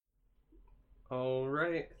All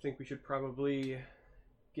right, I think we should probably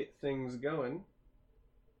get things going.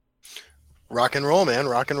 Rock and roll, man.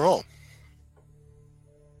 Rock and roll.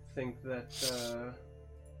 Think that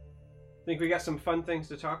think we got some fun things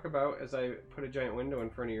to talk about as I put a giant window in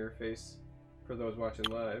front of your face for those watching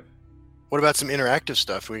live. What about some interactive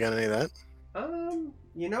stuff? We got any of that?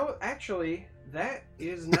 Actually, that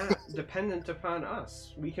is not dependent upon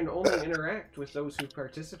us. We can only interact with those who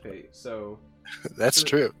participate. So, That's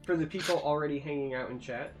true. for the people already hanging out in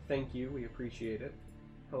chat, thank you. We appreciate it.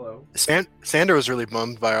 Hello. Sandra was really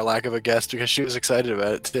bummed by our lack of a guest because she was excited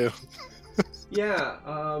about it too. Yeah,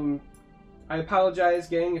 I apologize,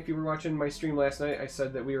 gang, if you were watching my stream last night. I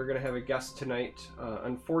said that we were going to have a guest tonight.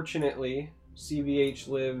 Unfortunately, CVH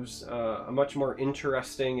lives a much more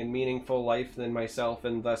interesting and meaningful life than myself,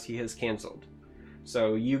 and thus he has canceled.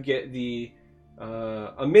 So you get the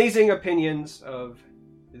amazing opinions of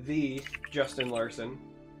the Justin Larson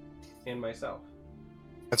and myself.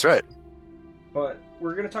 That's right. But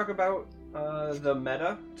we're going to talk about the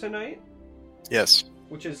meta tonight, Yes.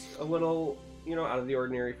 which is a little, out of the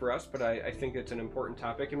ordinary for us, but I think it's an important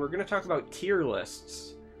topic. And we're going to talk about tier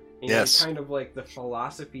lists and Yes. kind of like the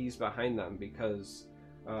philosophies behind them, because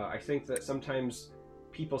I think that sometimes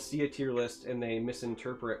people see a tier list and they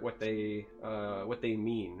misinterpret what they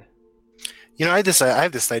mean. I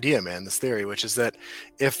have this idea, man, this theory, which is that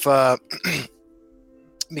if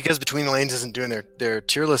because Between the Lanes isn't doing their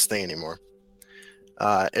tier list thing anymore,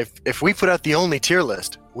 if we put out the only tier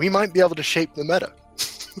list, we might be able to shape the meta.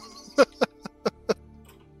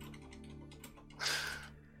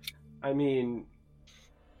 I mean,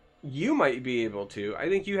 you might be able to. I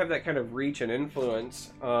think you have that kind of reach and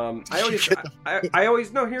influence. I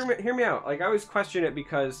always no. Hear me out. Like, I always question it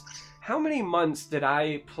because how many months did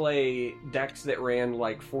I play decks that ran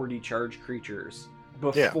like 40 charge creatures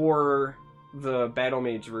before the Battle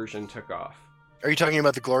Mage version took off? Are you talking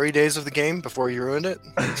about the glory days of the game before you ruined it?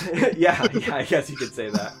 yeah, I guess you could say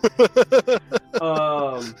that.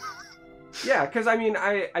 Yeah, because I mean,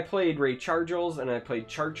 I played Ray Chargels, and I played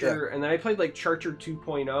Charger, and then I played like Charger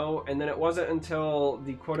 2.0, and then it wasn't until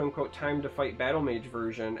the quote-unquote Time to Fight Battle Mage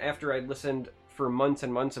version, after I'd listened for months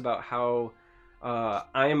and months about how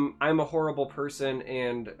I'm a horrible person,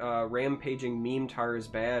 and rampaging meme tar is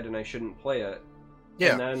bad, and I shouldn't play it.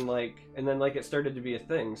 Yeah. And then it started to be a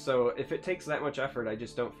thing. So if it takes that much effort, I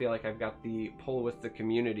just don't feel like I've got the pull with the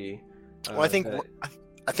community. Well, I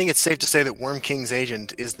think it's safe to say that Worm King's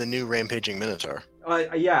Agent is the new Rampaging Minotaur.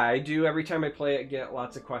 Yeah, I do. Every time I play it, get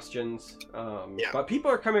lots of questions. But people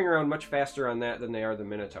are coming around much faster on that than they are the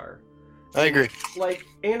Minotaur. I agree.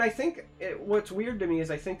 And I think what's weird to me is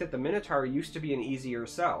I think that the Minotaur used to be an easier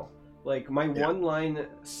sell. Like, my one-line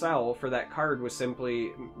sell for that card was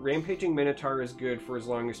simply, Rampaging Minotaur is good for as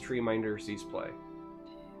long as Treeminder sees play.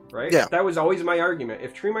 Right? Yeah. That was always my argument.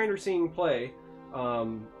 If Treeminder seeing play,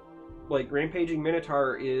 Rampaging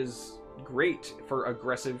Minotaur is great for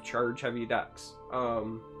aggressive charge-heavy decks. I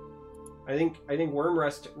think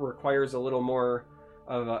Wyrmrest requires a little more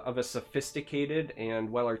of a sophisticated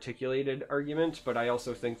and well-articulated argument, but I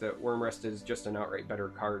also think that Wyrmrest is just an outright better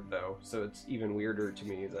card, though, so it's even weirder to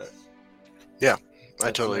me that... Yeah,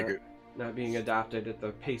 I totally agree. Not being adopted at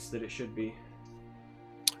the pace that it should be.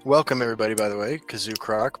 Welcome, everybody, by the way. Kazoo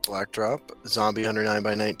Croc, Blackdrop, Zombie 109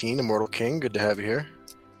 by 19, Immortal King, good to have you here.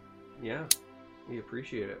 Yeah, we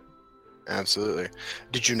appreciate it. Absolutely.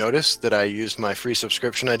 Did you notice that I used my free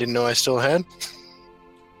subscription I didn't know I still had?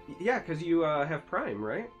 Yeah, because you have Prime,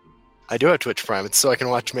 right? I do have Twitch Prime. It's so I can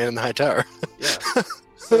watch Man in the High Tower. Yeah.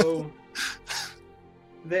 So,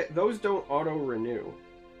 those don't auto-renew.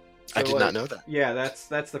 So, I did not know that. Yeah,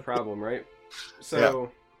 that's the problem, right? So,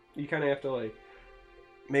 you kind of have to,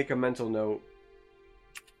 make a mental note.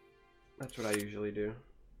 That's what I usually do.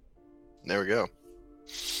 There we go.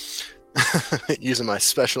 Using my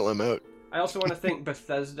special emote. I also want to thank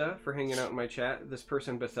Bethesda for hanging out in my chat. This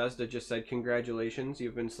person, Bethesda, just said, congratulations,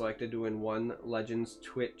 you've been selected to win one Legends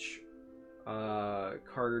Twitch core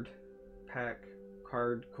card pack.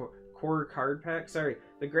 Sorry,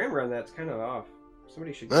 the grammar on that's kind of off.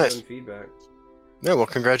 Somebody should give them feedback. Yeah, well,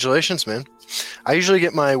 congratulations, man. I usually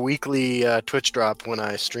get my weekly Twitch drop when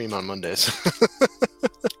I stream on Mondays.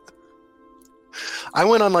 I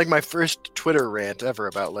went on my first Twitter rant ever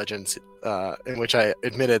about Legends, in which I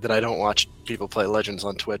admitted that I don't watch people play Legends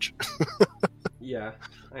on Twitch. Yeah,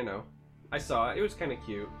 I know. I saw it. It was kind of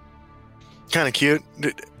cute. Kind of cute?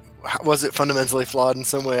 Was it fundamentally flawed in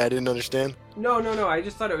some way I didn't understand? No. I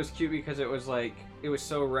just thought it was cute because it was it was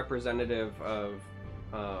so representative of,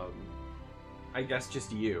 I guess,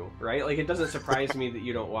 just you, right? It doesn't surprise me that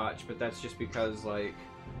you don't watch, but that's just because,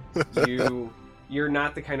 you're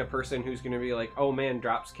not the kind of person who's going to be like, oh man,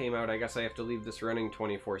 drops came out, I guess I have to leave this running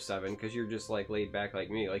 24/7, because you're just like laid back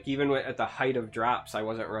like me. Like even at the height of drops, I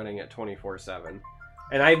wasn't running it 24/7.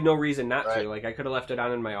 And I have no reason not to. Like I could have left it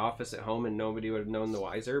on in my office at home and nobody would have known the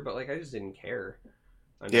wiser, but like I just didn't care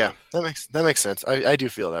enough. Yeah, that makes sense. I do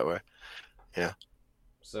feel that way. Yeah.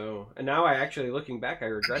 So, and now I actually, looking back, I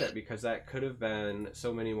regret it, because that could have been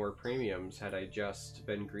so many more premiums had I just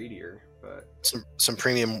been greedier. But some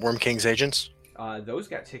premium Worm King's agents. Those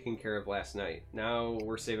got taken care of last night. Now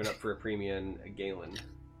we're saving up for a premium Galen.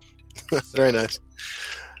 So. Very nice.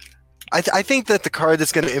 I think that the card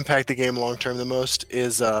that's going to impact the game long term the most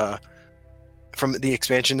is from the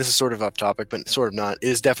expansion. This is sort of off topic, but sort of not.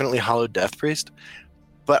 Is definitely Hallowed Death Priest.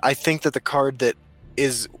 But I think that the card that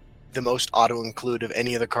is the most auto-include of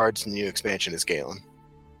any of the cards in the new expansion is Galen.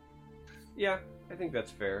 Yeah, I think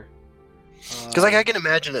that's fair. Because I can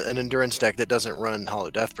imagine an endurance deck that doesn't run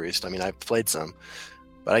Hallowed Death Priest. I mean, I've played some,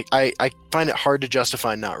 but I find it hard to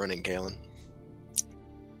justify not running Galen.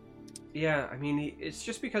 Yeah, I mean, it's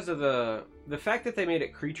just because of the fact that they made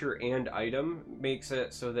it creature and item makes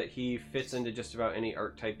it so that he fits into just about any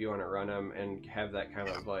archetype you want to run him and have that kind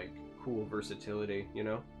of like cool versatility, you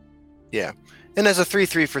know? Yeah, and as a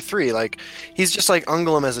 3/3 for 3, like he's just like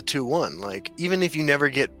Ungolem as a 2/1. Like even if you never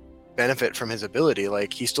get benefit from his ability,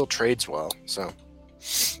 like he still trades well. So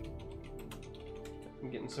I'm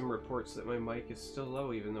getting some reports that my mic is still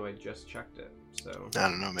low, even though I just checked it. So I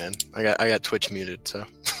don't know, man. I got Twitch muted, so.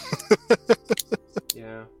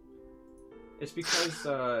 Yeah, it's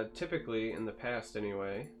because typically in the past,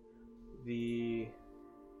 anyway, the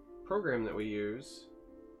program that we use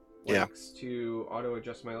likes to auto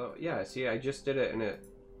adjust my level. Yeah, see, I just did it and it.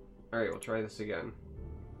 All right, we'll try this again.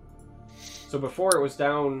 So before it was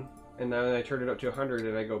down, and then I turned it up to 100,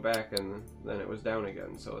 and I go back, and then it was down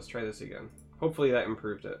again. So let's try this again. Hopefully that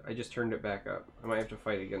improved it. I just turned it back up. I might have to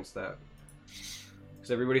fight against that.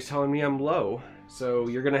 Because everybody's telling me I'm low. So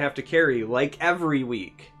you're going to have to carry, like every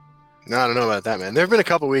week. No, I don't know about that, man. There have been a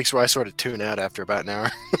couple weeks where I sort of tune out after about an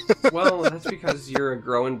hour. Well, that's because you're a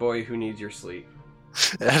growing boy who needs your sleep.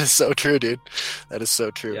 That is so true, dude. That is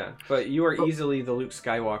so true. Yeah, but you are easily the Luke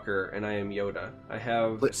Skywalker, and I am Yoda. I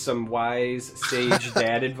have some wise, sage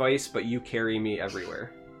dad advice, but you carry me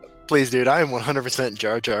everywhere. Please, dude, I am 100%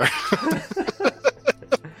 Jar Jar.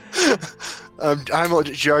 I'm a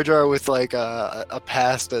Jar Jar with like a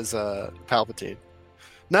past as a Palpatine.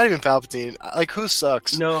 Not even Palpatine. Like, who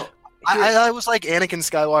sucks? No. I was like Anakin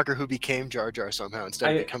Skywalker who became Jar Jar somehow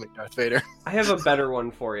instead of becoming Darth Vader. I have a better one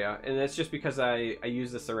for you, and it's just because I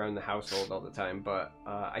use this around the household all the time, but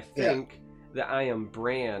I think that I am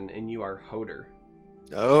Bran and you are Hoder.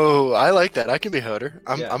 Oh, I like that. I can be Hoder.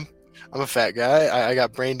 I'm a fat guy. I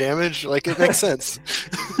got brain damage. Like, it makes sense.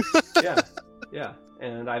 Yeah.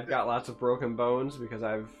 And I've got lots of broken bones because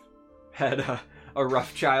I've had a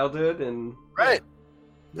rough childhood, and right.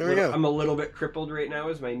 There we go. I'm a little bit crippled right now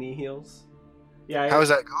as my knee heals. Yeah. How is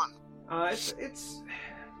that going? It's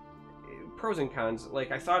pros and cons.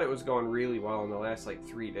 Like, I thought it was going really well in the last like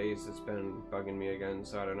 3 days. It's been bugging me again,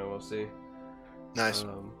 so I don't know. We'll see. Nice.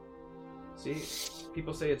 See,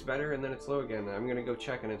 people say it's better and then it's low again. I'm gonna go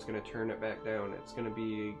check and it's gonna turn it back down. It's gonna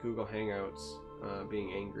be Google Hangouts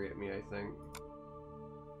being angry at me, I think.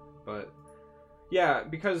 But yeah,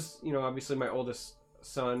 because obviously my oldest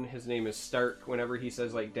son, his name is Stark. Whenever he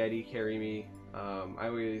says like "Daddy, carry me," I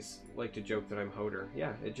always like to joke that I'm Hoder.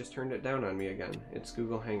 Yeah, it just turned it down on me again. It's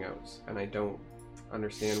Google Hangouts, and I don't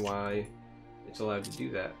understand why it's allowed to do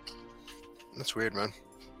that. That's weird, man.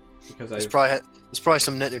 Because it's probably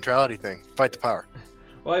some net neutrality thing. Fight the power.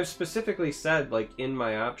 Well, I've specifically said like in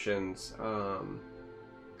my options,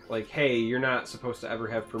 like, hey, you're not supposed to ever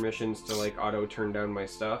have permissions to like auto turn down my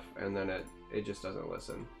stuff, and then it just doesn't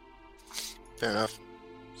listen. Fair enough.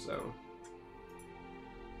 So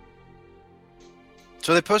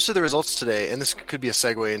they posted the results today, and this could be a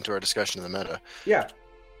segue into our discussion of the meta. Yeah.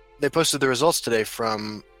 They posted the results today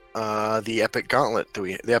from the Epic Gauntlet,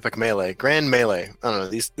 the Epic Melee, Grand Melee. I don't know,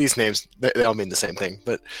 these names, they all mean the same thing,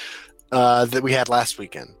 but that we had last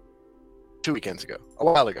weekend. 2 weekends ago. A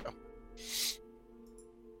while ago.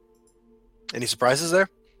 Any surprises there?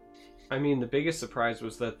 I mean, the biggest surprise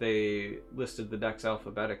was that they listed the decks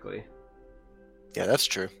alphabetically. Yeah, that's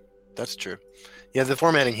true. That's true. Yeah, the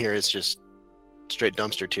formatting here is just straight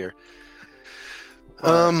dumpster tier.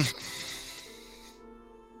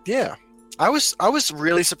 Yeah. I was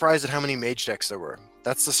really surprised at how many mage decks there were.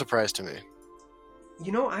 That's the surprise to me.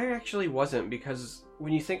 I actually wasn't, because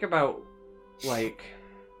when you think about like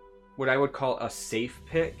what I would call a safe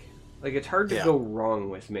pick, like it's hard to go wrong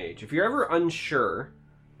with mage. If you're ever unsure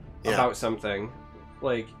about something,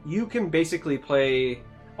 Like, you can basically play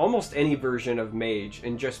almost any version of mage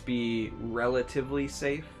and just be relatively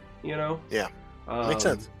safe, you know? Yeah, makes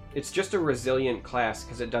sense. It's just a resilient class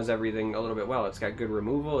because it does everything a little bit well. It's got good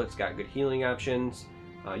removal, it's got good healing options.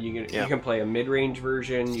 You can play a mid-range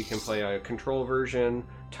version, you can play a control version,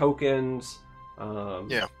 tokens.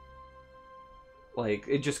 Like,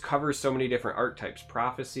 it just covers so many different archetypes.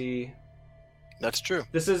 Prophecy. That's true.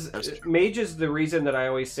 Mage is the reason that I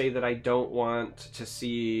always say that I don't want to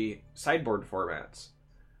see sideboard formats.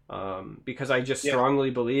 Because I just strongly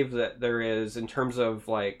believe that there is, in terms of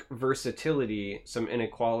like versatility, some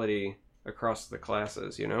inequality across the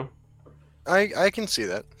classes, you know? I can see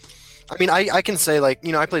that. I mean, I can say, like,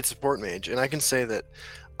 you know, I played support mage, and I can say that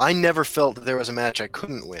I never felt that there was a match I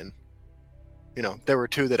couldn't win. You know, there were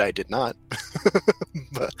two that I did not.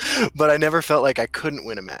 but I never felt like I couldn't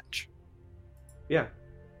win a match. Yeah.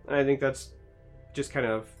 And I think that's just kind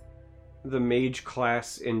of the mage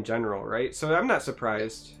class in general, right? So I'm not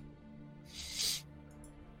surprised.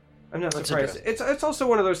 It's also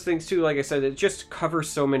one of those things too, like I said, it just covers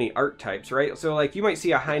so many archetypes, right? So like you might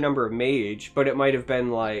see a high number of mage, but it might have been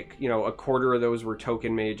like, you know, a quarter of those were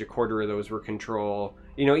token mage, a quarter of those were control.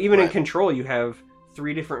 You know, even in control you have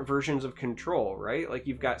 3 different versions of control, right? Like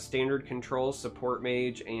you've got standard control, support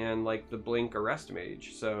mage, and like the blink arrest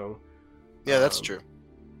mage. So yeah, that's true.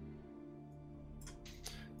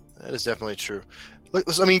 That is definitely true.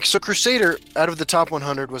 I mean, so Crusader out of the top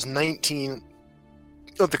 100 was 19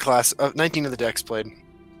 of the class, 19 of the decks played,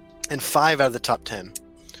 and 5 out of the top 10.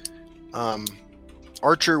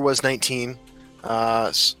 Archer was 19,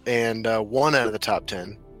 and 1 out of the top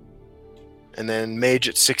 10. And then Mage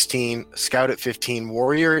at 16, Scout at 15,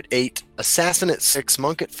 Warrior at 8, Assassin at 6,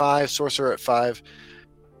 Monk at 5, Sorcerer at 5,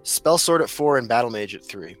 Spell Sword at 4, and Battle Mage at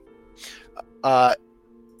 3.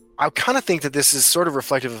 I kind of think that this is sort of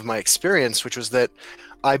reflective of my experience, which was that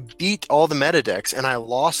I beat all the meta decks, and I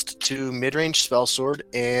lost to mid-range Spell Sword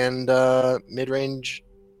and mid-range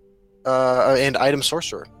and Item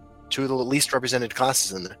Sorcerer, 2 of the least represented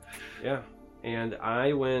classes in there. Yeah, and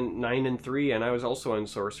I went 9-3, and I was also on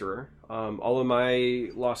Sorcerer. All of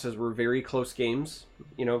my losses were very close games,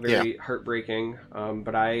 you know, very heartbreaking.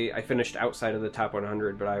 But I finished outside of the top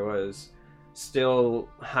 100, but I was still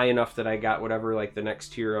high enough that I got whatever like the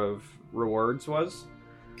next tier of rewards was.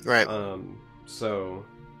 Right. So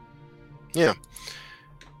yeah.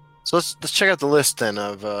 So let's check out the list then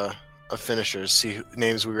of finishers. See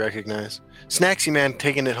names we recognize. Snacksy Man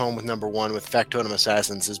taking it home with number 1 with Factotum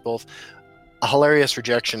Assassins is both a hilarious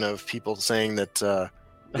rejection of people saying that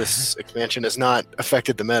this expansion has not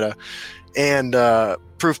affected the meta, and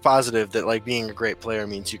proof positive that like being a great player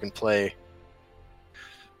means you can play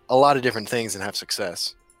a lot of different things and have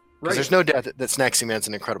success. Because there's no doubt that Snacksy Man's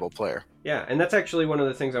an incredible player. Yeah, and that's actually one of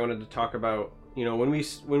the things I wanted to talk about. You know, when we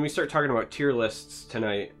start talking about tier lists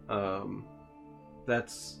tonight,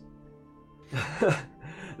 that's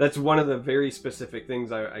that's one of the very specific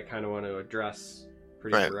things I kind of want to address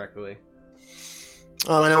pretty directly.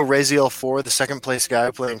 I know Raziel 4, the second place guy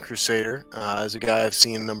playing Crusader, is a guy I've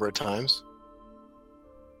seen a number of times.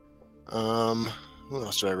 Who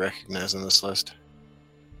else do I recognize on this list?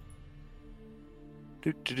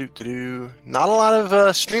 Not a lot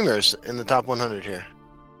of streamers in the top 100 here.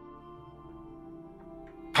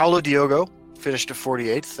 Paulo Diogo finished at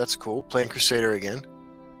 48th. That's cool. Playing Crusader again.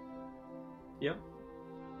 Yep.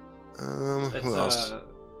 Who else?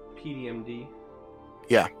 PDMD.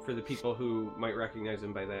 Yeah. For the people who might recognize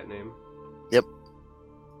him by that name. Yep.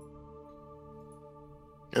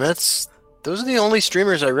 And those are the only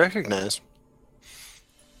streamers I recognize.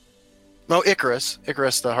 No, Icarus,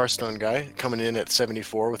 the Hearthstone guy, coming in at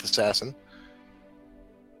 74 with Assassin.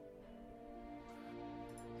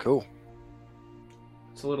 Cool.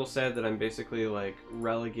 It's a little sad that I'm basically like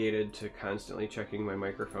relegated to constantly checking my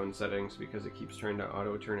microphone settings because it keeps trying to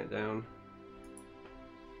auto turn it down.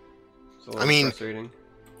 It's a little frustrating.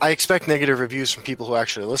 I expect negative reviews from people who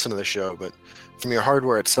actually listen to the show, but from your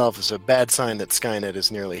hardware itself is a bad sign that Skynet is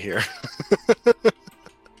nearly here.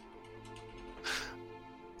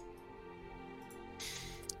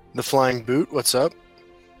 The Flying Boot, what's up?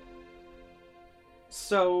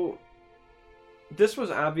 So, this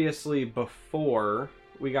was obviously before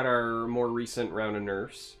we got our more recent round of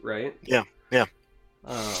nerfs, right? Yeah.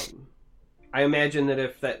 I imagine that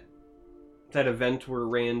if that event were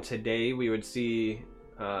ran today, we would see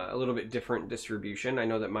a little bit different distribution. I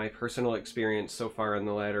know that my personal experience so far on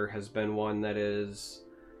the ladder has been one that is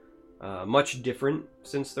much different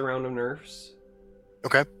since the round of nerfs.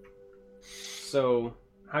 Okay. So,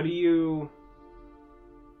 how do you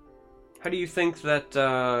think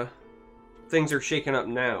that things are shaken up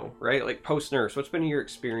now, right? Like post-Nerfs, what's been your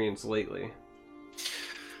experience lately?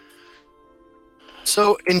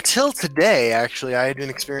 So until today, actually, I had been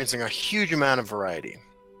experiencing a huge amount of variety.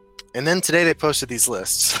 And then today they posted these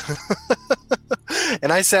lists.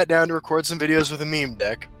 And I sat down to record some videos with a meme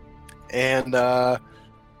deck. And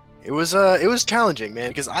it was challenging, man,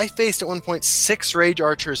 because I faced at one point 6 Rage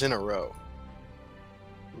Archers in a row.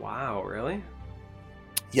 Wow, really?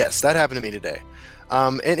 Yes, that happened to me today.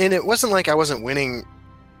 And it wasn't like I wasn't winning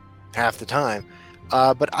half the time.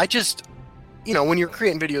 But I just, when you're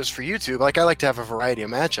creating videos for YouTube, like I like to have a variety of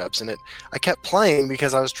matchups, and I kept playing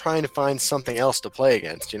because I was trying to find something else to play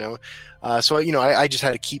against, So, I just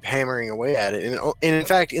had to keep hammering away at it. And in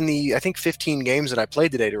fact, in the, I think, 15 games that I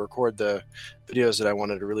played today to record the videos that I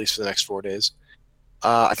wanted to release for the next 4 days,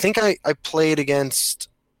 I think I played against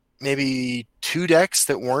maybe 2 decks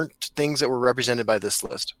that weren't things that were represented by this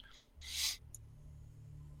list.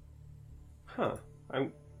 Huh.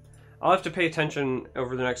 I'll have to pay attention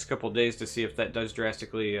over the next couple of days to see if that does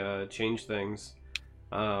drastically change things.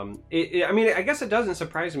 I mean, I guess it doesn't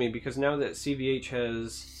surprise me because now that CVH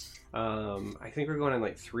has, I think we're going on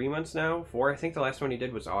like 3 months now, 4. I think the last one he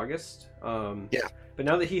did was August. Yeah. But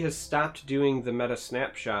now that he has stopped doing the meta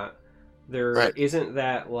snapshot, there Right. isn't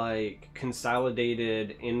that like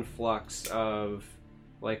consolidated influx of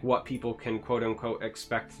like what people can quote unquote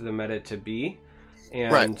expect the meta to be.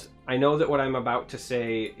 And Right. I know that what I'm about to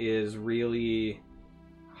say is really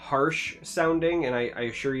harsh sounding, and I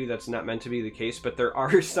assure you that's not meant to be the case, but there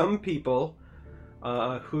are some people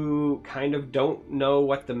who kind of don't know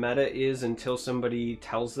what the meta is until somebody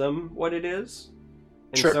tells them what it is.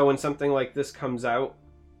 And Sure. so when something like this comes out,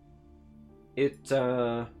 it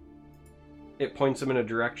points them in a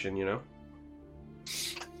direction,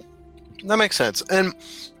 That makes sense. And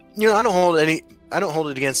I don't hold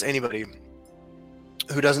it against anybody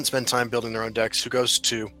who doesn't spend time building their own decks, who goes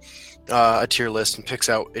to a tier list and picks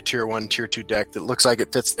out a tier 1, tier 2 deck that looks like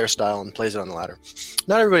it fits their style and plays it on the ladder.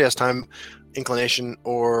 Not everybody has time, inclination,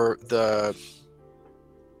 or the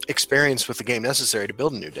experience with the game necessary to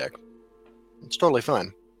build a new deck. It's totally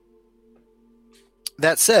fine.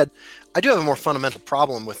 That said, I do have a more fundamental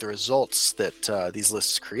problem with the results that these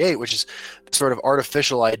lists create, which is the sort of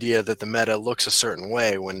artificial idea that the meta looks a certain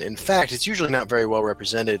way, when in fact it's usually not very well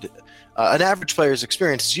represented. An average player's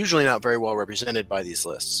experience is usually not very well represented by these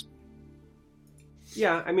lists.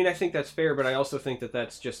 Yeah, I mean, I think that's fair, but I also think that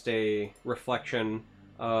that's just a reflection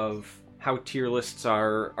of how tier lists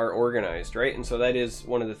are organized, right? And so that is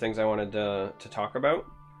one of the things I wanted to talk about.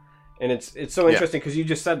 And it's so interesting because you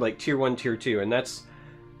just said like tier 1, tier 2, and that's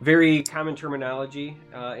very common terminology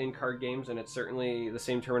in card games, and it's certainly the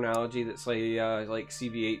same terminology that say like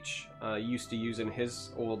CVH used to use in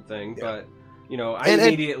his old thing. Yeah. But I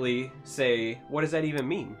immediately say, what does that even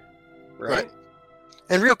mean, right?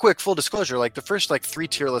 And real quick, full disclosure, like the first 3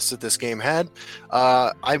 tier lists that this game had,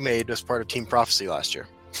 I made as part of Team Prophecy last year.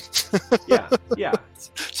 Yeah.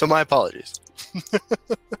 So my apologies.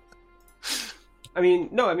 I mean,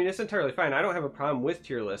 no, it's entirely fine. I don't have a problem with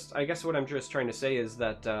tier lists. I guess what I'm just trying to say is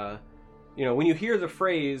that, when you hear the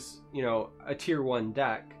phrase, a tier 1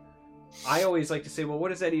 deck, I always like to say, well, what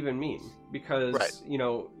does that even mean? Because,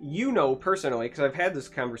 personally, because I've had this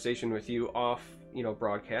conversation with you off,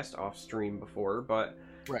 broadcast, off stream before, but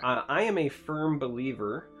I am a firm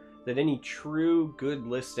believer that any true good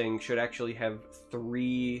listing should actually have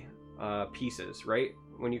 3 pieces, right?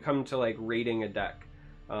 When you come to, rating a deck.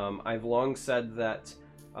 I've long said that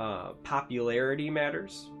popularity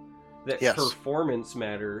matters, that performance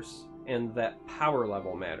matters, and that power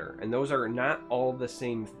level matter. And those are not all the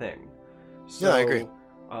same thing. So, I agree.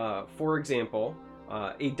 For example,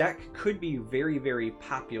 a deck could be very, very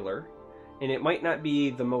popular, and it might not be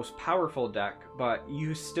the most powerful deck, but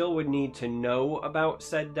you still would need to know about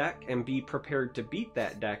said deck and be prepared to beat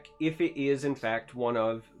that deck if it is, in fact, one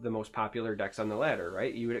of the most popular decks on the ladder,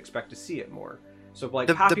 right? You would expect to see it more. So,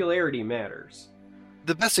 popularity matters.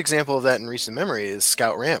 The best example of that in recent memory is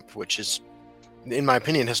Scout Ramp, which is, in my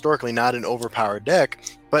opinion, historically not an overpowered deck,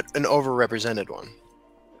 but an overrepresented one.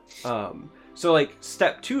 So,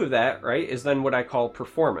 step 2 of that, right, is then what I call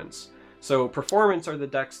performance. So, performance are the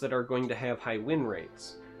decks that are going to have high win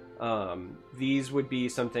rates. These would be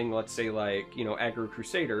something, let's say, Aggro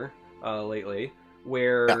Crusader lately,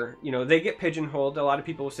 where they get pigeonholed. A lot of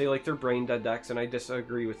people will say they're brain dead decks, and I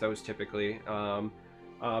disagree with those typically.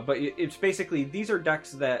 But it's basically these are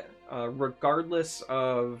decks that, regardless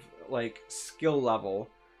of skill level,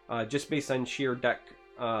 just based on sheer deck,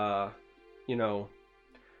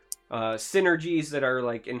 synergies that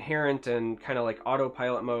are inherent and kind of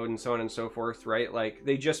autopilot mode and so on and so forth, right?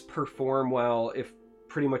 They just perform well if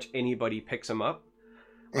pretty much anybody picks them up.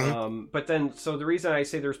 Mhm. But then, so the reason I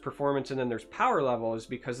say there's performance and then there's power level is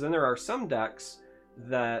because then there are some decks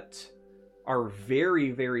that are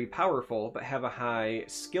very, very powerful but have a high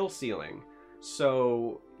skill ceiling.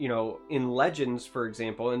 So, you know, in Legends, for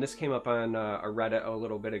example, and this came up on a Reddit a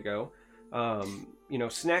little bit ago, you know,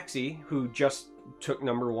 Snaxy, who just took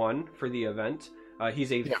 #1 for the event,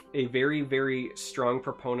 he's a very, very strong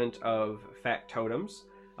proponent of factotums.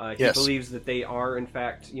 He Yes. believes that they are, in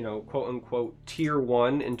fact, you know, quote unquote, tier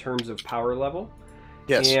 1 in terms of power level.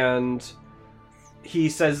 Yes. And he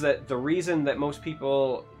says that the reason that most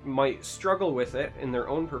people might struggle with it in their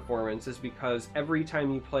own performance is because every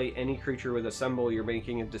time you play any creature with a symbol, you're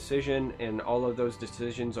making a decision, and all of those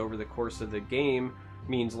decisions over the course of the game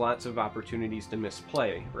means lots of opportunities to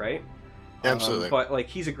misplay, right? Absolutely. But like,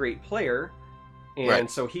 he's a great player, and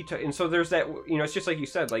Right. so and so there's that, you know, it's just like you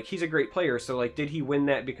said, like, he's a great player, so like, did he win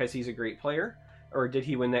that because he's a great player, or did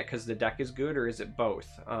he win that because the deck is good, or is it both?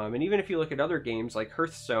 And even if you look at other games like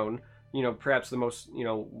Hearthstone, you know, perhaps the most, you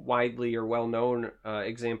know, widely or well-known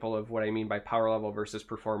example of what I mean by power level versus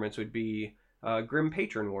performance would be Grim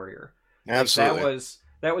Patron Warrior. Absolutely. Like,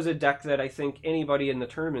 that was a deck that I think anybody in the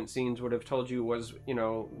tournament scenes would have told you was, you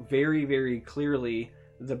know, very, very clearly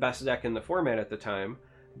the best deck in the format at the time,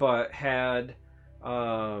 but had,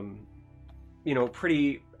 you know,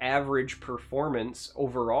 pretty average performance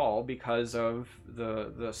overall because of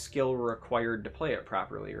the skill required to play it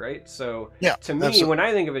properly, right? So Yeah, to me, absolutely. when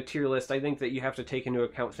I think of a tier list, I think that you have to take into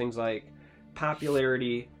account things like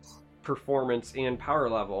popularity, performance, and power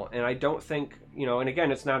level. And I don't think, you know, and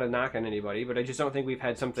again, it's not a knock on anybody, but I just don't think we've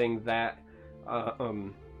had something that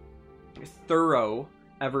thorough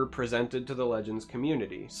ever presented to the Legends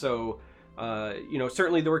community. So you know,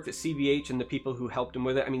 certainly the work that CVH and the people who helped him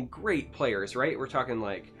with it, I mean, great players, right? We're talking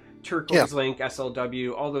like Turquoise Link,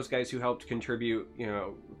 SLW, all those guys who helped contribute, you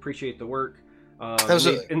know, appreciate the work.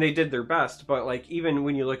 And they did their best, but like, even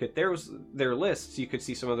when you look at their lists, you could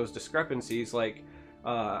see some of those discrepancies. Like,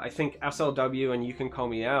 I think SLW and You Can Call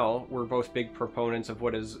Me Al were both big proponents of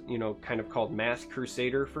what is, you know, kind of called Math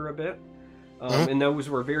Crusader for a bit. And those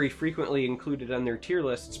were very frequently included on their tier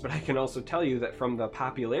lists, but I can also tell you that from the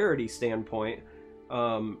popularity standpoint,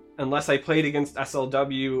 unless I played against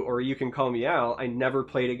SLW or You Can Call Me Al, I never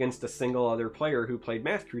played against a single other player who played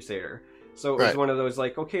Math Crusader. So it was one of those,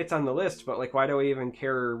 like, okay, it's on the list, but like, why do I even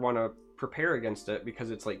care or want to prepare against it?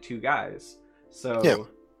 Because it's like 2 guys. So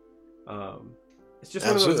it's just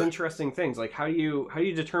one of those interesting things. Like, how do you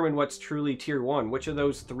determine what's truly tier 1? Which of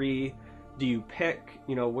those 3 do you pick?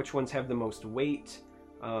 You know, which ones have the most weight?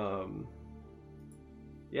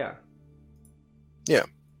 Yeah,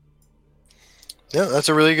 that's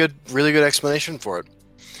a really good explanation for it.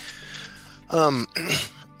 Now,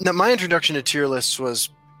 my introduction to tier lists was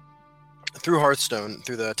through Hearthstone,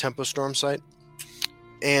 through the Tempo Storm site,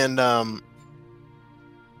 and I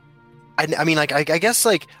mean, like, I guess,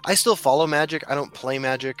 like, I still follow Magic. I don't play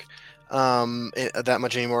Magic that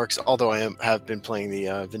much anymore, although I have been playing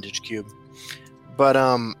the Vintage Cube. But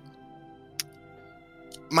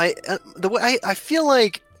the way I feel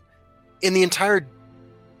like in a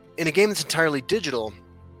game that's entirely digital,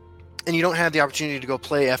 and you don't have the opportunity to go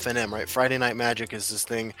play FNM, right? Friday Night Magic is this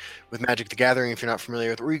thing with Magic the Gathering, if you're not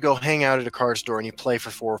familiar with, where you go hang out at a card store and you play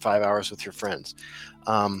for 4 or 5 hours with your friends.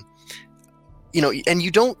 You know, and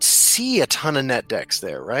you don't see a ton of net decks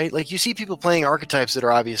there, right? Like, you see people playing archetypes that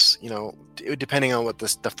are obvious, you know, depending on what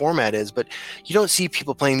the format is, but you don't see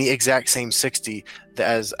people playing the exact same 60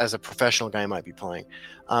 as a professional guy might be playing.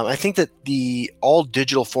 I think that the all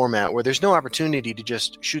digital format, where there's no opportunity to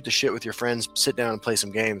just shoot the shit with your friends, sit down and play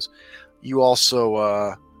some games, you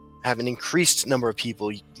also have an increased number of people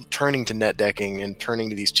turning to net decking and turning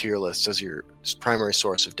to these tier lists as your primary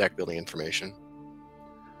source of deck building information.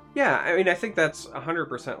 Yeah, I mean, I think that's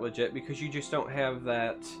 100% legit, because you just don't have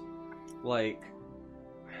that, like,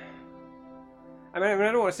 I mean,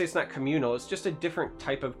 I don't want to say it's not communal, it's just a different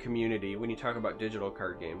type of community when you talk about digital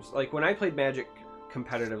card games. Like, when I played Magic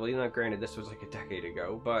competitively, now granted this was like a decade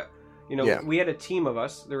ago, but, you know, we had a team of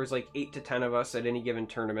us. There was like 8 to 10 of us at any given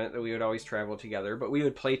tournament that we would always travel together, but we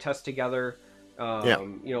would play test together,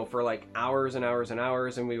 you know, for like hours and hours and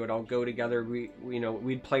hours, and we would all go together. We you know,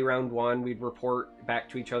 we'd play round 1, we'd report back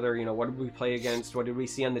to each other, you know, what did we play against, what did we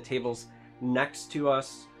see on the tables next to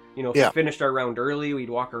us, you know, if we finished our round early, we'd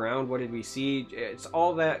walk around, what did we see? It's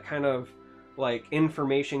all that kind of like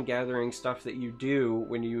information gathering stuff that you do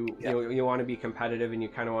when you you want to be competitive, and you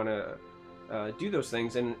kind of want to do those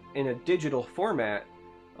things. And in a digital format,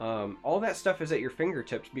 all that stuff is at your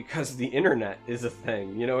fingertips because the internet is a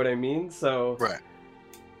thing, you know what I mean? So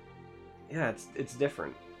yeah, it's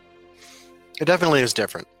different. It definitely is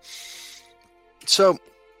different. So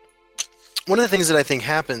one of the things that I think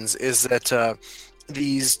happens is that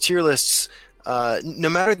these tier lists, no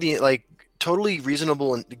matter the like totally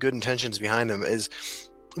reasonable and good intentions behind them, is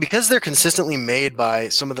because they're consistently made by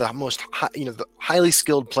some of the most the highly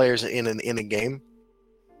skilled players in a game.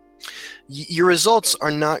 Your results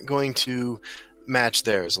are not going to match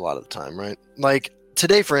theirs a lot of the time, right? Like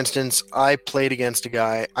today, for instance, I played against a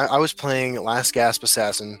guy. I was playing Last Gasp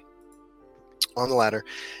Assassin on the ladder,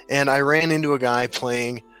 and I ran into a guy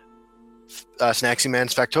playing Snaxy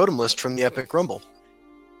Man's Factotum list from the Epic Rumble.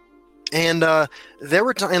 And there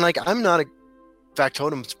were times, like, I'm not a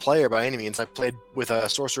Factotum player by any means. I played with a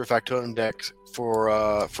Sorcerer Factotum deck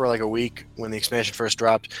for like a week when the expansion first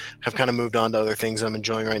dropped. Have kind of moved on to other things I'm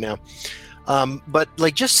enjoying right now. But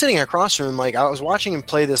like just sitting across from him, like I was watching him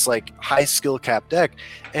play this like high skill cap deck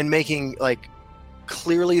and making like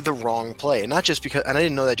clearly the wrong play. And not just because, and I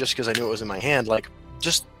didn't know that just because I knew it was in my hand, like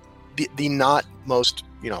just the not most,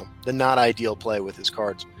 the not ideal play with his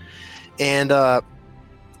cards. And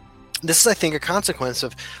this is, I think, a consequence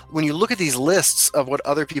of when you look at these lists of what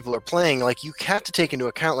other people are playing, like you have to take into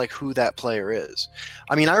account like who that player is.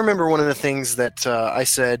 I mean, I remember one of the things that I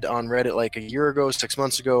said on Reddit like a year ago, 6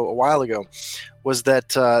 months ago, a while ago, was that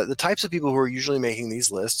the types of people who are usually making these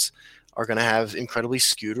lists are going to have incredibly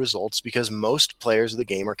skewed results because most players of the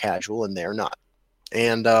game are casual and they're not.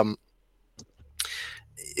 And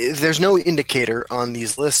there's no indicator on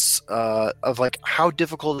these lists of like how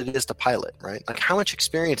difficult it is to pilot, right? Like how much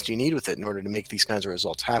experience do you need with it in order to make these kinds of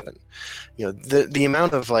results happen? The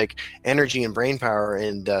amount of like energy and brain power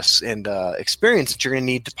and experience that you're going to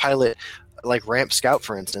need to pilot like Ramp Scout,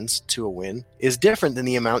 for instance, to a win is different than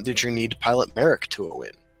the amount that you need to pilot Merrick to a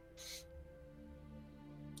win.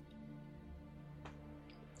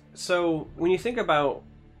 So when you think about,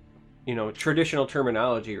 traditional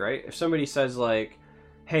terminology, right? If somebody says like,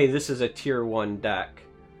 hey, this is a tier 1 deck,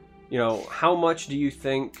 how much do you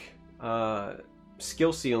think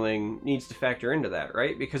skill ceiling needs to factor into that,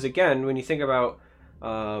 right? Because again, when you think about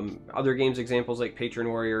other games examples like Patron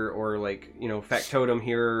Warrior or like, Factotum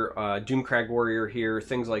here, Doomcrag Warrior here,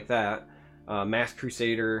 things like that, Masked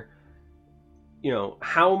Crusader,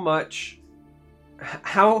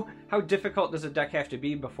 how difficult does a deck have to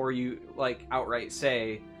be before you like outright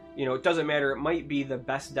say, it doesn't matter, it might be the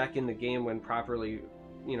best deck in the game when properly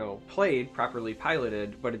played, properly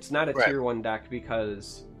piloted, but it's not a tier 1 deck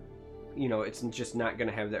because it's just not going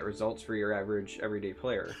to have that results for your average everyday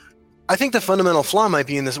player. I think the fundamental flaw might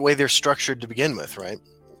be in this way they're structured to begin with, right?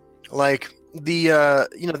 Like the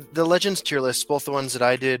Legends tier lists, both the ones that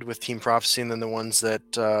I did with Team Prophecy and then the ones that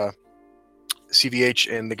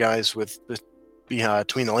CVH and the guys with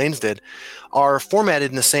Between the Lanes did, are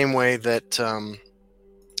formatted in the same way that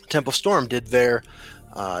Temple Storm did their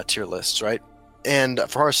tier lists, right? And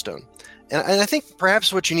for Hearthstone. And I think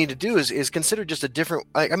perhaps what you need to do is consider just a different,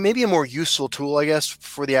 maybe a more useful tool, I guess,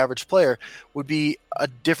 for the average player would be a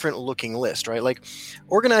different looking list, right? Like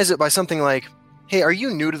organize it by something like, hey, are you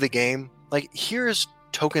new to the game? Like here's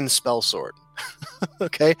Token Spell Sword.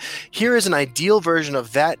 Okay? Here is an ideal version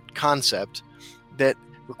of that concept that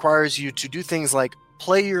requires you to do things like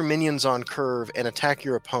play your minions on curve and attack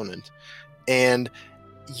your opponent. And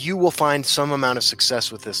you will find some amount of success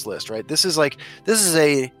with this list, right? This is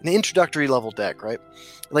an introductory level deck, right?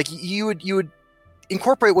 Like you would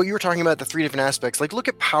incorporate what you were talking about, the 3 different aspects. Like look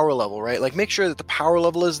at power level, right? Like make sure that the power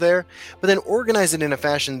level is there, but then organize it in a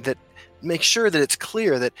fashion that makes sure that it's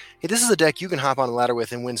clear that, hey, this is a deck you can hop on a ladder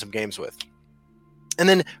with and win some games with. And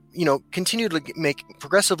then, continue to make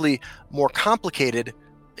progressively more complicated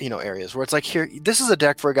areas where it's like, here, this is a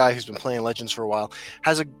deck for a guy who's been playing Legends for a while,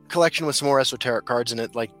 has a collection with some more esoteric cards in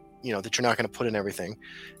it, like, that you're not going to put in everything.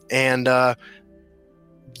 And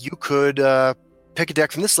you could pick a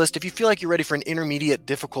deck from this list if you feel like you're ready for an intermediate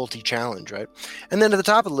difficulty challenge, right? And then at the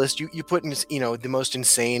top of the list, you put in, the most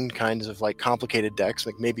insane kinds of like complicated decks,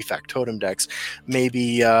 like maybe Factotum decks,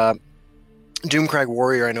 maybe Doomcrag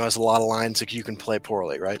Warrior, I know, has a lot of lines that you can play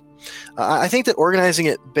poorly, right? I think that organizing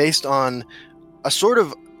it based on a sort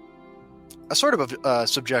of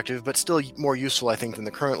subjective, but still more useful, I think, than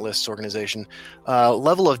the current list's organization,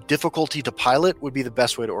 level of difficulty to pilot would be the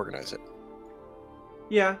best way to organize it.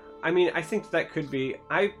 Yeah, I mean, I think that could be.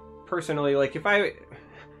 I personally, like, if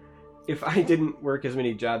I didn't work as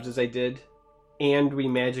many jobs as I did, and we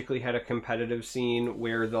magically had a competitive scene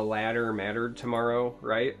where the ladder mattered tomorrow,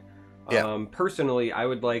 right? Yeah. Personally, I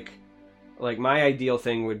would like my ideal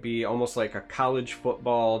thing would be almost like a college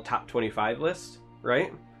football top 25 list,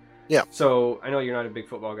 right? Yeah. So I know you're not a big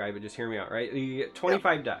football guy, but just hear me out, right? You get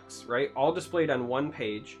 25 decks, right? All displayed on one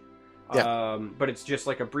page. Yeah. But it's just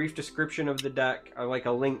like a brief description of the deck, like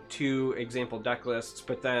a link to example deck lists.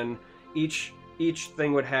 But then each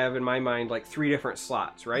thing would have, in my mind, like 3 different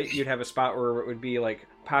slots, right? You'd have a spot where it would be like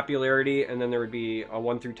popularity, and then there would be a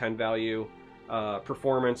 1 through 10 value,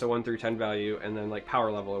 performance a 1 through 10 value, and then like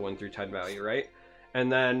power level a 1 through 10 value, right?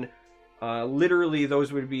 And then literally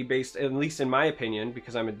those would be based, at least in my opinion,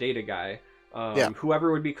 because I'm a data guy.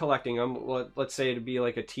 Whoever would be collecting them, let's say it'd be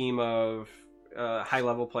like a team of high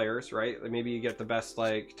level players, right? Maybe you get the best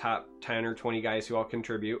like top 10 or 20 guys who all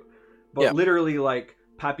contribute, but literally like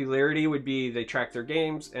popularity would be they track their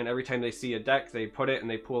games, and every time they see a deck they put it and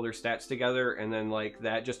they pool their stats together, and then like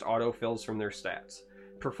that just auto fills from their stats.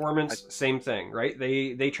 Performance, same thing, right?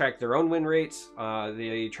 They track their own win rates,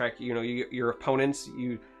 they track, you know, your opponents,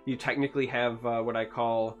 you technically have what I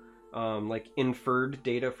call like inferred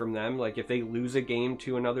data from them. Like if they lose a game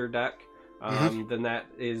to another deck, then that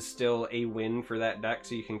is still a win for that deck,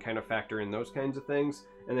 so you can kind of factor in those kinds of things.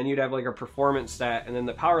 And then you'd have like a performance stat, and then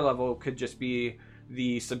the power level could just be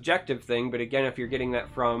the subjective thing. But again, if you're getting that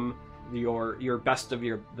from your best of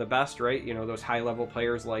the best, right? You know, those high level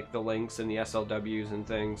players like the Lynx and the SLWs and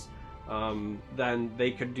things, then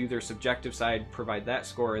they could do their subjective side, provide that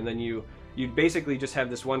score, and then you'd basically just have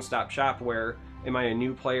this one-stop shop where, am I a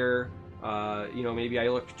new player? You know, maybe I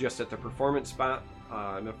look just at the performance spot.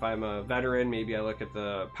 If I'm a veteran, maybe I look at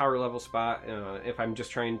the power level spot. If I'm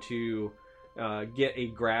just trying to get a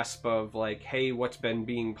grasp of like, hey, what's been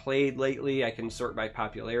being played lately, I can sort by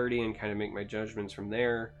popularity and kind of make my judgments from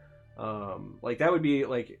there. Like that would be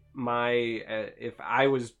like my if I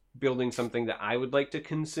was building something that I would like to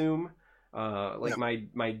consume, like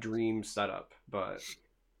my dream setup. But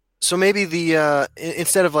so maybe the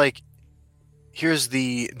instead of like, here's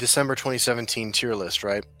the December 2017 tier list,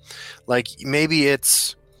 right? Like maybe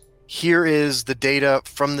it's, here is the data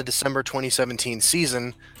from the December 2017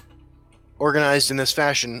 season organized in this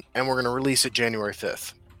fashion, and we're going to release it January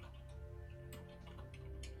 5th.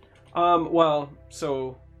 Well,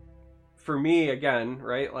 so for me, again,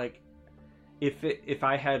 right, like if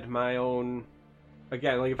I had my own,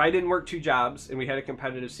 again, like if I didn't work 2 jobs and we had a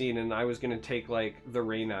competitive scene and I was going to take like the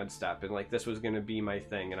Reynad step and like this was going to be my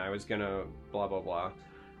thing and I was going to blah, blah, blah.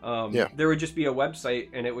 There would just be a website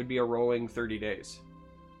and it would be a rolling 30 days,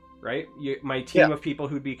 right? My team of people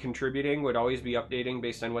who'd be contributing would always be updating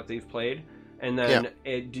based on what they've played. And then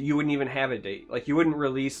you wouldn't even have a date. Like you wouldn't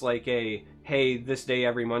release like a, hey, this day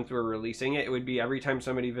every month we're releasing it. It would be every time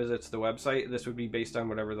somebody visits the website, this would be based on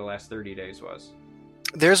whatever the last 30 days was.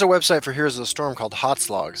 There's a website for Heroes of the Storm called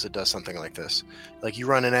Hotslogs that does something like this. Like you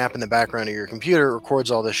run an app in the background of your computer, it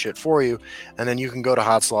records all this shit for you, and then you can go to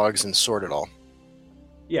Hotslogs and sort it all.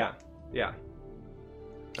 Yeah. I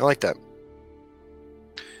like that.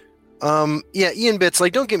 Ian Bits,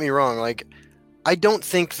 like, don't get me wrong, like, I don't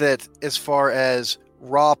think that as far as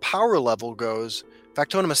raw power level goes,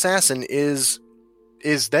 Factotum Assassin is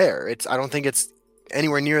there. I don't think it's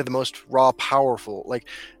anywhere near the most raw powerful, like,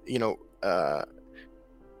 you know,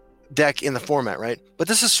 deck in the format, right? But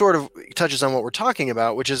this is sort of touches on what we're talking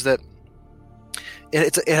about, which is that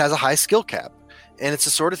it has a high skill cap, and it's the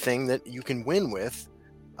sort of thing that you can win with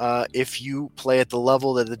if you play at the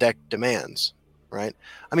level that the deck demands, right?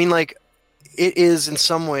 I mean, like, it is in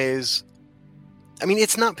some ways. I mean,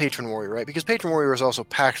 it's not Patron Warrior, right? Because Patron Warrior is also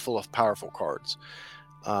packed full of powerful cards,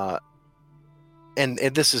 and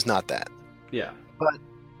this is not that. Yeah, but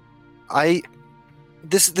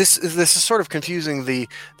this is sort of confusing the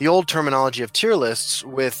old terminology of tier lists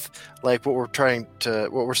with like what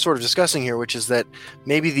we're sort of discussing here, which is that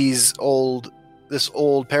maybe this old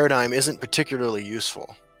paradigm isn't particularly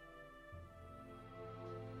useful.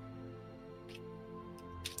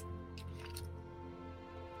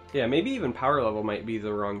 Yeah, maybe even power level might be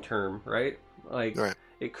the wrong term, right? Like,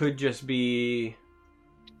 It could just be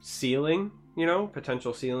ceiling, you know,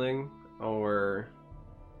 potential ceiling, or...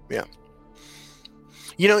 Yeah.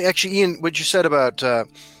 You know, actually, Ian, what you said about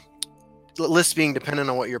lists being dependent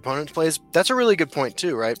on what your opponent plays, that's a really good point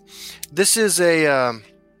too, right? This is this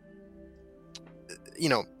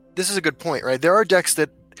is a good point, right? There are decks that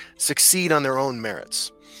succeed on their own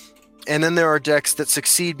merits. And then there are decks that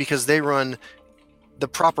succeed because they run the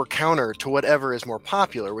proper counter to whatever is more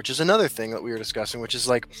popular, which is another thing that we were discussing, which is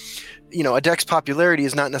like, you know, a deck's popularity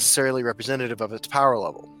is not necessarily representative of its power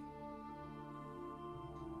level.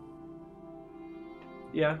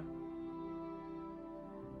 Yeah.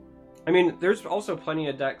 I mean, there's also plenty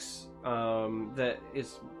of decks that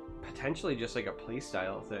is potentially just like a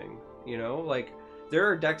playstyle thing, you know? Like, there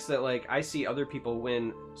are decks that, like, I see other people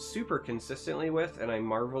win super consistently with, and I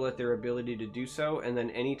marvel at their ability to do so, and then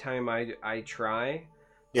anytime I try,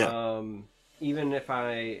 even if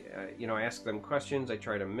I, I ask them questions, I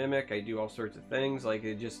try to mimic, I do all sorts of things. Like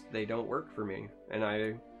they don't work for me, and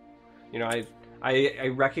I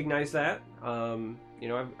recognize that.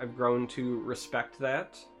 I've grown to respect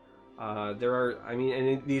that.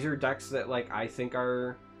 These are decks that like I think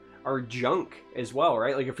are junk as well,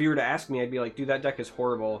 right? Like if you were to ask me, I'd be like, dude, that deck is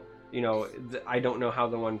horrible. I don't know how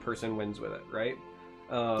the one person wins with it, right?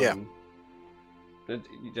 Yeah.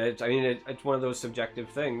 It's one of those subjective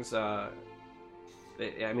things.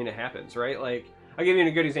 It happens, right? Like I'll give you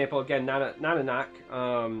a good example. Again, not a knock,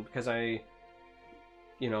 because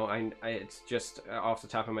it's just off the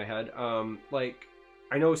top of my head. Like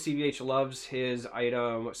I know CVH loves his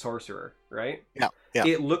item Sorcerer, right? Yeah.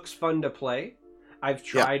 It looks fun to play. I've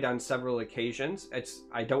tried on several occasions.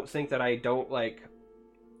 I don't think that I don't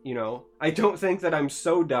think that I'm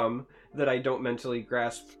so dumb that I don't mentally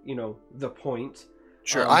grasp, the point.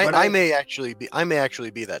 Sure. I may actually be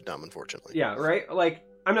that dumb, unfortunately. Yeah, right? Like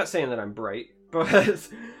I'm not saying that I'm bright, but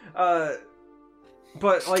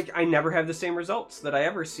but like I never have the same results that I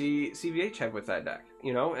ever see CVH have with that deck,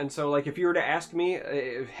 And so like if you were to ask me,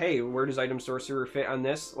 hey, where does Item Sorcerer fit on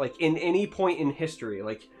this? Like in any point in history,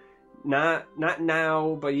 like not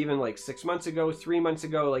now, but even like 6 months ago, 3 months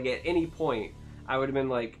ago, like at any point, I would have been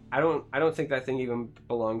like, I don't think that thing even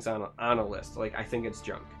belongs on a list. Like I think it's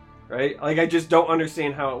junk, right? Like I just don't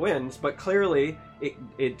understand how it wins, but clearly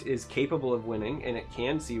it is capable of winning and it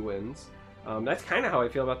can see wins. That's kind of how I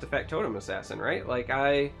feel about the Factotum Assassin, right? Like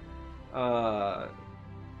I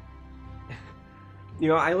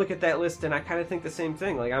look at that list and I kind of think the same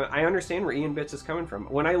thing. Like I understand where Ian Bits is coming from.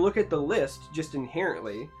 When I look at the list, just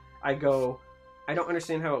inherently, I go, I don't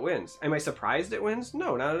understand how it wins. Am I surprised it wins?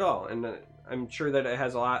 No, not at all. And I'm sure that it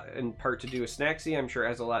has a lot in part to do with Snaxy. I'm sure it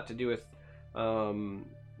has a lot to do with,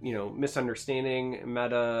 misunderstanding,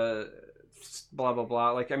 meta, blah, blah,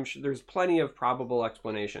 blah. Like I'm sure there's plenty of probable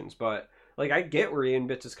explanations, but like I get where Ian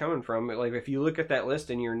Bits is coming from. Like if you look at that list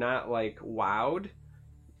and you're not like wowed,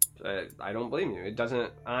 I don't blame you. It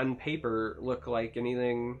doesn't on paper look like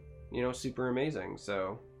anything, super amazing.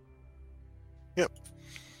 So, yep,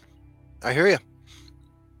 I hear you.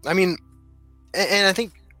 I mean, and I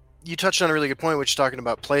think you touched on a really good point, which is talking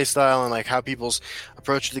about playstyle and like how people's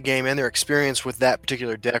approach to the game and their experience with that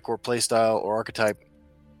particular deck or playstyle or archetype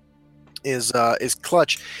is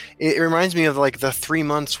clutch. It reminds me of like the 3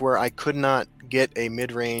 months where I could not get a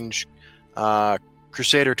mid-range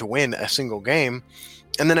Crusader to win a single game,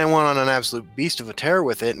 and then I went on an absolute beast of a tear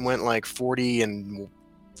with it and went like 40-3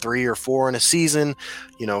 or 4 in a season.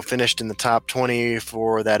 Finished in the top 20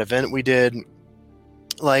 for that event we did.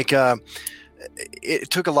 Like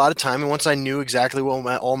it took a lot of time, and once I knew exactly what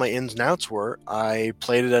all my ins and outs were, I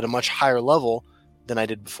played it at a much higher level than I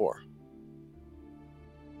did before.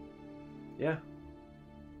 Yeah.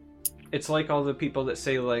 It's like all the people that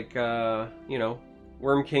say like,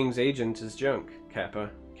 Worm King's Agent is junk,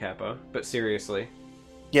 Kappa, but seriously.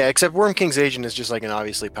 Yeah, except Worm King's Agent is just like an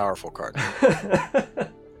obviously powerful card.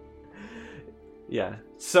 Yeah,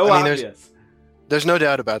 obvious. There's no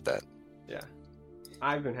doubt about that. Yeah.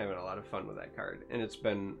 I've been having a lot of fun with that card, and it's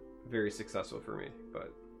been very successful for me,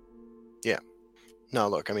 but... Yeah. No,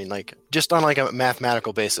 look, I mean, like, just on, like, a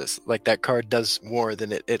mathematical basis, like, that card does more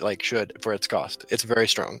than it like, should for its cost. It's very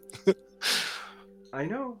strong. I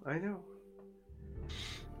know.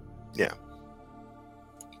 Yeah.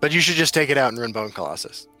 But you should just take it out and run Bone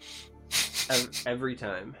Colossus. Every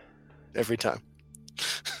time. Every time.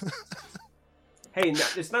 Hey,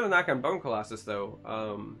 it's not a knock on Bone Colossus, though.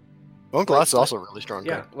 Bone Colossus is also a really strong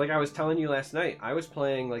card. Yeah, like I was telling you last night, I was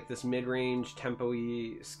playing like this mid-range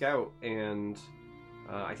tempo-y scout, and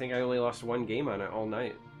I think I only lost one game on it all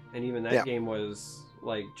night. And even that game was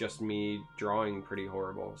like just me drawing pretty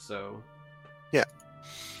horrible, so... Yeah.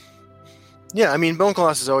 Yeah, I mean, Bone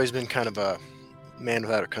Colossus has always been kind of a man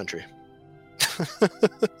without a country.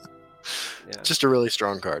 Yeah. Just a really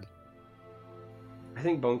strong card. I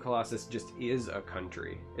think Bone Colossus just is a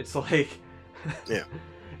country. It's like... Yeah.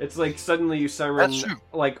 It's like suddenly you summon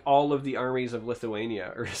like all of the armies of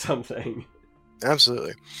Lithuania or something.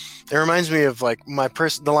 Absolutely. It reminds me of like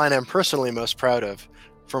the line I'm personally most proud of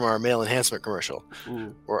from our male enhancement commercial,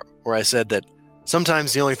 where I said that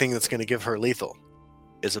sometimes the only thing that's going to give her lethal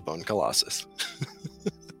is a Bone Colossus.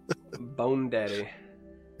 Bone Daddy.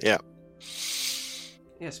 Yeah.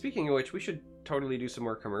 Yeah, speaking of which, we should totally do some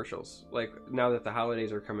more commercials, like now that the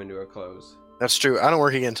holidays are coming to a close. That's true. I don't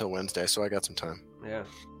work again until Wednesday, so I got some time. Yeah.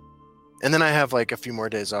 And then I have like a few more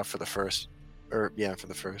days off for the first. For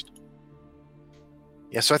the first.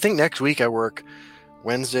 Yeah, so I think next week I work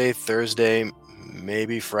Wednesday, Thursday,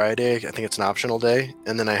 maybe Friday. I think it's an optional day.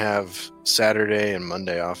 And then I have Saturday and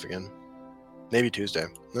Monday off again. Maybe Tuesday.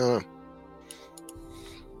 No.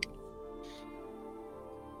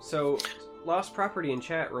 So, Lost Property in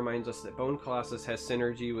chat reminds us that Bone Colossus has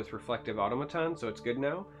synergy with Reflective Automaton, so it's good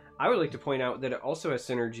now. I would like to point out that it also has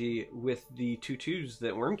synergy with the 2/2s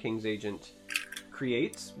that Worm King's agent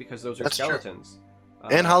creates, because those are That's skeletons.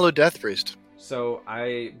 And Hollow Death Priest. So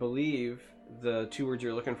I believe the 2 words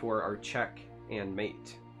you're looking for are check and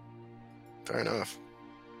mate. Fair enough.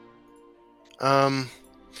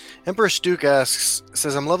 Emperor Stuke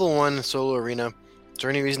says, I'm level 1 Solo Arena. Is there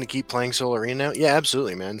any reason to keep playing Solo Arena now? Yeah,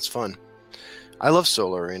 absolutely, man. It's fun. I love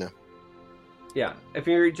Solo Arena. Yeah. If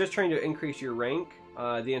you're just trying to increase your rank,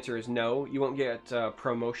 the answer is no. You won't get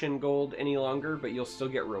promotion gold any longer, but you'll still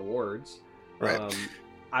get rewards. Right.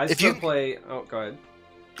 I still play... Oh, go ahead.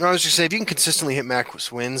 I was just saying, if you can consistently hit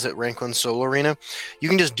max wins at rank 1 Solo Arena, you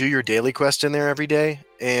can just do your daily quest in there every day,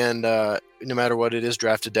 and no matter what it is,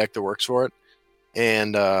 draft a deck that works for it,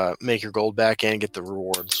 and make your gold back and get the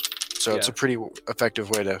rewards. So it's a pretty effective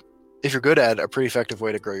way to, if you're good at it, a pretty effective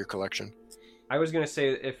way to grow your collection. I was going to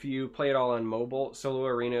say, if you play it all on mobile, Solo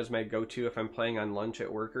Arena is my go-to if I'm playing on lunch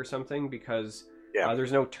at work or something, because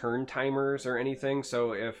there's no turn timers or anything.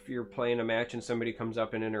 So if you're playing a match and somebody comes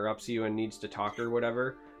up and interrupts you and needs to talk or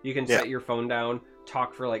whatever, you can set your phone down,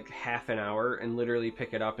 talk for like half an hour, and literally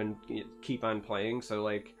pick it up and keep on playing. So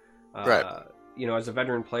like, you know, as a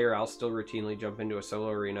veteran player, I'll still routinely jump into a Solo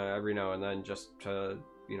Arena every now and then just to,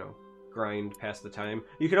 you know, grind past the time.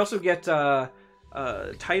 You can also get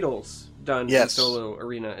titles done in Solo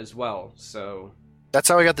Arena as well. So that's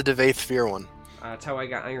how I got the Devaith Fear one. That's how I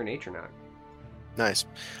got Iron Atronach. Nice.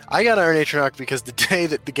 I got Iron Atronach because the day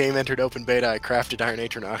that the game entered open beta, I crafted Iron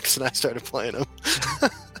Atronachs and I started playing them.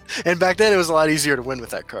 And back then, it was a lot easier to win with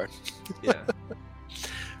that card. Yeah.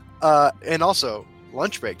 And also,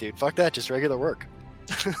 lunch break, dude. Fuck that. Just regular work.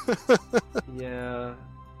 Yeah.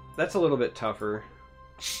 That's a little bit tougher.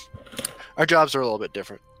 Our jobs are a little bit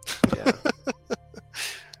different. Yeah.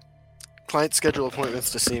 Clients schedule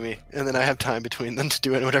appointments to see me, and then I have time between them to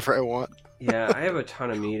do whatever I want. Yeah, I have a ton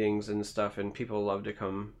of meetings and stuff, and people love to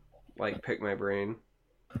come, like, pick my brain.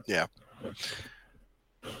 Yeah.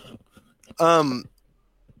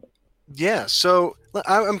 Yeah, so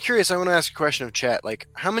I'm curious. I want to ask a question of chat. Like,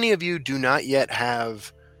 how many of you do not yet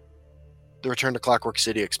have the Return to Clockwork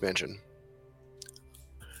City expansion?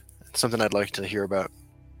 It's something I'd like to hear about.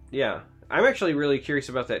 Yeah, I'm actually really curious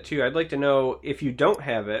about that too. I'd like to know, if you don't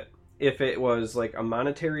have it, if it was like a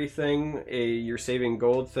monetary thing, you're saving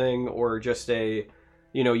gold thing, or just a,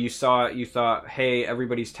 you know, you saw it, you thought, hey,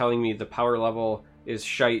 everybody's telling me the power level is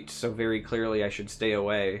shite, so very clearly I should stay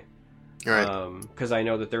away. Right. Because I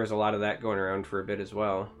know that there was a lot of that going around for a bit as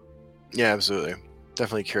well. Yeah, absolutely.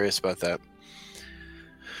 Definitely curious about that.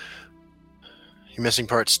 You're missing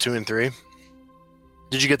parts 2 and 3?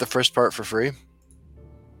 Did you get the first part for free?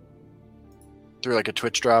 Through like a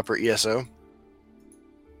Twitch drop or ESO?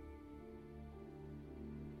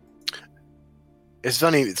 It's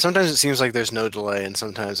funny. Sometimes it seems like there's no delay, and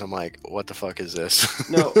sometimes I'm like, what the fuck is this?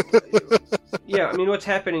 No. Yeah, I mean, what's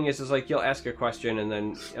happening is like you'll ask a question, and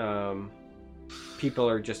then people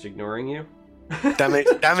are just ignoring you. That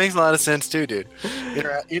makes a lot of sense too, dude.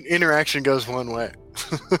 Interaction goes one way.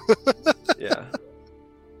 Yeah.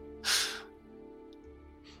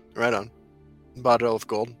 Right on. Bought it all with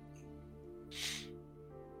gold.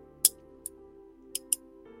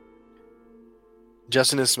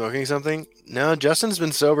 Justin is smoking something? No, Justin's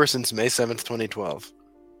been sober since May 7th, 2012.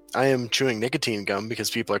 I am chewing nicotine gum because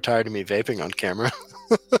people are tired of me vaping on camera.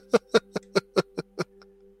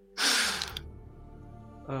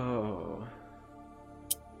 Oh.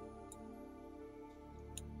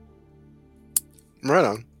 Right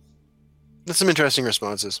on. That's some interesting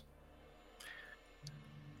responses.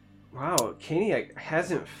 Wow, Kaniak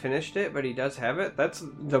hasn't finished it, but he does have it? That's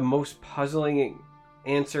the most puzzling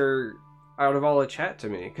answer out of all the chat to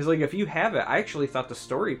me. Because, like, if you have it, I actually thought the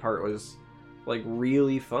story part was, like,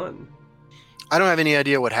 really fun. I don't have any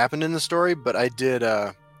idea what happened in the story, but I did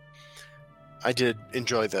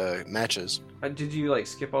enjoy the matches. Did you, like,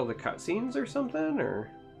 skip all the cutscenes or something, or?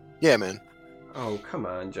 Yeah, man. Oh, come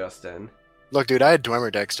on, Justin. Look, dude, I had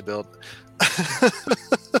Dwemer decks to build.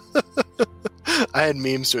 I had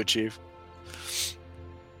memes to achieve.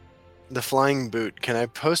 The flying boot. Can I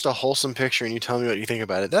post a wholesome picture and you tell me what you think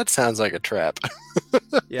about it? That sounds like a trap.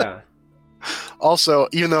 Yeah. Also,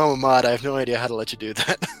 even though I'm a mod, I have no idea how to let you do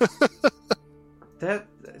that.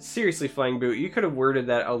 Seriously, flying boot, you could have worded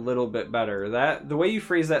that a little bit better. The way you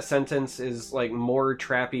phrase that sentence is like more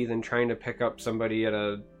trappy than trying to pick up somebody at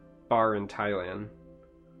a bar in Thailand.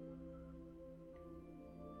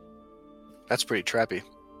 That's pretty trappy.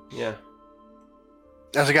 Yeah.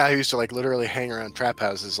 As a guy who used to like literally hang around trap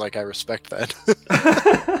houses, like I respect that.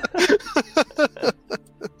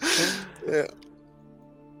 Yeah.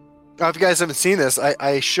 If you guys haven't seen this,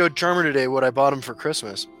 I showed Charmer today what I bought him for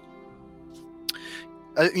Christmas.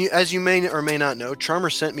 As you may or may not know, Charmer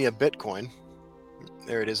sent me a Bitcoin.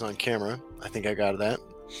 There it is on camera. I think I got that.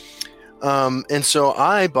 And so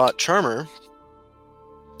I bought Charmer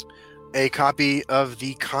a copy of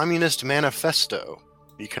the Communist Manifesto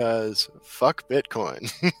because fuck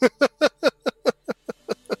Bitcoin.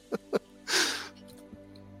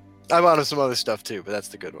 I bought him some other stuff too, but that's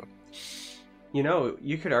the good one. You know,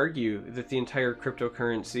 you could argue that the entire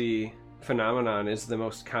cryptocurrency phenomenon is the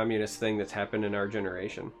most communist thing that's happened in our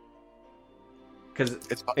generation. Because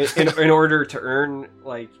in order to earn,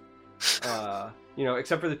 like, you know,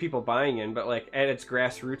 except for the people buying in, but like at its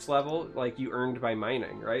grassroots level, like you earned by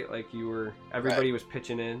mining, right? Like everybody was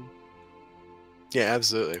pitching in. Yeah,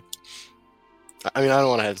 absolutely. I mean, I don't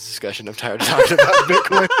want to have this discussion. I'm tired of talking about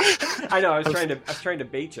Bitcoin. I know. I was trying to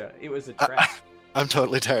bait you. It was a trap. I'm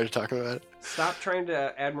totally tired of talking about it. Stop trying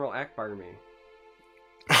to Admiral Akbar me.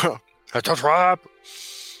 That's a trap.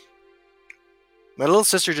 My little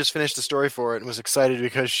sister just finished the story for it and was excited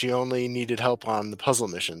because she only needed help on the puzzle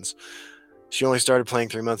missions. She only started playing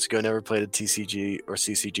 3 months ago, never played a TCG or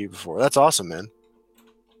CCG before. That's awesome, man.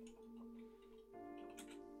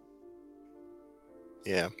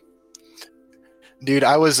 Yeah. Dude,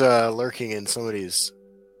 I was lurking in somebody's...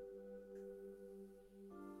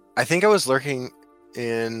 I think I was lurking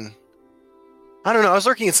in... I don't know, I was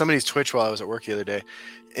lurking in somebody's Twitch while I was at work the other day.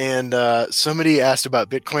 And somebody asked about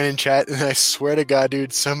Bitcoin in chat, and I swear to God,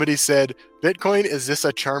 dude, somebody said, Bitcoin, is this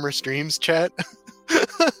a Charmer Streams chat?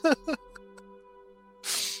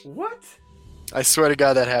 What? I swear to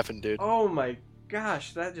God that happened, dude. Oh my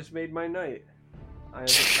gosh, that just made my night. I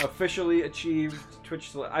have officially achieved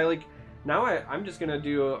Twitch. I'm just gonna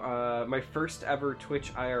do my first ever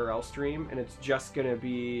Twitch IRL stream, and it's just gonna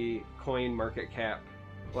be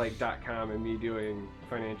CoinMarketCap.com and me doing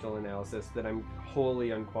financial analysis that I'm wholly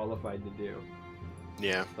unqualified to do.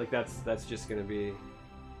 Yeah. Like that's just gonna be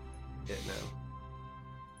it now.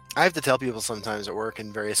 I have to tell people sometimes at work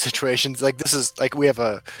in various situations, like this is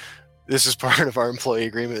part of our employee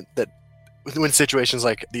agreement that when situations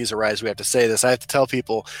like these arise, we have to say this. I have to tell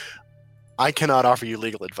people, I cannot offer you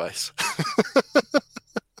legal advice.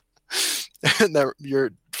 And that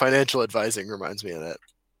your financial advising reminds me of that.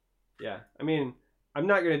 Yeah, I mean, I'm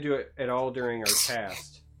not going to do it at all during our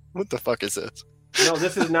cast. What the fuck is this? No,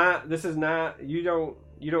 this is not. You don't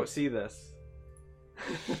see this.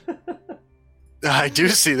 I do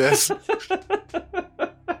see this.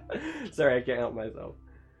 Sorry, I can't help myself.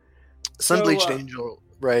 Sunbleached Angel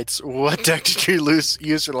writes, what deck did you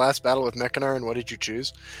use for the last battle with Mechanar, and what did you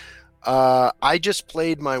choose? I just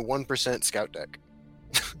played my 1% scout deck.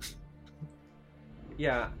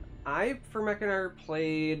 Yeah, for Mechanar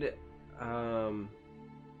played, I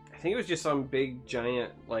think it was just some big,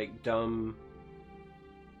 giant, like, dumb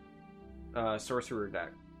sorcerer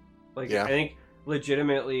deck. Like, yeah. I think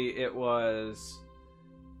legitimately it was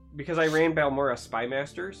because I ran Balmora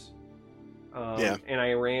Spymasters. Yeah. And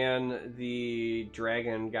I ran the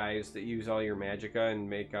dragon guys that use all your magicka and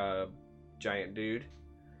make a giant dude.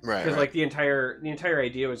 Right. Because like the entire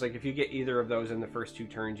idea was like if you get either of those in the first 2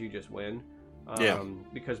 turns, you just win. Yeah.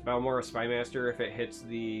 Because Balmora Spymaster, if it hits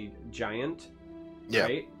the giant, yeah.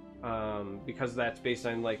 Right? Because that's based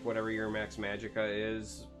on like whatever your max magicka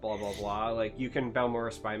is, blah blah blah. Like you can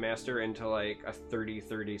Balmora Spymaster into like a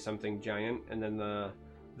 30 something giant, and then the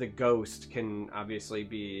ghost can obviously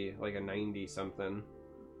be like a 90 something.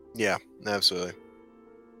 Yeah, absolutely.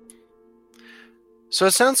 So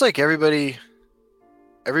it sounds like everybody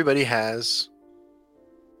has,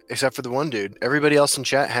 except for the one dude, everybody else in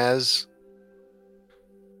chat has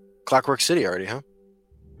Clockwork City already, huh?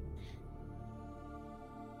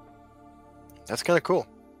 That's kind of cool.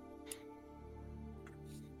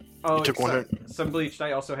 Oh, you took Sunbleached.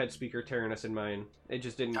 I also had Speaker Tyrannus in mine. It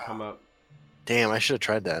just didn't come up. Damn, I should have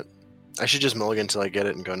tried that. I should just mulligan until I get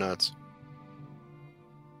it and go nuts.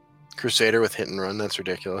 Crusader with hit and run, that's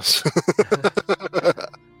ridiculous.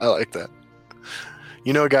 I like that.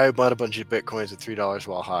 You know a guy who bought a bunch of bitcoins at $3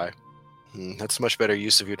 while high. That's much better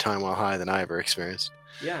use of your time while high than I ever experienced.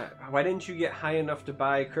 Yeah, why didn't you get high enough to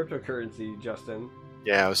buy cryptocurrency, Justin?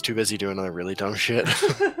 Yeah, I was too busy doing other really dumb shit.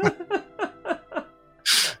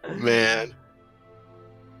 Man.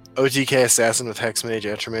 OTK Assassin with Hexmage,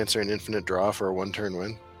 Atromancer, and Infinite Draw for a 1-turn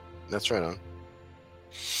win. That's right on.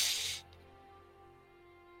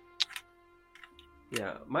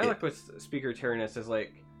 Yeah, my luck with Speaker Tyrannus is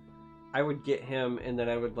like, I would get him, and then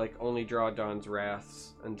I would like only draw Dawn's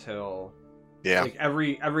Wraths until Yeah. Like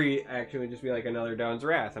every action would just be like another Dawn's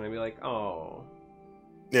Wrath, and I'd be like, oh.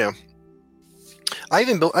 Yeah. I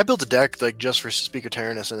built a deck like just for Speaker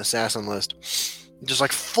Tyrannus and Assassin list. Just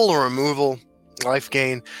like full of removal, life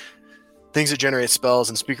gain, things that generate spells,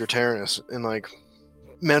 and Speaker Tyrannus, and like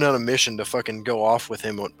met on a mission to fucking go off with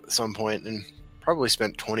him at some point, and probably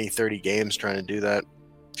spent 20, 30 games trying to do that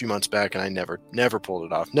a few months back, and I never pulled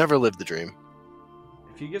it off. Never lived the dream.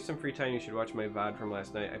 If you get some free time, you should watch my VOD from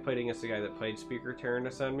last night. I played against a guy that played Speaker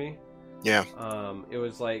Tyrannus on me. Yeah. It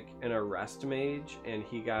was like an arrest mage, and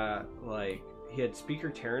he got like he had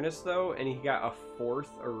Speaker Tyrannus though, and he got a 4th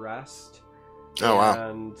arrest. Oh wow.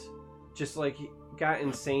 And just like he got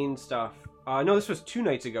insane stuff. No, this was 2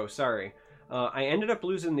 nights ago. Sorry. I ended up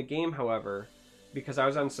losing the game, however, because I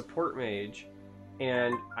was on support mage,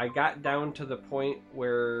 and I got down to the point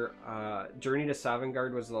where Journey to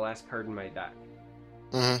Sovngarde was the last card in my deck.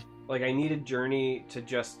 Mm-hmm. Like I needed Journey to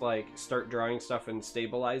just like start drawing stuff and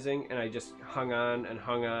stabilizing, and I just hung on and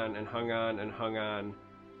hung on and hung on and hung on.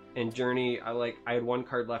 And Journey, I had 1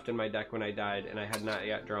 card left in my deck when I died, and I had not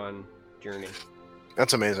yet drawn Journey.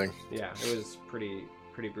 That's amazing. Yeah, it was pretty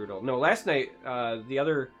brutal. No, last night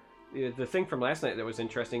the thing from last night that was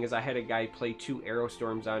interesting is I had a guy play 2 Arrow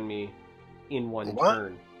Storms on me in one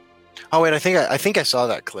turn. Oh wait, I think I saw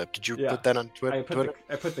that clip. Did you put that on Twitter?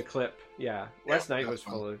 I put the clip. Yeah, last night was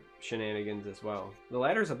full of shenanigans as well. The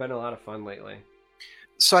ladders have been a lot of fun lately.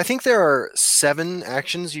 So I think there are 7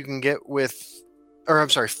 actions you can get with, or I'm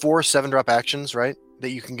sorry, 4 7-drop actions, right?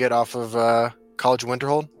 That you can get off of College of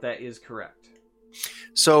Winterhold. That is correct.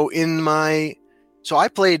 So I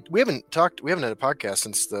played. We haven't had a podcast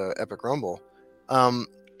since the Epic Rumble.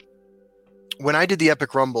 When I did the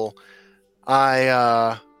Epic Rumble,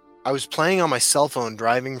 I was playing on my cell phone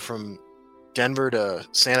driving from Denver to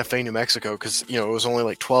Santa Fe, New Mexico, because it was only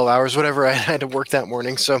like 12 hours, whatever. I had to work that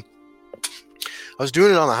morning, so I was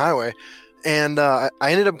doing it on the highway, and I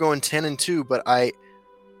ended up going 10-2. But I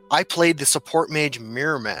played the support mage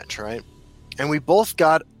mirror match, right? And we both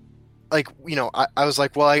got like I was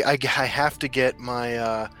like, well, I have to get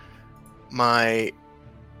my my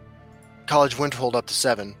College Winterhold up to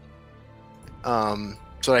 7,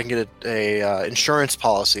 so that I can get a insurance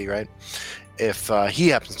policy, right? If he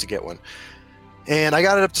happens to get one. And I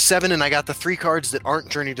got it up to 7, and I got the 3 cards that aren't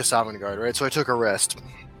Journey to Sovngarde, right? So I took a rest.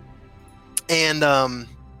 And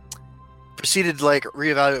proceeded to like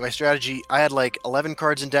reevaluate my strategy. I had like 11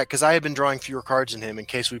 cards in deck because I had been drawing fewer cards than him in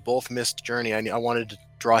case we both missed Journey. I wanted to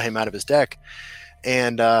draw him out of his deck.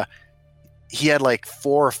 And he had like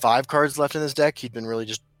 4 or 5 cards left in his deck. He'd been really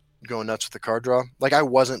just going nuts with the card draw. Like I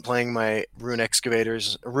wasn't playing my Rune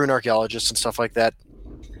Excavators, Rune Archaeologists and stuff like that.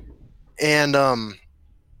 And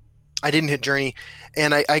I didn't hit Journey,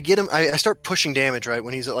 and I get him. I start pushing damage right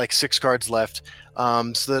when he's at like 6 cards left,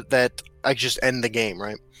 so that I just end the game.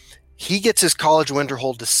 Right, he gets his College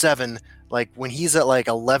Winterhold to 7, like when he's at like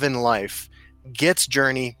 11 life, gets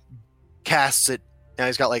Journey, casts it. Now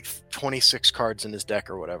he's got like 26 cards in his deck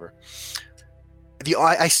or whatever.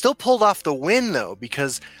 I still pulled off the win though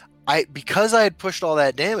because I had pushed all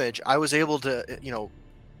that damage, I was able to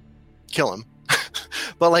kill him.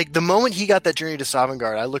 But like the moment he got that Journey to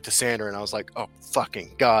Sovngarde, I looked at Sander and I was like, oh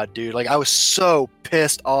fucking god, dude. Like I was so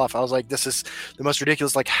pissed off. I was like, this is the most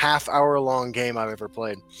ridiculous like half-hour long game I've ever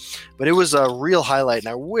played. But it was a real highlight, and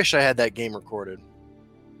I wish I had that game recorded.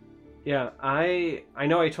 Yeah, I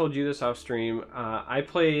know I told you this off stream. I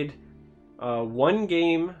played 1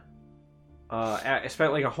 game. I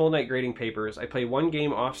spent like a whole night grading papers. I played 1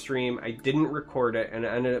 game off stream. I didn't record it, and it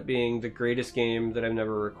ended up being the greatest game that I've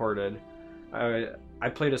never recorded. I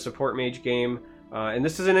played a support mage game, and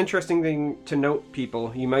this is an interesting thing to note,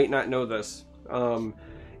 people. You might not know this.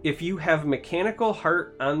 If you have Mechanical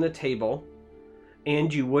Heart on the table,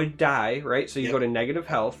 and you would die, right? So you go to negative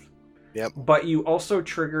health. Yep. But you also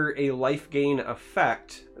trigger a life gain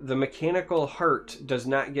effect. The Mechanical Heart does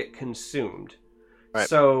not get consumed. Right.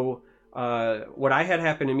 So what I had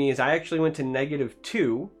happen to me is I actually went to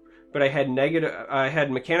 -2. But I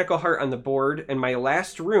had Mechanical Heart on the board, and my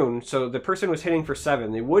last rune, so the person was hitting for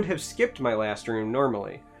 7. They would have skipped my last rune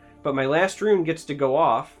normally. But my last rune gets to go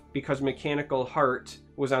off because Mechanical Heart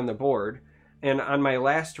was on the board. And on my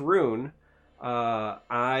last rune,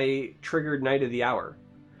 I triggered Night of the Hour.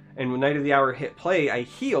 And when Night of the Hour hit play, I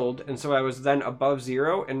healed, and so I was then above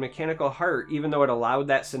 0, and Mechanical Heart, even though it allowed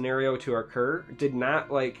that scenario to occur, did not,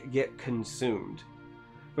 get consumed.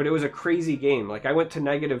 But it was a crazy game. Like, I went to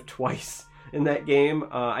negative twice in that game.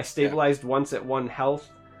 I stabilized once at 1 health.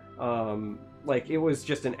 It was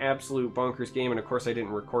just an absolute bonkers game, and of course I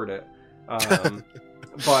didn't record it.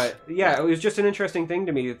 But, yeah, it was just an interesting thing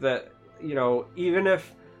to me that, even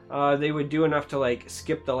if they would do enough to like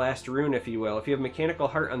skip the last rune, if you will. If you have Mechanical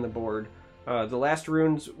Heart on the board, the last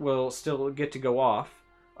runes will still get to go off.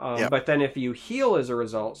 But then if you heal as a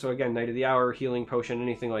result, so again, Knight of the Hour, healing potion,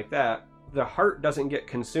 anything like that, the heart doesn't get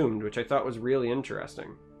consumed, which I thought was really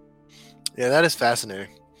interesting. Yeah, that is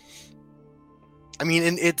fascinating. I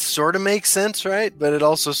mean, it sort of makes sense, right? But it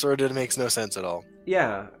also sort of makes no sense at all.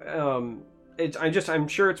 Yeah, I'm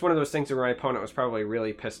sure it's one of those things where my opponent was probably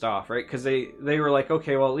really pissed off, right? Because they were like,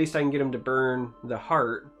 okay, well, at least I can get him to burn the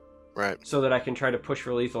heart, right? So that I can try to push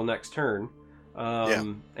for lethal next turn.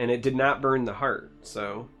 And it did not burn the heart,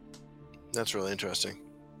 so that's really interesting.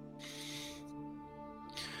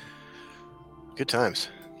 Good times.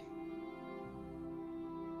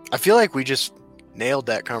 I feel like we just nailed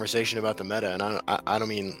that conversation about the meta, and I don't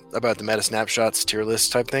mean about the meta snapshots tier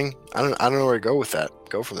list type thing. I don't know where to go with that.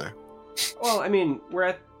 Go from there. Well, I mean, we're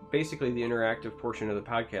at basically the interactive portion of the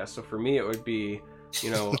podcast, so for me it would be,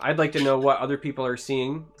 I'd like to know what other people are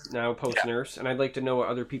seeing now post nerfs, and I'd like to know what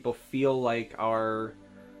other people feel like are,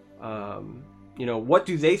 what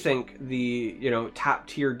do they think the top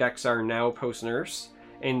tier decks are now post nerfs,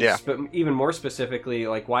 and even more specifically,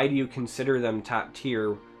 like, why do you consider them top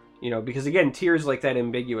tier? Because again, tier is like that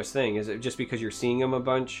ambiguous thing. Is it just because you're seeing them a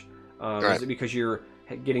bunch? Right. Is it because you're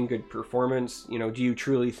getting good performance? Do you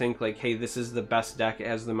truly think like, hey, this is the best deck? It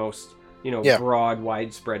has the most, broad,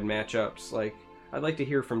 widespread matchups? Like, I'd like to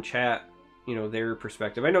hear from chat, their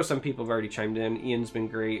perspective. I know some people have already chimed in. Ian's been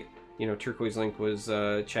great. Turquoise Link was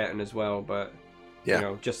chatting as well, but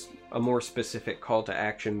just a more specific call to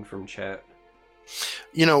action from chat.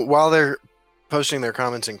 While they're posting their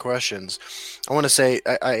comments and questions, I want to say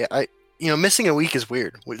I missing a week is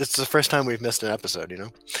weird. It's the first time we've missed an episode.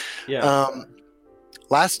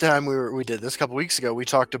 Last time we did this a couple weeks ago, we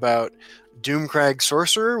talked about Doomcrag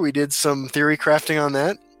Sorcerer. We did some theory crafting on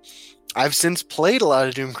that. I've since played a lot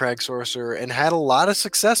of Doomcrag Sorcerer and had a lot of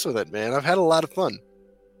success with it, man. I've had a lot of fun.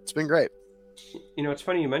 It's been great. It's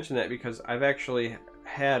funny you mention that, because I've actually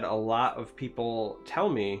had a lot of people tell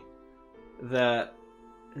me that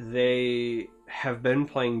they have been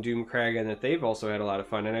playing Doomcrag and that they've also had a lot of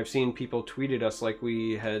fun. And I've seen people tweeted us like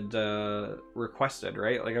we had requested,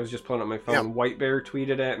 right? Like, I was just pulling up my phone. Yeah. White Bear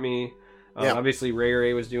tweeted at me. Obviously,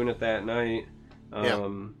 Ray was doing it that night.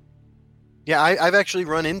 I've actually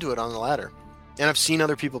run into it on the ladder. And I've seen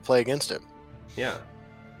other people play against it. Yeah.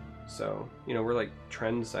 So, we're like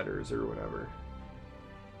trendsetters or whatever.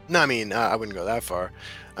 No, I mean, I wouldn't go that far.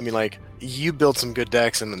 I mean, like, you build some good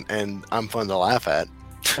decks and I'm fun to laugh at.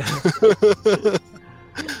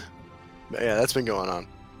 Yeah, that's been going on.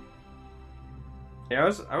 Yeah, I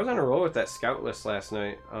was on a roll with that scout list last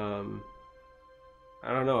night. I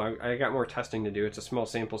don't know. I got more testing to do. It's a small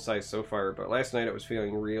sample size so far, but last night it was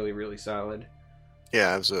feeling really, really solid. Yeah,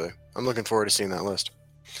 absolutely. I'm looking forward to seeing that list.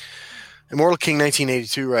 Immortal King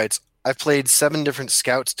 1982 writes, I've played 7 different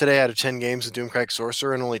scouts today out of 10 games with Doomcrag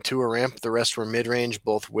Sorcerer, and only 2 were ramp. The rest were mid-range,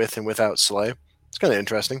 both with and without Slay. It's kind of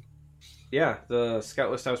interesting. Yeah, the scout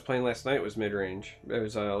list I was playing last night was mid-range. It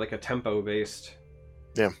was like a tempo-based.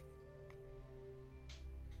 Yeah.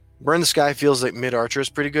 Burn the Sky feels like mid-archer is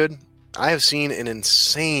pretty good. I have seen an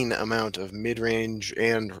insane amount of mid-range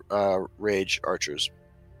and rage archers.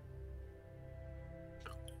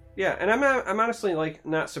 Yeah, and I'm honestly like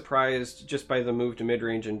not surprised just by the move to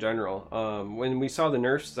mid-range in general. When we saw the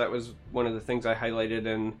nerfs, that was one of the things I highlighted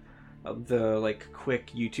in the like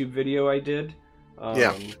quick YouTube video I did.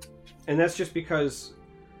 And that's just because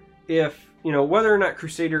if, whether or not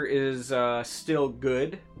Crusader is still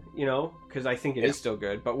good, because I think it is still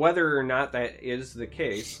good, but whether or not that is the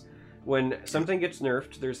case, when something gets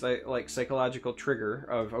nerfed, there's that like psychological trigger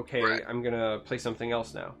of, okay, right, I'm going to play something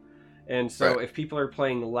else now. And so if people are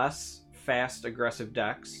playing less fast, aggressive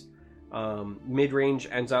decks, mid-range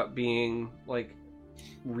ends up being like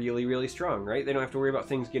really, really strong, right? They don't have to worry about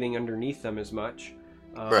things getting underneath them as much.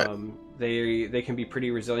 They can be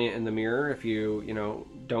pretty resilient in the mirror if you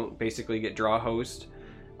don't basically get draw host.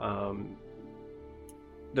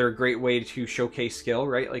 They're a great way to showcase skill,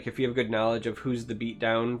 right? Like if you have good knowledge of who's the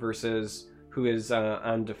beatdown versus who is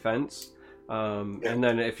on defense. And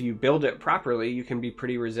then if you build it properly, you can be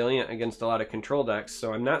pretty resilient against a lot of control decks.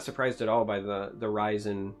 So I'm not surprised at all by the rise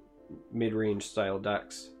in mid-range style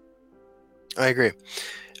decks. I agree.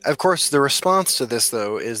 Of course, the response to this,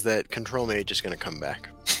 though, is that Control Mage is going to come back.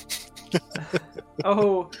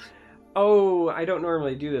 Oh, I don't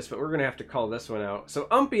normally do this, but we're going to have to call this one out. So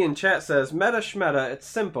Umpy in chat says, Meta Shmeta, it's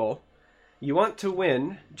simple. You want to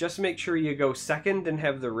win, just make sure you go second and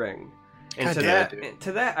have the ring. And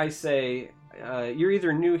to that I say, you're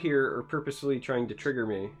either new here or purposefully trying to trigger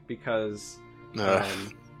me, because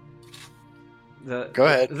Go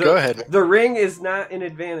ahead. The ring is not an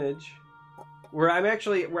advantage. I'm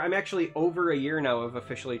actually over a year now of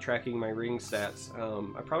officially tracking my ring stats.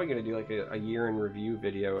 I'm probably gonna do like a year in review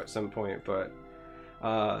video at some point, but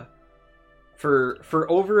for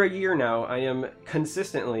over a year now, I am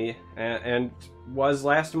consistently and was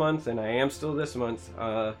last month, and I am still this month,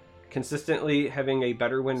 consistently having a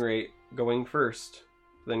better win rate going first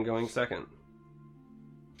than going second.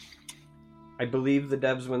 I believe the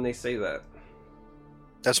devs when they say that.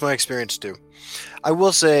 That's my experience too. I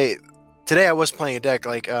will say, today I was playing a deck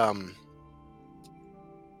like today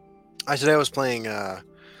I was playing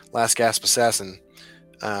Last Gasp Assassin,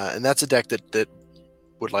 and that's a deck that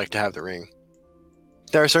would like to have the ring.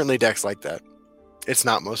 There are certainly decks like that. It's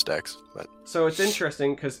not most decks, but so it's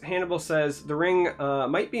interesting because Hannibal says the ring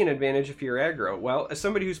might be an advantage if you're aggro. Well, as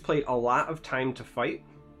somebody who's played a lot of Time to Fight,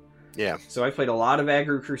 yeah. So I played a lot of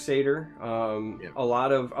Aggro Crusader, a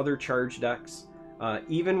lot of other charge decks.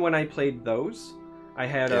 Even when I played those, I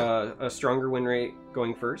had a stronger win rate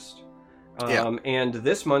going first. And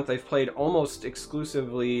this month I've played almost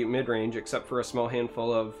exclusively mid-range, except for a small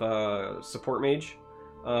handful of support mage.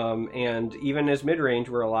 And even as mid-range,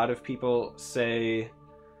 where a lot of people say,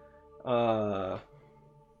 a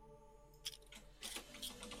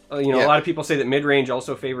lot of people say that mid-range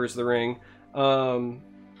also favors the ring.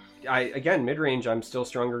 Mid-range, I'm still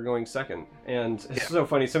stronger going second. And it's so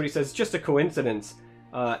funny. Somebody says, it's just a coincidence.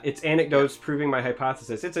 It's anecdotes proving my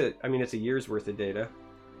hypothesis. It's a year's worth of data.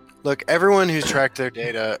 Look, everyone who's tracked their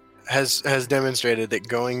data has demonstrated that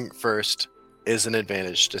going first is an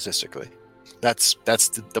advantage statistically. That's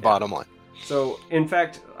the bottom line. So, in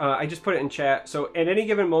fact, I just put it in chat. So, at any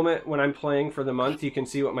given moment when I'm playing for the month, you can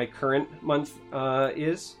see what my current month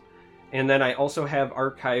is. And then I also have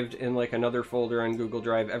archived in like another folder on Google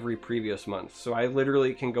Drive every previous month. So I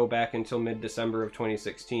literally can go back until mid-December of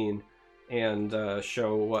 2016 and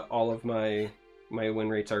show what all of my win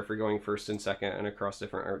rates are for going first and second and across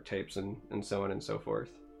different archetypes and so on and so forth.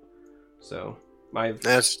 So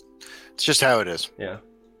it's just how it is. Yeah.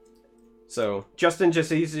 So Justin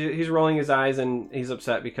he's rolling his eyes and he's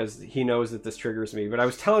upset because he knows that this triggers me. But I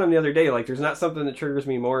was telling him the other day, like, there's not something that triggers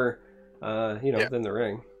me more, than the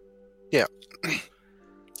ring. Yeah.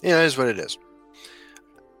 Yeah, it is what it is.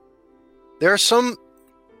 There are some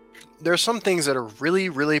things that are really,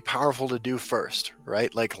 really powerful to do first,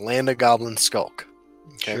 right? Like land a goblin skulk.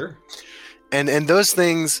 Okay? Sure. And those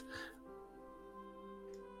things,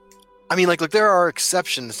 I mean, look, there are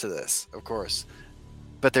exceptions to this, of course.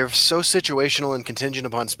 But they're so situational and contingent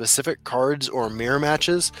upon specific cards or mirror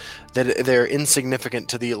matches that they're insignificant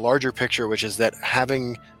to the larger picture, which is that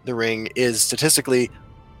having the ring is statistically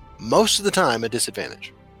most of the time a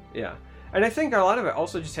disadvantage. Yeah. And I think a lot of it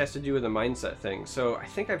also just has to do with a mindset thing. So I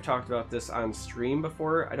think I've talked about this on stream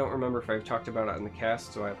before. I don't remember if I've talked about it on the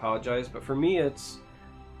cast, so I apologize. But for me, it's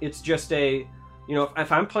just if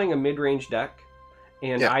I'm playing a mid-range deck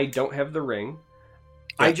and I don't have the ring,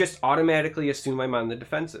 I just automatically assume I'm on the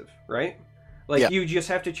defensive, right? Like, you just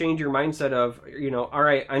have to change your mindset of, all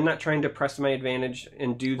right, I'm not trying to press my advantage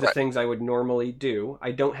and do the things I would normally do.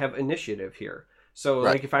 I don't have initiative here. So,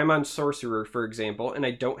 like, if I'm on Sorcerer, for example, and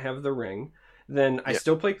I don't have the ring, then I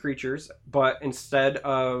still play creatures, but instead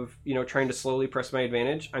of, trying to slowly press my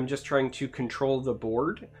advantage, I'm just trying to control the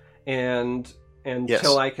board and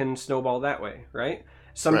until I can snowball that way, right?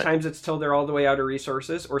 Sometimes it's till they're all the way out of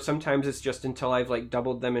resources, or sometimes it's just until I've, like,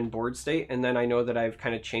 doubled them in board state, and then I know that I've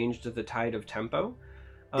kind of changed the tide of tempo.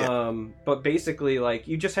 But basically, like,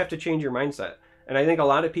 you just have to change your mindset. And I think a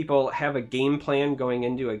lot of people have a game plan going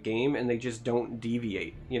into a game, and they just don't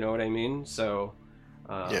deviate. You know what I mean? So,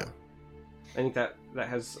 I think that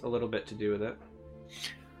has a little bit to do with it.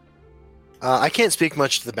 I can't speak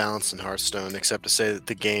much to the balance in Hearthstone, except to say that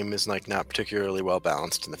the game is, like, not particularly well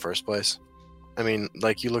balanced in the first place. I mean,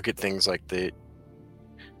 like, you look at things like the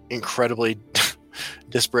incredibly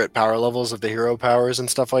disparate power levels of the hero powers and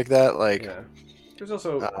stuff like that. Like, there's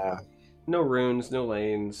also no runes, no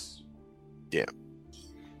lanes. Yeah.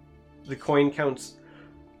 The coin counts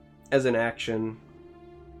as an action.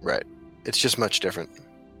 Right. It's just much different.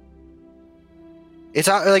 It's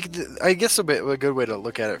like, I guess a good way to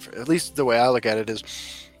look at it, at least the way I look at it, is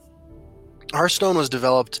Hearthstone was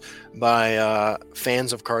developed by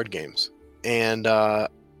fans of card games. And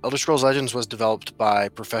Elder Scrolls Legends was developed by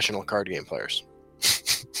professional card game players.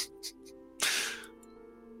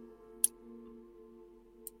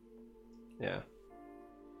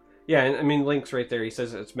 Yeah, and I mean, Link's right there. He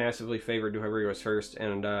says it's massively favored to whoever goes first,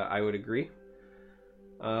 and I would agree.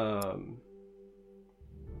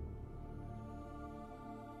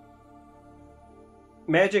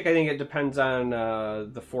 Magic, I think it depends on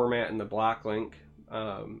the format and the block link.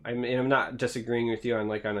 I'm not disagreeing with you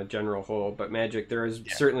on a general whole, but Magic, there has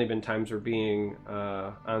certainly been times where being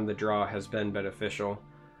on the draw has been beneficial.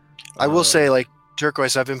 I will say, like,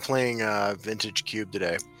 Turquoise, I've been playing Vintage Cube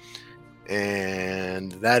today,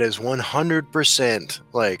 and that is 100%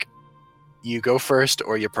 like you go first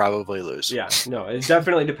or you probably lose. Yeah, no, it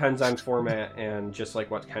definitely depends on format and just like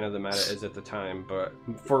what kind of the meta is at the time. But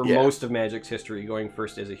for most of Magic's history, going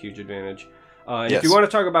first is a huge advantage. And if you want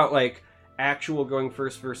to talk about like actual going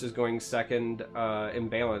first versus going second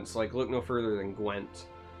imbalance, like look no further than Gwent.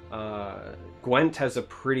 Gwent has a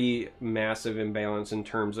pretty massive imbalance in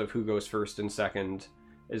terms of who goes first and second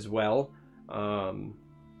as well. And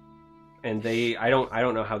I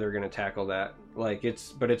don't know how they're going to tackle that. Like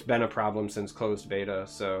it's been a problem since closed beta,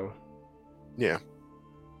 so yeah.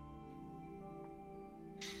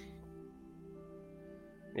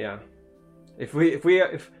 If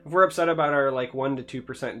we're upset about our like 1% to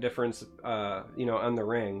 2% difference, on the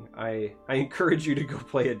ring, I encourage you to go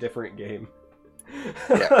play a different game.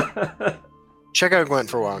 Yeah. Check out Gwent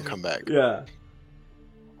for a while and come back. Yeah,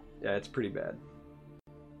 it's pretty bad.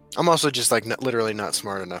 I'm also just like literally not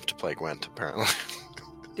smart enough to play Gwent, apparently.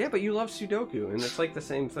 Yeah, but you love Sudoku, and it's like the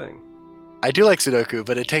same thing. I do like Sudoku,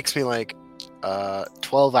 but it takes me like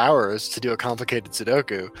 12 hours to do a complicated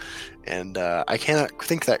Sudoku, and I cannot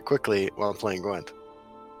think that quickly while I'm playing Gwent.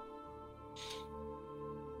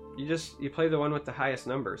 You play the one with the highest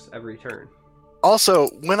numbers every turn. Also,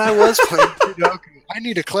 when I was playing Sudoku, I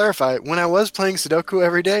need to clarify, when I was playing Sudoku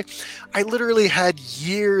every day, I literally had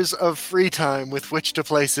years of free time with which to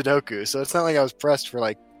play Sudoku, so it's not like I was pressed for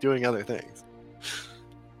like doing other things.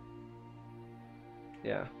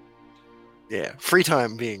 Yeah. Yeah, free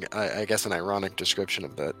time being, I guess, an ironic description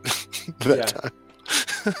of that time.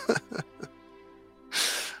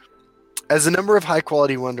 As the number of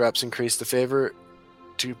high-quality one-drops increase, the favor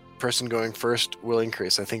to person going first will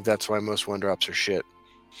increase. I think that's why most one-drops are shit.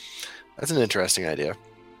 That's an interesting idea.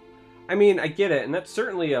 I mean, I get it, and that's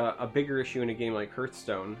certainly a bigger issue in a game like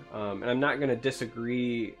Hearthstone. And I'm not going to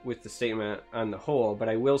disagree with the statement on the whole, but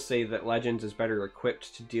I will say that Legends is better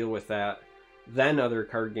equipped to deal with that than other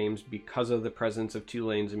card games because of the presence of 2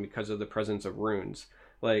 lanes and because of the presence of runes.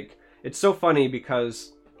 Like, it's so funny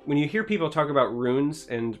because when you hear people talk about runes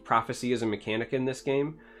and prophecy as a mechanic in this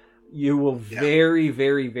game, you will very,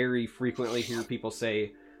 very, very frequently hear people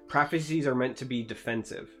say prophecies are meant to be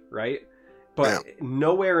defensive, right? But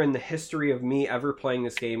nowhere in the history of me ever playing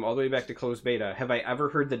this game, all the way back to closed beta, have I ever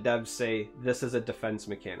heard the devs say this is a defense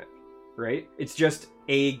mechanic, right? It's just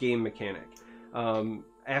a game mechanic.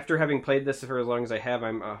 After having played this for as long as I have,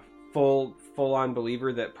 I'm a full-on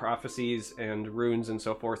believer that prophecies and runes and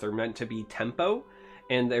so forth are meant to be tempo,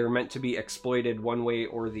 and they're meant to be exploited one way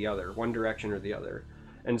or the other, one direction or the other.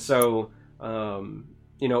 And so,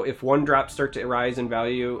 if one drops start to rise in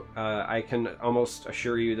value, I can almost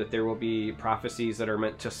assure you that there will be prophecies that are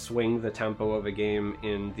meant to swing the tempo of a game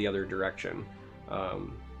in the other direction.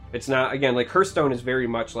 It's not, again, like Hearthstone is very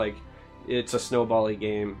much like it's a snowbally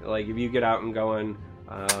game. Like if you get out and going,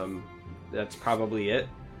 that's probably it.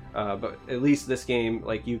 But at least this game,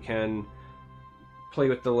 like you can play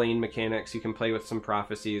with the lane mechanics, you can play with some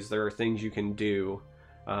prophecies, there are things you can do.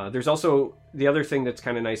 There's also, the other thing that's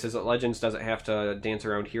kind of nice is that Legends doesn't have to dance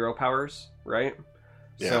around hero powers, right?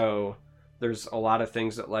 Yeah. So there's a lot of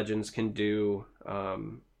things that Legends can do.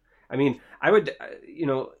 I mean, I would,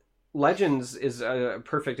 Legends is a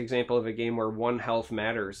perfect example of a game where one health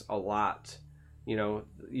matters a lot.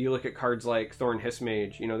 You look at cards like Thorn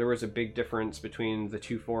Hissmage, there was a big difference between the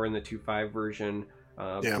 2-4 and the 2-5 version.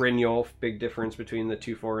 Brynjolf, big difference between the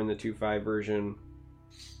 2-4 and the 2-5 version.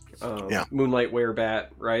 Moonlight Werebat,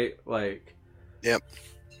 right? Like, yep.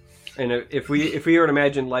 And if we were to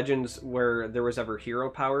imagine Legends where there was ever hero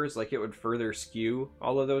powers, like it would further skew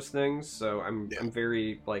all of those things. So I'm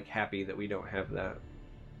very like happy that we don't have that.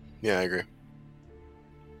 Yeah, I agree.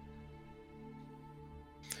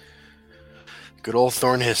 Good old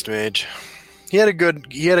Thorn Hissmage. It had a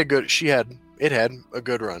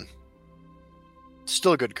good run.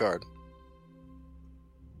 Still a good card.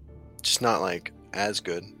 Just not like as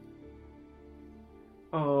good.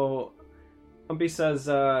 Oh, Umpy says,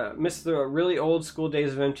 miss the really old school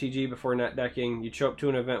days of MTG before net decking. You'd show up to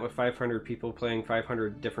an event with 500 people playing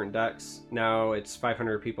 500 different decks. Now it's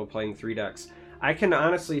 500 people playing 3 decks. I can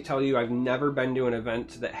honestly tell you I've never been to an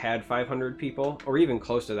event that had 500 people, or even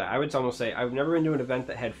close to that. I would almost say I've never been to an event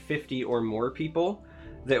that had 50 or more people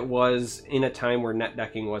that was in a time where net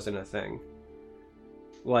decking wasn't a thing.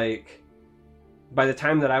 Like, by the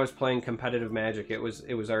time that I was playing competitive Magic, it was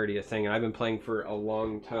already a thing, and I've been playing for a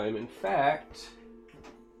long time. In fact,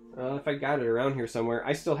 If I got it around here somewhere.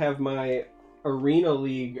 I still have my Arena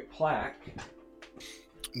League plaque.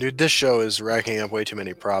 Dude, this show is racking up way too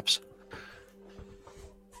many props.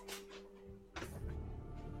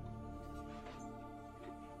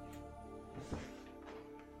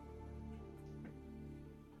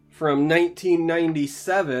 From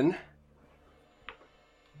 1997.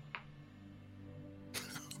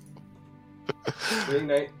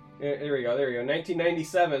 There we go.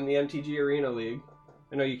 1997, the MTG Arena League.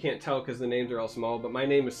 I know you can't tell because the names are all small, but my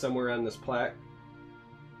name is somewhere on this plaque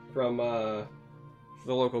from the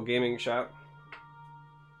local gaming shop.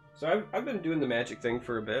 So I've been doing the Magic thing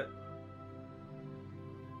for a bit.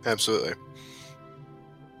 Absolutely.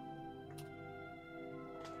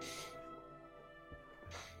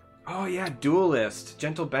 Oh yeah, Duelist.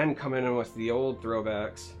 Gentle Ben coming in with the old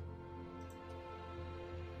throwbacks.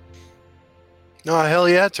 No, hell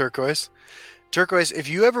yeah, Turquoise. Turquoise, if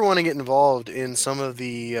you ever want to get involved in some of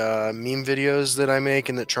the meme videos that I make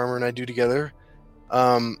and that Charmer and I do together,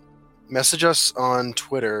 message us on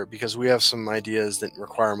Twitter because we have some ideas that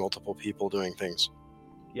require multiple people doing things.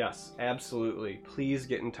 Yes, absolutely. Please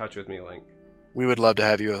get in touch with me, Link. We would love to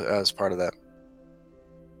have you as part of that.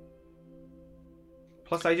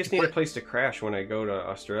 Plus, I just need a place to crash when I go to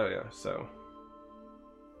Australia, so...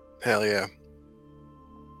 Hell yeah.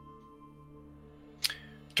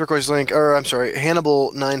 Turquoise Link, or I'm sorry,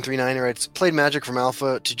 Hannibal939 writes, played Magic from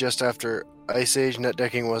Alpha to just after Ice Age. Net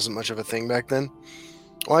decking wasn't much of a thing back then.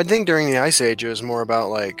 Well, I think during the Ice Age it was more about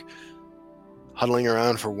like huddling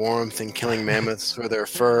around for warmth and killing mammoths for their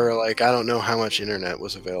fur. Like, I don't know how much internet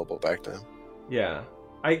was available back then. Yeah.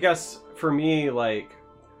 I guess for me, like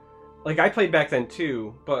I played back then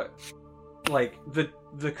too, but like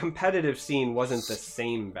the competitive scene wasn't the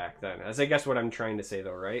same back then. As I guess what I'm trying to say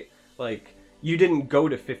though, right? Like, you didn't go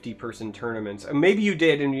to 50-person tournaments. Maybe you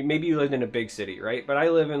did, and maybe you lived in a big city, right? But I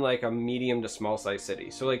live in like a medium to small size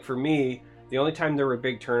city. So like for me, the only time there were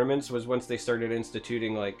big tournaments was once they started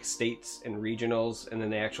instituting like states and regionals, and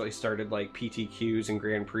then they actually started like PTQs and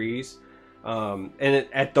Grand Prix.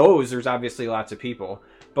 At those, there's obviously lots of people.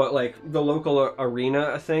 But like the local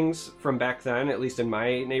arena things from back then, at least in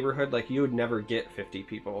my neighborhood, like you would never get 50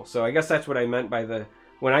 people. So I guess that's what I meant by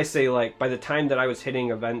when I say, like, by the time that I was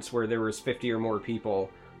hitting events where there was 50 or more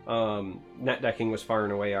people, net decking was far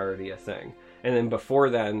and away already a thing. And then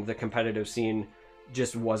before then, the competitive scene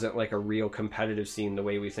just wasn't, like, a real competitive scene the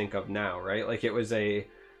way we think of now, right? Like, it was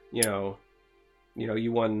you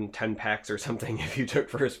won 10 packs or something if you took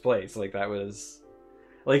first place. Like, that was...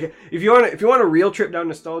 Like, if you want a real trip down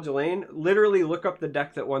nostalgia lane, literally look up the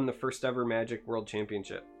deck that won the first ever Magic World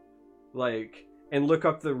Championship. Like, and look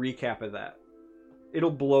up the recap of that. It'll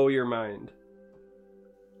blow your mind.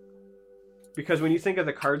 Because when you think of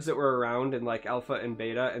the cards that were around in like Alpha and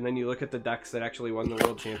Beta, and then you look at the decks that actually won the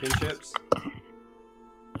World Championships,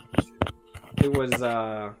 it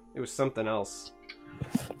was something else.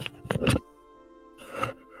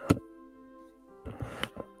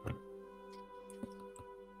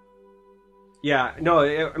 Yeah, no,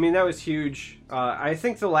 I mean, that was huge. I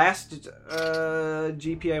think the last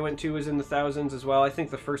GP I went to was in the thousands as well. I think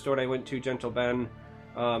the first one I went to, Gentle Ben,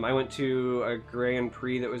 I went to a Grand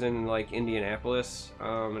Prix that was in, like, Indianapolis,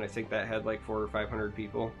 and I think that had, like, 400 or 500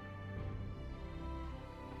 people.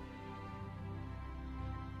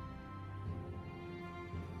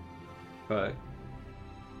 But...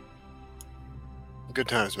 Good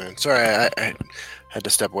times, man. Sorry, I had to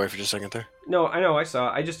step away for just a second there. No, I know, I saw.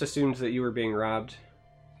 I just assumed that you were being robbed.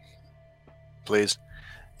 Please.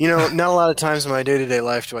 You know, not a lot of times in my day-to-day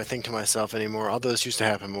life do I think to myself anymore, although this used to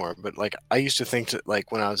happen more. But, like, I used to think,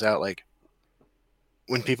 like, when I was out, like,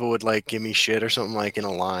 when people would, like, give me shit or something, like, in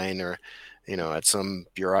a line or, you know, at some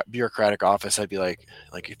bureaucratic office, I'd be like,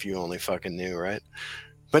 if you only fucking knew, right?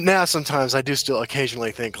 But now sometimes I do still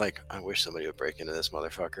occasionally think, like, I wish somebody would break into this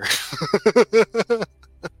motherfucker.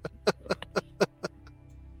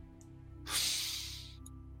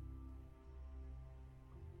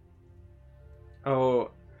 Oh,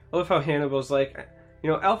 I love how Hannibal's like,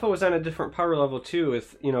 Alpha was on a different power level too,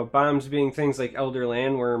 with, bombs being things like Elder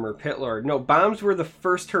Landworm or Pit Lord. No, bombs were the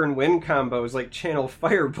first turn win combos like Channel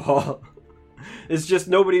Fireball. It's just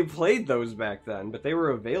nobody played those back then, but they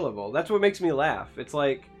were available. That's what makes me laugh. It's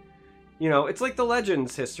like, it's like the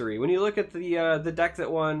Legends history. When you look at the deck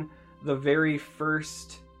that won the very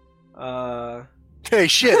first... Hey,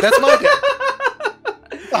 shit, that's my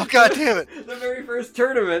deck! Oh, god damn it! The very first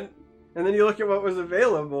tournament, and then you look at what was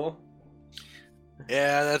available.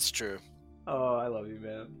 Yeah, that's true. Oh, I love you,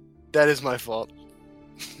 man. That is my fault.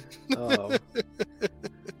 Oh.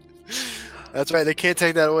 That's right, they can't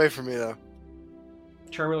take that away from me, though.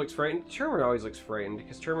 Charmer looks frightened. Charmer always looks frightened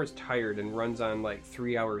because Charmer's tired and runs on like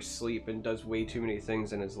 3 hours sleep and does way too many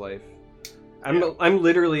things in his life. I'm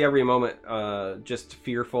literally every moment just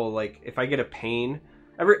fearful. Like if I get a pain,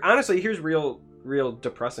 honestly, here's real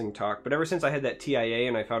depressing talk. But ever since I had that TIA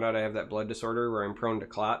and I found out I have that blood disorder where I'm prone to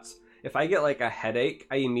clots, if I get like a headache,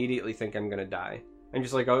 I immediately think I'm gonna die. I'm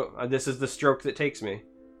just like, oh, this is the stroke that takes me.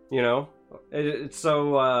 You know, it's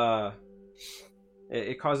so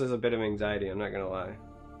it causes a bit of anxiety. I'm not gonna lie.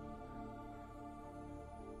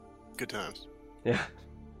 Good times. Yeah.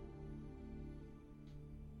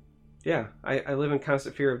 Yeah, I live in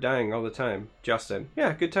constant fear of dying all the time. Justin.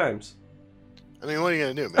 Yeah, good times. I mean, what are you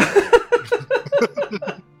gonna do,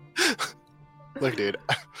 man? Look, dude,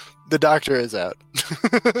 the doctor is out.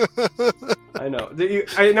 I know.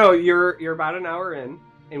 I know you're about an hour in,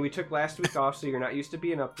 and we took last week off, so you're not used to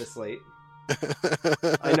being up this late.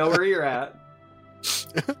 I know where you're at.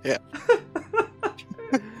 Yeah.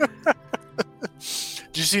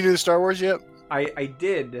 Did you see new Star Wars yet? I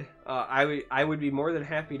did. I would be more than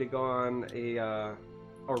happy to go on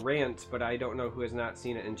a rant, but I don't know who has not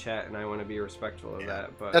seen it in chat, and I want to be respectful of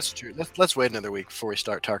that. But that's true. Let's wait another week before we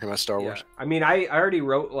start talking about Star Wars. I mean, I already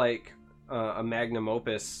wrote like a magnum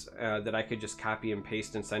opus that I could just copy and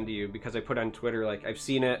paste and send to you because I put on Twitter like I've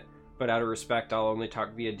seen it, but out of respect, I'll only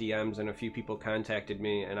talk via DMs. And a few people contacted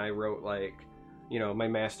me, and I wrote like, you know, my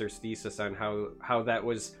master's thesis on how that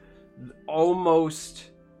was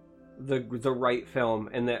almost the right film,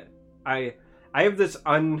 and that I have this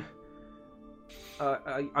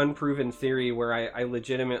unproven theory where I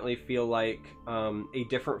legitimately feel like a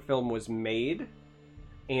different film was made,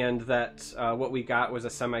 and that what we got was a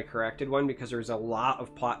semi-corrected one because there's a lot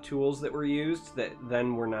of plot tools that were used that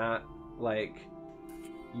then were not like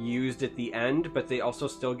used at the end, but they also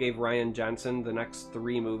still gave Rian Johnson the next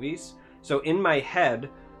 3 movies. So in my head,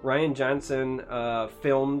 Rian Johnson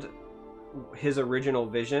filmed his original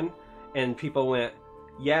vision, and people went,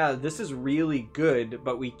 yeah, this is really good,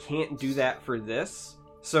 but we can't do that for this.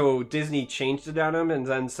 So Disney changed it on him and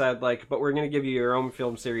then said, like, but we're going to give you your own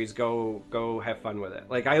film series. Go have fun with it.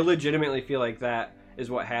 Like, I legitimately feel like that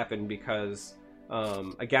is what happened because,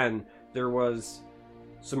 again, there was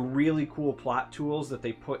some really cool plot tools that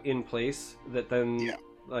they put in place that then,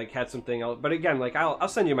 like, had something else. But again, like, I'll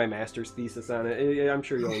send you my master's thesis on it. I'm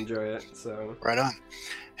sure you'll enjoy it. So right on.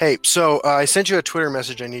 Hey, so I sent you a Twitter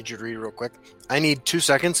message I need you to read real quick. I need 2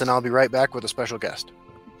 seconds, and I'll be right back with a special guest.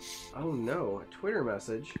 Oh, no. A Twitter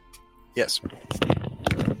message? Yes.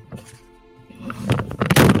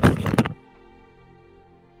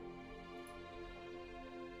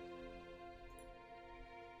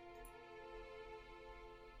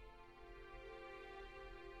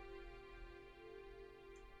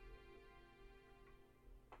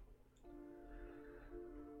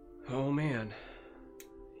 Oh, man.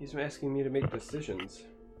 He's asking me to make decisions.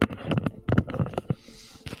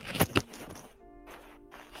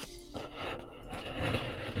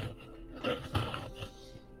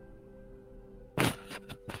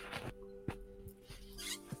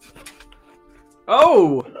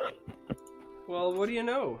 Oh! Well, what do you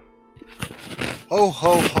know? Ho,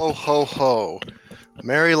 ho, ho, ho, ho.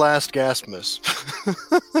 Merry last Gasmus.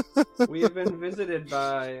 We have been visited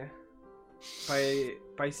by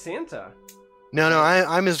Santa. No,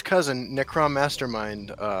 I'm his cousin, Necrom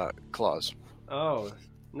Mastermind Claus. Oh,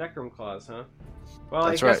 Necrom Claus, huh? Well,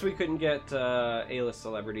 That's I guess right. we couldn't get A-list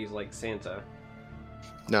celebrities like Santa.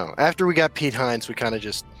 No, after we got Pete Hines, we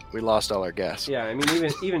lost all our gas. Yeah, I mean,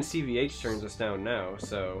 even CVH turns us down now,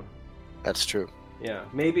 so... That's true. Yeah,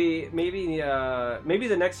 maybe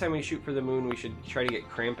the next time we shoot for the moon, we should try to get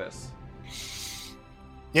Krampus.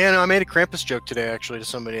 Yeah, no, I made a Krampus joke today, actually, to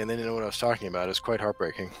somebody, and they didn't know what I was talking about. It was quite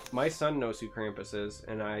heartbreaking. My son knows who Krampus is,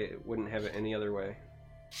 and I wouldn't have it any other way.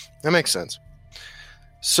 That makes sense.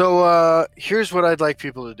 So, here's what I'd like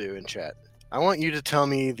people to do in chat. I want you to tell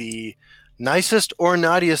me the nicest or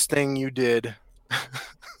naughtiest thing you did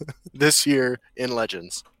this year in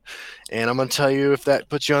Legends. And I'm going to tell you if that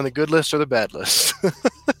puts you on the good list or the bad list.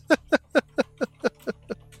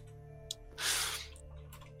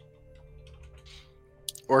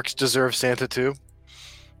 Orcs deserve Santa too.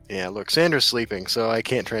 Yeah, look, Sandra's sleeping, so I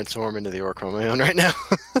can't transform into the orc on my own right now.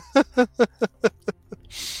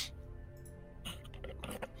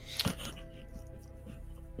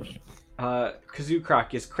 Kazoo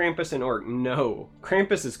Croc, is Krampus an orc? No.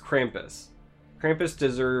 Krampus is Krampus. Krampus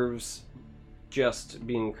deserves just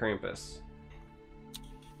being Krampus.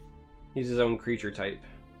 He's his own creature type.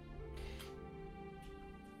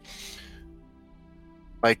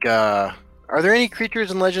 Like, are there any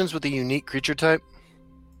creatures in Legends with a unique creature type?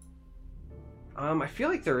 I feel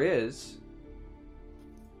like there is.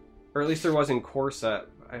 Or at least there was in core set.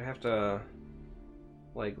 I'd have to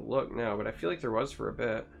look now, but I feel like there was for a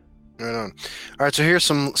bit. Right on. All right, so here's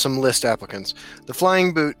some list applicants. The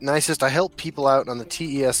Flying Boot, nicest. I helped people out on the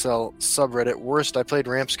TESL subreddit. Worst, I played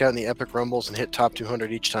Ramp Scout in the Epic Rumbles and hit top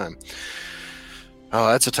 200 each time.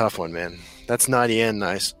 Oh, that's a tough one, man. That's naughty and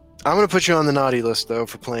nice. I'm going to put you on the naughty list, though,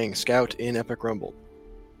 for playing Scout in Epic Rumble.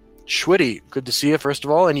 Schwitty, good to see you, first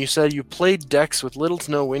of all. And you said you played decks with little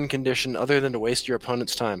to no win condition other than to waste your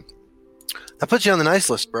opponent's time. That puts you on the nice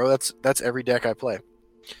list, bro. That's every deck I play.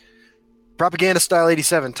 Propaganda Style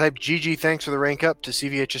 87, type GG thanks for the rank up to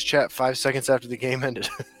CVH's chat 5 seconds after the game ended.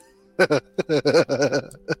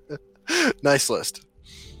 Nice list.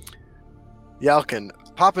 Yalkin,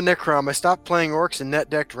 Papa Necrom, I stopped playing Orcs and net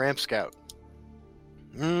decked Ramp Scout.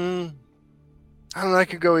 I don't know, I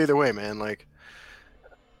could go either way, man. Like,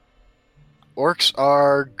 Orcs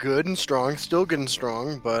are good and strong, still good and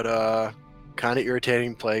strong, but kind of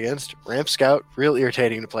irritating to play against. Ramp Scout, real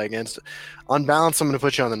irritating to play against. On balance, I'm going to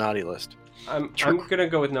put you on the naughty list. I'm going to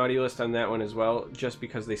go with naughty list on that one as well, just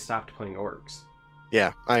because they stopped playing Orcs.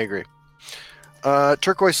 Yeah, I agree.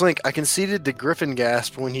 Turquoise Link, I conceded to Griffin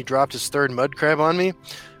Gasp when he dropped his third mud crab on me.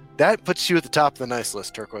 That puts you at the top of the nice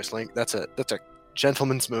list, Turquoise Link. That's a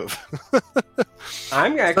gentleman's move.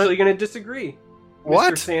 I'm actually going to disagree,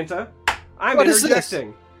 What? Mr. Santa. I'm What is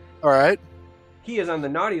interjecting. All right. He is on the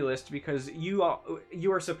naughty list because you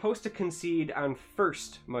are supposed to concede on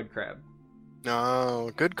first mud crab.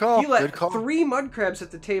 No, good call. He let Good call. 3 mud crabs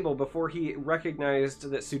at the table before he recognized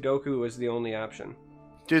that Sudoku was the only option.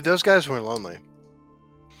 Dude, those guys were lonely.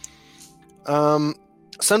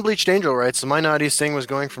 Sunbleached Angel writes, my naughtiest thing was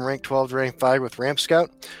going from rank 12 to rank 5 with Ramp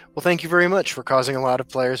Scout. Well, thank you very much for causing a lot of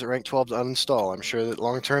players at rank 12 to uninstall. I'm sure that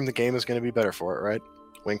long term the game is going to be better for it, right?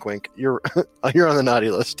 Wink, wink. You're on the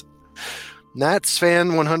naughty list. Nats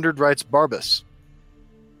fan 100 writes Barbus.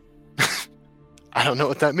 I don't know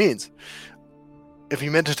what that means. If you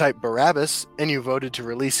meant to type Barabbas and you voted to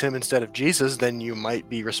release him instead of Jesus, then you might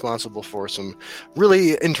be responsible for some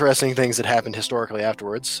really interesting things that happened historically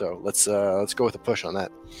afterwards. So let's go with a push on that.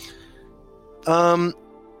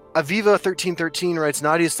 Aviva1313 writes,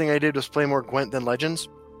 naughtiest thing I did was play more Gwent than Legends.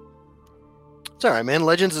 It's all right, man.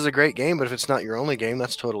 Legends is a great game, but if it's not your only game,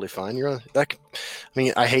 that's totally fine.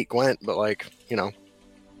 I hate Gwent, but I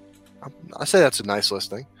say that's a nice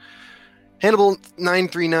list thing.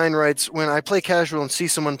 Hannibal939 writes, when I play casual and see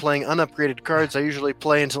someone playing unupgraded cards, I usually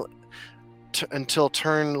play until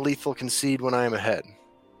turn lethal concede when I am ahead.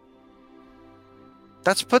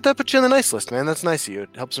 That puts you on the nice list, man. That's nice of you.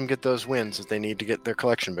 It helps them get those wins that they need to get their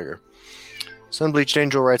collection bigger. Sunbleached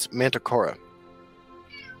Angel writes, Manticora.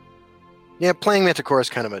 Yeah, playing Manticora is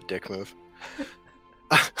kind of a dick move.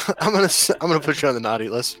 I'm gonna put you on the naughty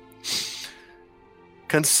list.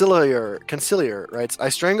 Conciliar writes, I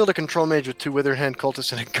strangled a control mage with 2 Witherhand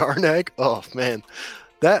Cultists and a Garnag. Oh, man.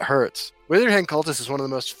 That hurts. Witherhand Cultist is one of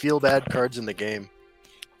the most feel-bad cards in the game.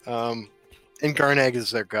 And Garnag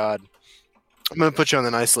is their god. I'm going to put you on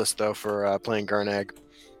the nice list, though, for playing Garnag.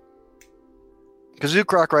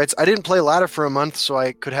 Kazookroc writes, I didn't play ladder for a month, so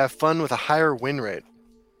I could have fun with a higher win rate.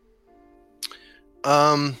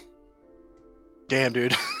 Damn,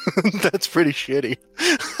 dude. That's pretty shitty.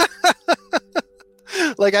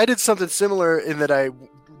 I did something similar in that I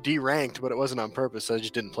deranked, but it wasn't on purpose. I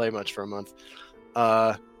just didn't play much for a month.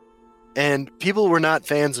 And people were not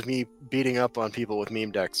fans of me beating up on people with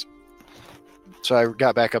meme decks. So I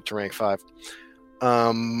got back up to rank 5.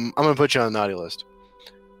 I'm going to put you on the naughty list.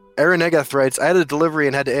 Aaron Egath writes, I had a delivery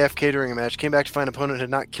and had to AFK during a match. Came back to find an opponent had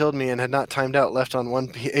not killed me and had not timed out, left on 1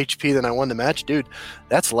 HP, then I won the match. Dude,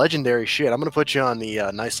 that's legendary shit. I'm going to put you on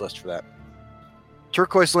the nice list for that.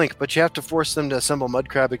 Turquoise Link, but you have to force them to assemble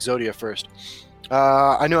Mudcrab Exodia first.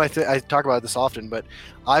 I know I talk about this often, but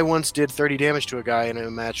I once did 30 damage to a guy in a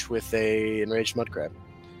match with a enraged Mudcrab.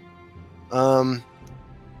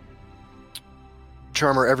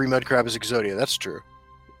 Charmer, every Mudcrab is Exodia. That's true.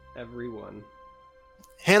 Everyone.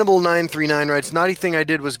 Hannibal939 writes, naughty thing I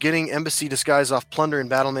did was getting Embassy disguise off Plunder and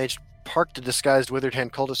Battle Mage, parked a disguised Withered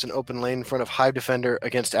Hand Cultist in open lane in front of Hive Defender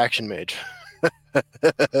against Action Mage.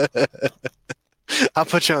 I'll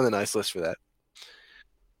put you on the nice list for that.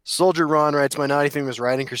 Soldier Ron writes, my naughty thing was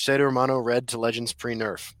riding Crusader Mono Red to Legends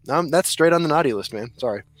pre-nerf. That's straight on the naughty list, man.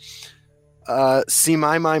 Sorry. See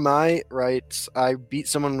My writes, I beat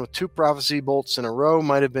someone with 2 Prophecy Bolts in a row.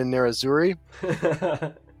 Might have been Nerazuri.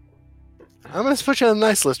 I'm going to put you on the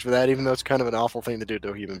nice list for that, even though it's kind of an awful thing to do to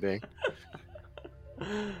a human being.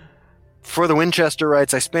 For the Winchester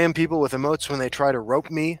writes, I spam people with emotes when they try to rope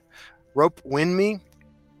win me.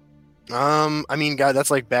 God,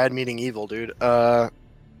 that's like bad meeting evil, dude.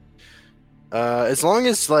 As long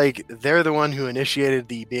as like they're the one who initiated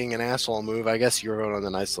the being an asshole move, I guess you're on the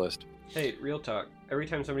nice list. Hey, real talk. Every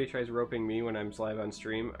time somebody tries roping me when I'm live on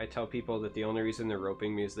stream, I tell people that the only reason they're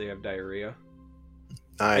roping me is they have diarrhea.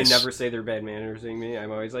 Nice. I never say they're bad mannersing me.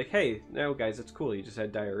 I'm always like, hey, no, guys, it's cool. You just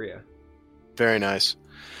had diarrhea. Very nice.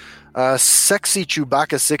 Sexy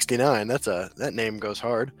Chewbacca 69. That name goes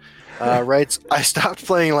hard. Writes, I stopped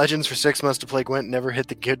playing Legends for 6 months to play Gwent. Never hit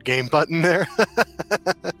the good game button there.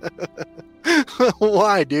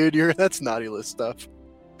 Why, dude? That's naughty list stuff.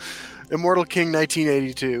 Immortal King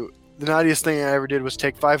 1982. The naughtiest thing I ever did was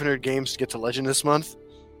take 500 games to get to Legend this month.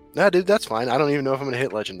 Nah, dude, that's fine. I don't even know if I'm going to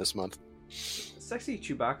hit Legend this month. Sexy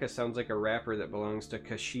Chewbacca sounds like a rapper that belongs to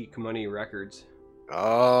Kashyyyk Money Records.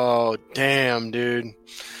 Oh, damn, dude.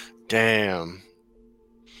 Damn.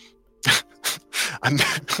 I'm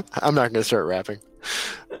not going to start rapping.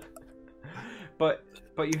 But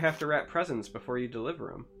you have to wrap presents before you deliver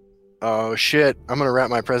them. Oh, shit. I'm going to wrap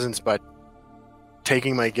my presents by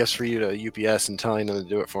taking my gifts for you to UPS and telling them to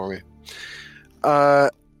do it for me.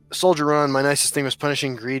 Soldier Run, my nicest thing was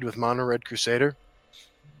punishing greed with Mono Red Crusader.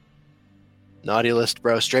 Naughty list,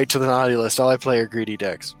 bro. Straight to the naughty list. All I play are greedy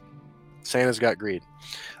decks. Santa's got greed.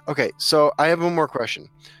 Okay, so I have one more question.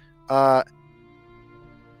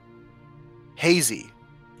 Hazy,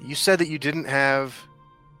 you said that you didn't have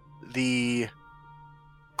the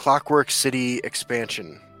Clockwork City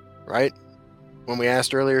expansion, right? When we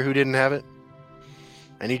asked earlier who didn't have it?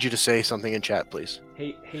 I need you to say something in chat, please.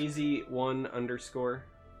 Hey, Hazy1_.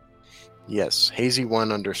 Yes,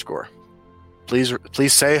 Hazy1_.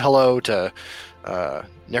 Please say hello to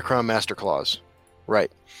Necron Master Claus.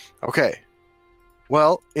 Right. Okay.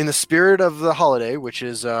 Well, in the spirit of the holiday, which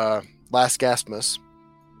is Last Gaspmas,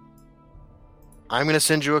 I'm going to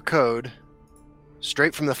send you a code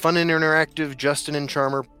straight from the Fun and Interactive Justin and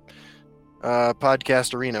Charmer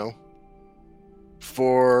podcast arena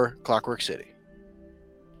for Clockwork City.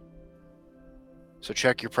 So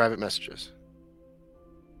check your private messages.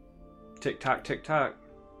 TikTok, TikTok.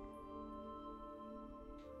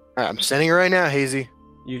 All right, I'm sending it right now, Hazy.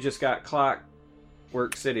 You just got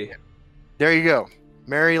Clockwork City. There you go.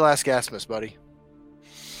 Merry Last Gasmas, buddy.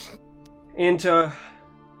 And to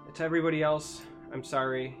everybody else, I'm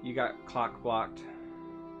sorry you got clock blocked.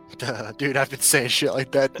 Dude, I've been saying shit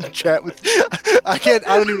like that in chat with. I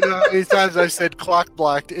don't even know how many times I've said clock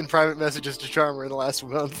blocked in private messages to Charmer in the last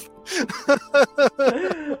month.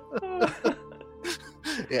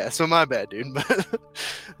 Yeah, so my bad, dude. But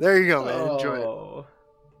there you go, man. Enjoy it.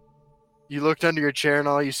 You looked under your chair and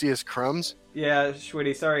all you see is crumbs? Yeah,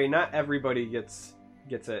 Schwitty, sorry, not everybody gets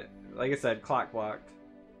it. Like I said, clock blocked.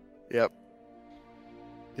 Yep.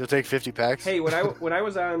 You'll take 50 packs? Hey, when I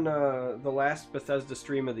was on the last Bethesda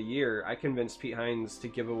stream of the year, I convinced Pete Hines to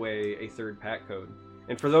give away a third pack code.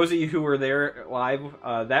 And for those of you who were there live,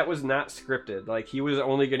 that was not scripted. Like, he was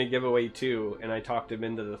only going to give away 2, and I talked him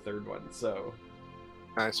into the third one, so...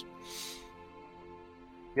 Nice.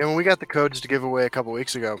 Yeah, when we got the codes to give away a couple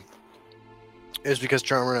weeks ago, it was because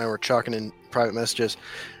Charmer and I were chalking in private messages,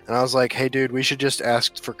 and I was like, hey, dude, we should just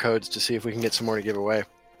ask for codes to see if we can get some more to give away.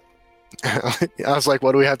 I was like,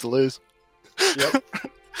 what do we have to lose? Yep.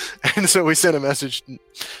 And so we sent a message.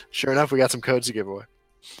 Sure enough, we got some codes to give away.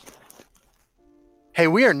 Hey,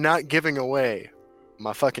 we are not giving away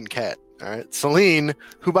my fucking cat. All right, Celine,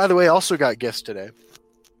 who by the way also got gifts today.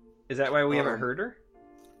 Is that why we haven't heard her?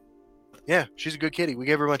 Yeah, she's a good kitty. We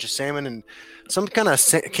gave her a bunch of salmon and some kind of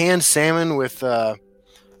canned salmon with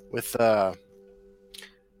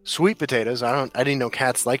sweet potatoes. I didn't know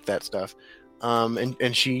cats like that stuff.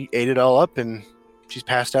 And she ate it all up and she's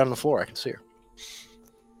passed out on the floor. I can see her.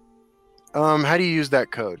 How do you use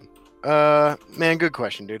that code? Man, good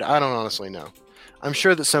question, dude. I don't honestly know. I'm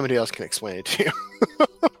sure that somebody else can explain it to you.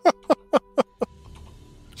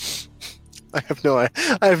 I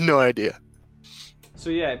have no idea. So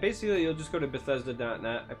yeah, basically you'll just go to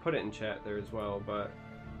Bethesda.net. I put it in chat there as well, but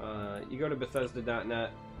you go to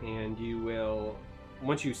Bethesda.net and you will,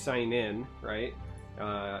 once you sign in, right,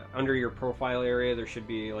 under your profile area there should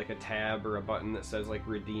be like a tab or a button that says like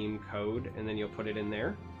redeem code, and then you'll put it in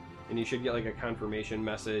there, and you should get like a confirmation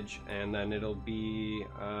message, and then it'll be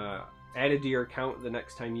added to your account the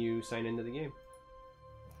next time you sign into the game.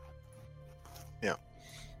 Yeah.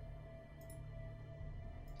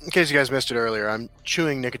 In case you guys missed it earlier, I'm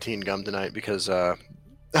chewing nicotine gum tonight because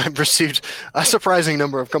I've received a surprising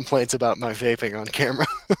number of complaints about my vaping on camera.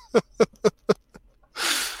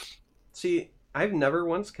 See, I've never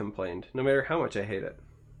once complained, no matter how much I hate it.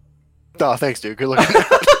 Oh, thanks, dude. Good looking.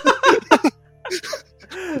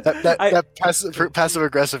 That passive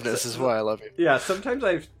aggressiveness is why I love you. Yeah, sometimes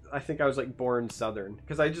I think I was like born Southern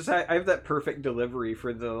because I have that perfect delivery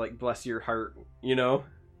for the like bless your heart, you know?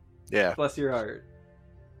 Yeah. Bless your heart.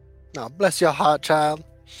 No, bless your heart, child.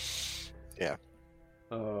 Yeah.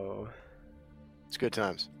 Oh. It's good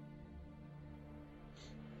times.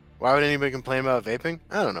 Why would anybody complain about vaping?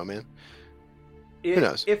 I don't know, man. Who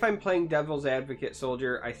knows? If I'm playing Devil's Advocate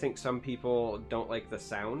Soldier, I think some people don't like the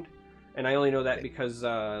sound. And I only know that because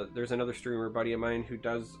there's another streamer buddy of mine who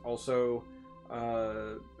does also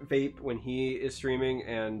vape when he is streaming,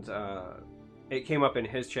 and it came up in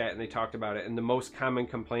his chat and they talked about it. And the most common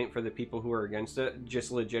complaint for the people who are against it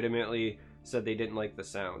just legitimately said they didn't like the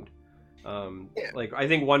sound. Like I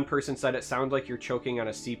think one person said it sounded like you're choking on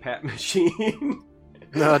a CPAP machine.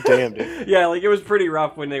 No, damn, dude. Yeah, like it was pretty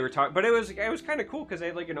rough when they were talking, but it was kind of cool because they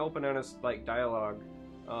had like an open, honest like dialogue.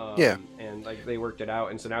 Yeah, and like they worked it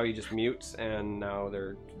out, and so now he just mutes, and now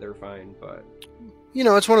they're fine. But you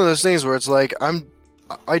know, it's one of those things where it's like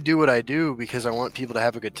I do what I do because I want people to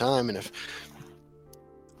have a good time, and if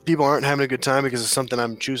people aren't having a good time because it's something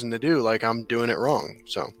I'm choosing to do, like I'm doing it wrong.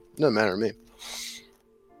 So it doesn't matter to me.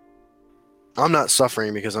 I'm not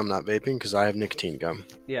suffering because I'm not vaping because I have nicotine gum.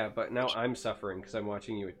 Yeah, but now I'm suffering because I'm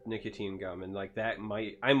watching you with nicotine gum, and like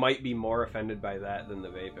I might be more offended by that than the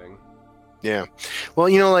vaping. Yeah. Well,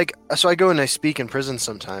 you know, like, so I go and I speak in prison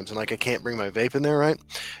sometimes, and like I can't bring my vape in there, right?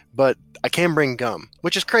 But I can bring gum,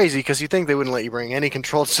 which is crazy because you think they wouldn't let you bring any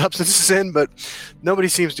controlled substances in, but nobody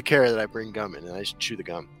seems to care that I bring gum in, and I just chew the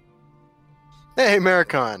gum. Hey,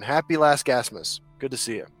 Maricon, happy last Gasmus. Good to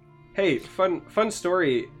see you. Hey, fun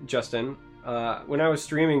story, Justin. When I was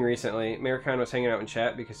streaming recently, Maricon was hanging out in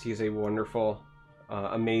chat because he's a wonderful,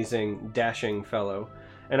 amazing, dashing fellow.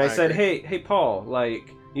 And I said, agree. hey, Paul, like,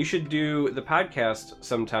 you should do the podcast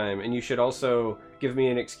sometime, and you should also give me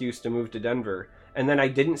an excuse to move to Denver. And then I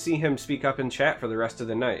didn't see him speak up in chat for the rest of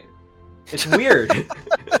the night. It's weird.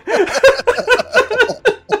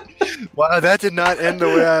 Wow, that did not end the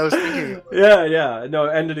way I was thinking. Yeah. No,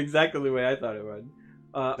 it ended exactly the way I thought it would.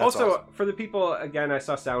 Also, awesome. for the people, again, I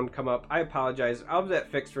saw sound come up. I apologize. I'll have that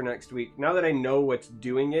fixed for next week. Now that I know what's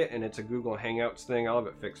doing it, and it's a Google Hangouts thing, I'll have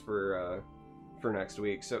it fixed for next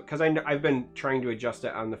week. So, because I've been trying to adjust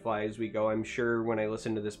it on the fly as we go. I'm sure when I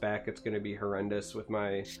listen to this back, it's going to be horrendous with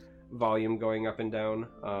my volume going up and down.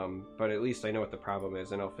 But at least I know what the problem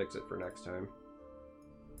is, and I'll fix it for next time.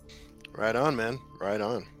 Right on, man. Right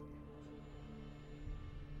on.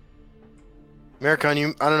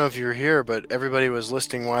 Maricon, I don't know if you were here, but everybody was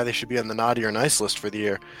listing why they should be on the naughty or nice list for the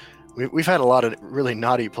year. We've had a lot of really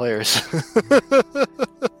naughty players.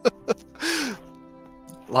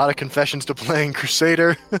 A lot of confessions to playing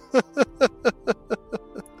Crusader. A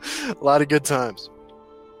lot of good times.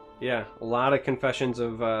 Yeah, a lot of confessions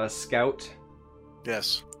of Scout.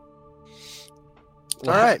 Yes.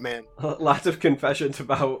 All right, man. Lots of confessions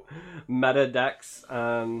about meta decks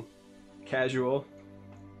on casual.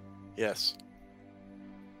 Yes.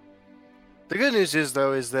 The good news is,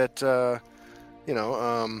 though, is that,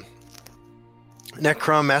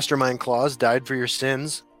 Necrom Mastermind Claws died for your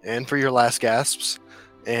sins and for your last gasps,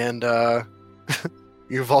 and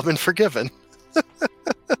you've all been forgiven.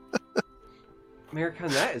 Maricon,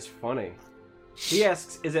 that is funny. He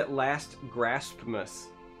asks, is it Last Graspmas?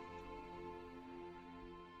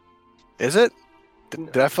 Is it?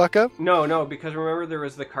 Did I fuck up? No, because remember there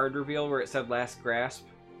was the card reveal where it said Last Grasp?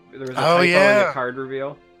 There was a Oh, typo in yeah. the card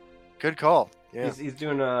reveal. Good call. Yeah. He's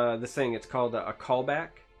doing this thing. It's called a callback.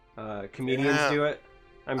 Comedians do it.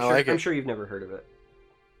 I'm sure you've never heard of it.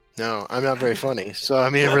 No, I'm not very funny. So I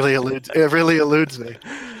mean, it really eludes me.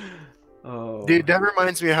 Oh, Dude, that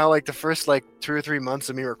reminds me of how like the first 2 or 3 months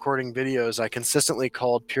of me recording videos, I consistently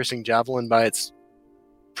called Piercing Javelin by its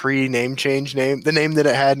pre-name change name, the name that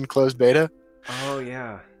it had in closed beta. Oh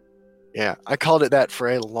yeah. Yeah, I called it that for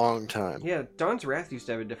a long time. Yeah, Dawn's Wrath used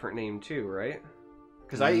to have a different name too, right?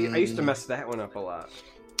 Because I used to mess that one up a lot.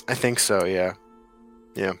 I think so. Yeah.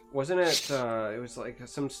 Yeah. Wasn't it? It was like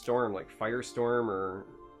some storm, like Firestorm, or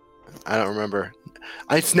I don't remember.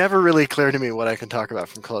 It's never really clear to me what I can talk about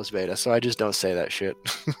from closed beta, so I just don't say that shit.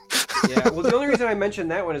 Yeah. Well, the only reason I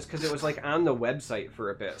mentioned that one is because it was like on the website for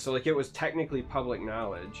a bit, so like it was technically public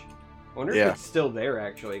knowledge. I wonder if it's still there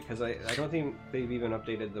actually, because I don't think they've even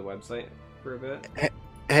updated the website for a bit.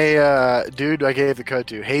 Hey, dude, I gave the code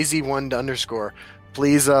to hazy1_.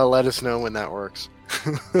 Please let us know when that works.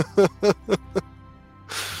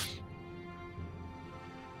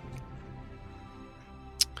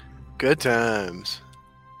 Good times.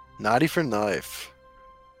 Naughty for life.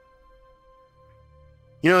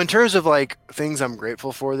 You know, in terms of things I'm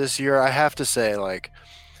grateful for this year, I have to say,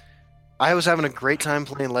 I was having a great time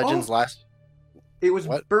playing Legends It was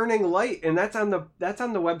What? Burning Light, and that's on the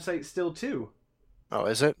website still too. Oh,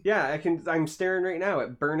 is it? Yeah, I'm staring right now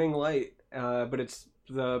at Burning Light, but it's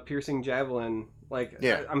the piercing javelin. Like,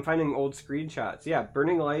 Yeah. I'm finding old screenshots. Yeah,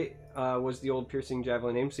 Burning Light was the old piercing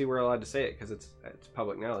javelin name. See, we're allowed to say it because it's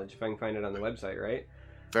public knowledge. If I can find it on the website, right?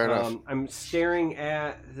 Fair enough. I'm staring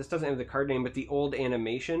at, this doesn't have the card name, but the old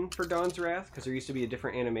animation for Dawn's Wrath, because there used to be a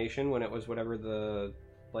different animation when it was whatever the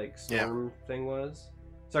like storm thing was.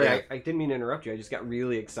 Sorry, Yeah. I didn't mean to interrupt you. I just got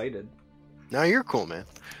really excited. No, you're cool, man.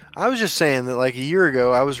 I was just saying that like a year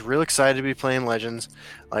ago, I was real excited to be playing Legends.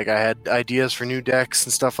 Like I had ideas for new decks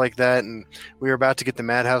and stuff like that, and we were about to get the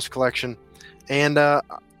Madhouse collection. And a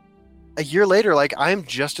year later, like I'm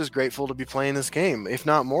just as grateful to be playing this game, if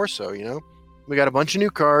not more so. You know, we got a bunch of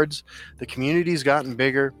new cards. The community's gotten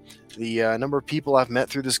bigger. The number of people I've met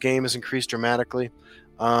through this game has increased dramatically.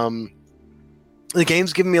 The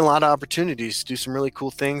game's given me a lot of opportunities to do some really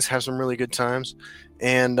cool things, have some really good times.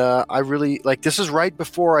 And I really like, this is right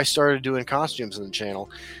before I started doing costumes on the channel,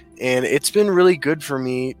 and it's been really good for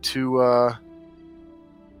me to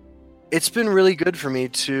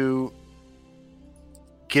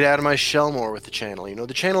get out of my shell more with the channel. You know,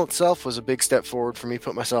 the channel itself was a big step forward for me,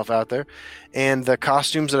 put myself out there, and the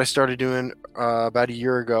costumes that I started doing about a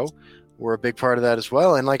year ago were a big part of that as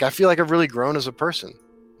well. And like I feel like I've really grown as a person.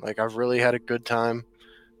 Like I've really had a good time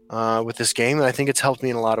with this game, and I think it's helped me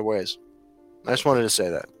in a lot of ways. I just wanted to say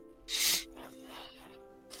that.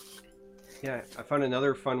 Yeah, I found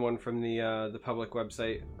another fun one from the public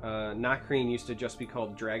website. Nakreen used to just be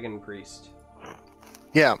called Dragon Priest.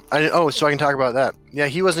 Yeah. So I can talk about that. Yeah,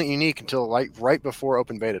 he wasn't unique until like right before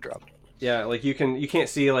open beta dropped. Yeah, like you can't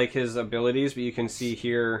see like his abilities, but you can see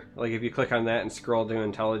here, like if you click on that and scroll to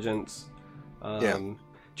intelligence.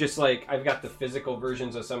 Just like I've got the physical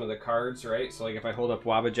versions of some of the cards, right? So like if I hold up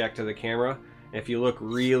Wabbajack to the camera, if you look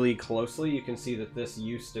really closely, you can see that this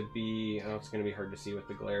used to be, it's going to be hard to see with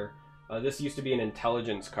the glare. This used to be an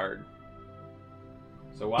intelligence card.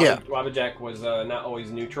 So Wabbajack was not always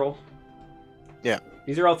neutral. Yeah.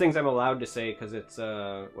 These are all things I'm allowed to say because it's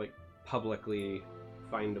like publicly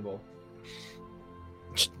findable.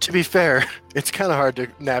 To be fair, it's kind of hard to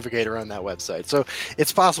navigate around that website. So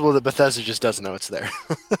it's possible that Bethesda just doesn't know it's there.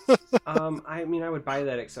 I mean, I would buy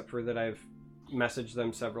that, except for that I've messaged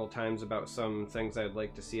them several times about some things I'd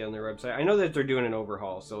like to see on their website. I know that they're doing an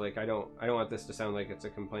overhaul, so like I don't want this to sound like it's a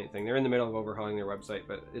complaint thing. They're in the middle of overhauling their website,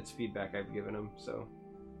 but it's feedback I've given them. So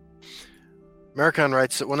Maricon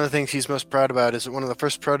writes that one of the things he's most proud about is that one of the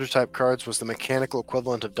first prototype cards was the mechanical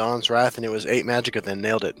equivalent of Dawn's Wrath, and it was 8 Magicka, then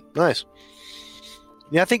nailed it. Nice.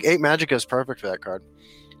 Yeah, I think 8 Magicka is perfect for that card.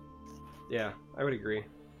 Yeah, I would agree.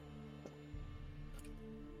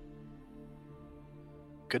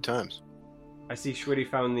 Good times. I see Schwitty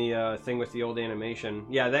found the thing with the old animation.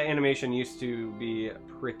 Yeah, that animation used to be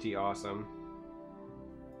pretty awesome.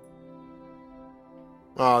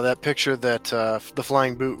 Oh, that picture that the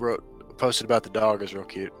Flying Boot posted about the dog is real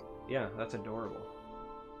cute. Yeah, that's adorable.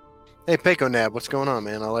 Hey, Peko Nab, what's going on,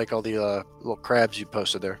 man? I like all the little crabs you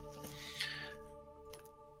posted there.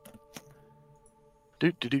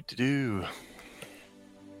 So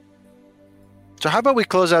how about we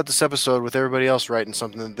close out this episode with everybody else writing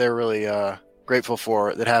something that they're really grateful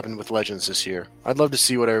for that happened with Legends this year. I'd love to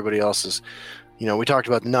see what everybody else is. You know, we talked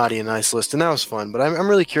about the naughty and nice list, and that was fun, but I'm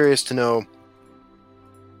really curious to know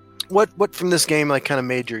what from this game like kind of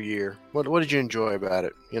made your year. What did you enjoy about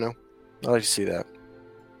it? You know, I'd like to see that.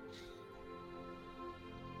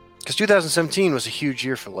 Because 2017 was a huge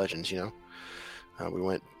year for Legends, you know.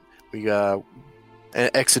 We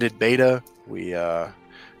exited beta. We had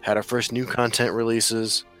our first new content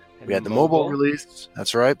releases. We had the mobile release.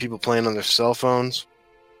 That's right. People playing on their cell phones.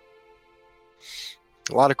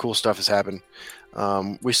 A lot of cool stuff has happened.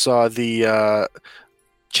 We saw the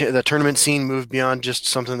tournament scene move beyond just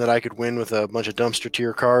something that I could win with a bunch of dumpster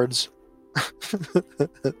tier cards.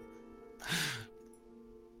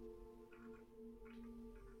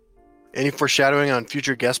 Any foreshadowing on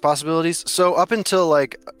future guest possibilities? So up until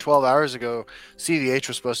like 12 hours ago, CVH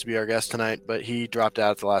was supposed to be our guest tonight, but he dropped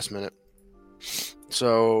out at the last minute.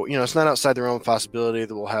 So, you know, it's not outside the realm of possibility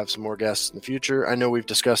that we'll have some more guests in the future. I know we've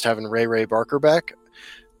discussed having Ray Barker back.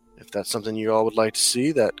 If that's something you all would like to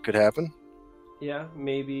see, that could happen. Yeah,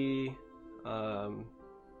 maybe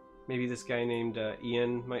this guy named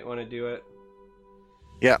Ian might want to do it.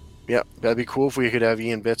 Yeah, that'd be cool if we could have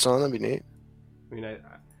Ian Bits on. That'd be neat. I mean,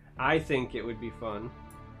 I think it would be fun.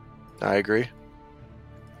 I agree.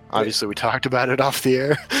 Obviously, we talked about it off the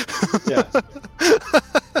air. Yeah.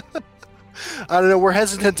 I don't know. We're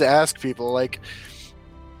hesitant to ask people. Like,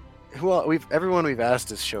 everyone we've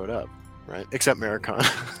asked has showed up, right? Except Maricon.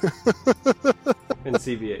 And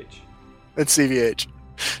CVH. And CVH.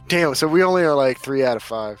 Damn, so we only are like 3 out of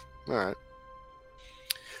 5. All right.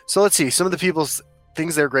 So let's see. Some of the people's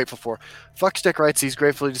things they're grateful for. Fuckstick writes he's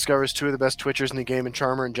grateful he discovers 2 of the best Twitchers in the game in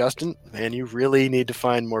Charmer and Justin. Man, you really need to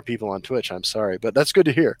find more people on Twitch. I'm sorry, but that's good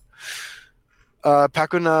to hear.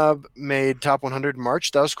 Pakunab made top 100 in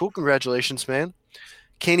March. That was cool. Congratulations, man.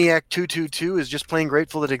 Caniac222 is just plain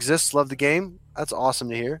grateful it exists. Love the game. That's awesome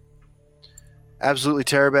to hear. Absolutely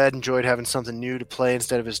Terabad enjoyed having something new to play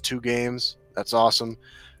instead of his 2 games. That's awesome.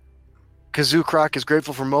 Kazoo Croc is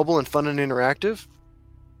grateful for mobile and fun and interactive.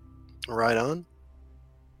 Right on.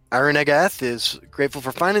 Iron Agath is grateful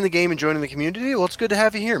for finding the game and joining the community. Well, it's good to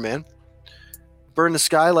have you here, man. Burn the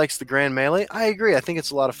Sky likes the Grand Melee. I agree. I think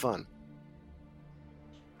it's a lot of fun.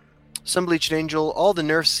 Sunbleached Angel, all the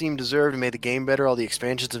nerfs seem deserved and made the game better. All the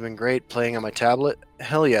expansions have been great. Playing on my tablet.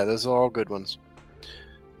 Hell yeah, those are all good ones.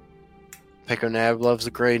 Peko Nab loves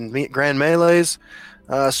the Grand Melees.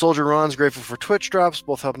 Soldier Ron's grateful for Twitch drops,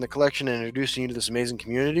 both helping the collection and introducing you to this amazing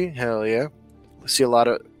community. Hell yeah. I see a lot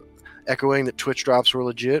of echoing that Twitch drops were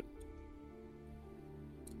legit.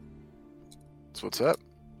 So what's up?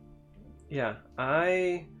 Yeah,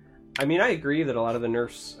 I agree that a lot of the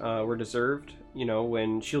nerfs were deserved. You know,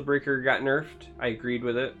 when Shieldbreaker got nerfed, I agreed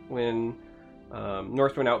with it. When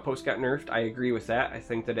Northwind Outpost got nerfed, I agree with that. I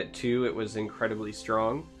think that at 2, it was incredibly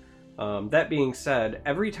strong. That being said,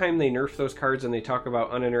 every time they nerf those cards and they talk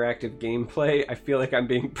about uninteractive gameplay, I feel like I'm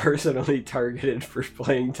being personally targeted for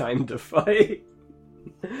playing Time to Fight.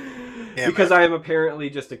 Yeah, because I am apparently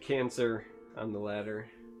just a cancer on the ladder.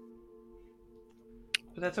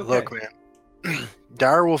 But that's okay. Look, man.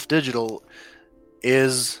 Direwolf Digital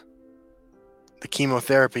is the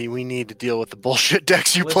chemotherapy we need to deal with the bullshit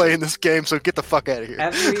decks you play in this game, so get the fuck out of here.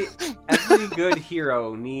 Every good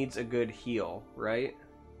hero needs a good heal, right?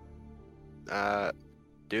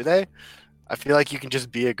 Do they? I feel like you can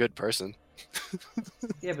just be a good person.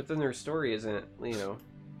 Yeah, but then their story isn't, you know.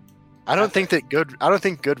 I don't think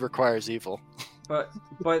good requires evil.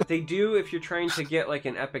 But they do if you're trying to get like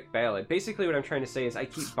an epic ballad. Basically what I'm trying to say is I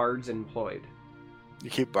keep bards employed. You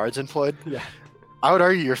keep bards employed? Yeah. I would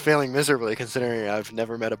argue you're failing miserably considering I've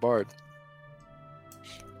never met a bard.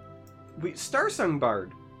 Starsung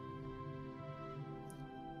Bard.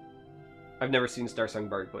 I've never seen Starsung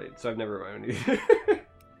Bard played, so I've never owned either.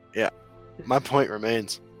 Yeah, my point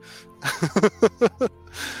remains.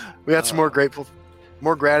 We got some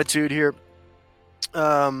more gratitude here.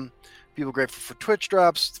 People grateful for Twitch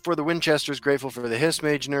drops. For the Winchesters, grateful for the Hiss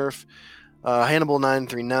Mage nerf.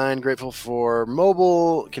 Hannibal939, grateful for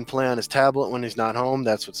mobile, can play on his tablet when he's not home.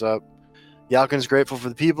 That's what's up. Yalkin's grateful for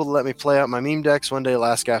the people to let me play out my meme decks. One day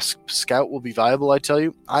Last Gasp Scout will be viable, I tell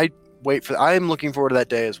you. I am looking forward to that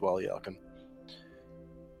day as well, Yalkin.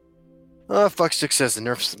 Fuckstick says the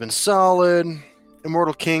nerfs have been solid.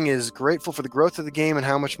 Immortal King is grateful for the growth of the game and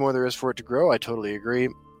how much more there is for it to grow. I totally agree.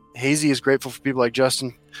 Hazy is grateful for people like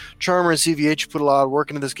Justin, Charmer, and CVH who put a lot of work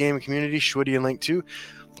into this game and community. Schwitty and Link too.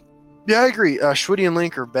 Yeah, I agree. Schwitty and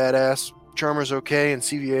Link are badass. Charmer's okay, and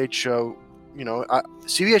CVH,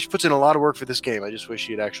 CVH puts in a lot of work for this game. I just wish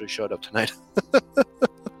he had actually showed up tonight.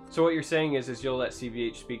 So what you're saying is you'll let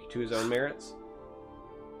CVH speak to his own merits?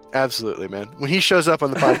 Absolutely, man. When he shows up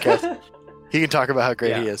on the podcast, he can talk about how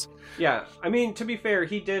great he is. Yeah, I mean, to be fair,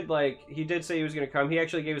 he did say he was going to come. He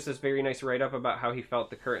actually gave us this very nice write-up about how he felt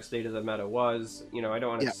the current state of the meta was. You know, I don't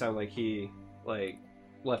want it to sound like he,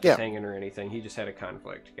 left us hanging or anything. He just had a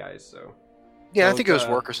conflict, guys, so... Yeah, I think it was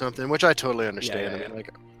work or something, which I totally understand. Yeah. I mean,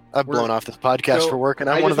 I've blown off this podcast for work, and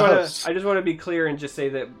I'm one of the hosts. I just want to be clear and just say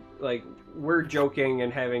that, we're joking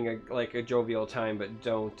and having a jovial time, but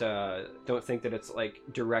don't think that it's,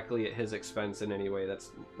 directly at his expense in any way.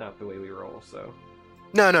 That's not the way we roll, so...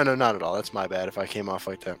 No, not at all. That's my bad if I came off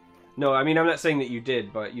like that. No, I mean, I'm not saying that you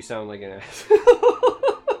did, but you sound like an ass.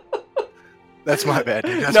 That's my bad,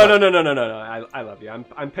 dude. No. I love you.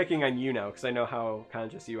 I'm picking on you now because I know how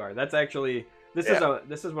conscious you are. That's actually this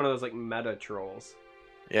is one of those meta trolls.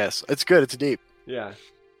 Yes, it's good. It's deep. Yeah,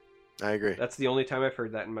 I agree. That's the only time I've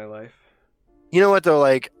heard that in my life. You know what though?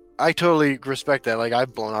 I totally respect that.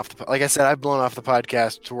 I've blown off the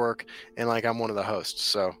podcast to work, and I'm one of the hosts,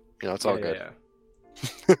 so it's all good. Yeah.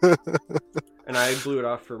 And I blew it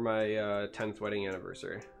off for my 10th wedding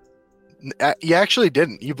anniversary. You actually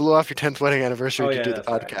didn't. You blew off your 10th wedding anniversary to do the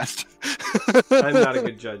podcast. Right. I'm not a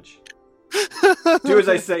good judge. Do as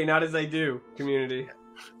I say, not as I do, community.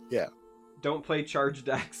 Yeah. Don't play charge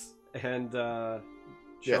decks and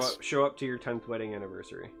show up to your 10th wedding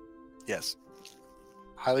anniversary. Yes.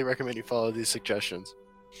 Highly recommend you follow these suggestions.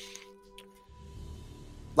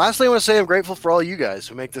 Lastly, I want to say I'm grateful for all you guys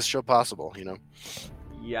who make this show possible,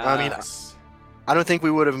 Yeah. I mean, I don't think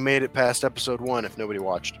we would have made it past episode 1 if nobody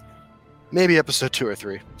watched. Maybe episode 2 or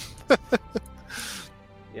 3.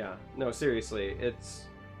 Yeah, no, seriously,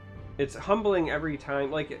 it's humbling every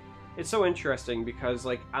time. Like, it's so interesting because,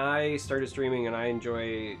 like, I started streaming and I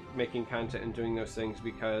enjoy making content and doing those things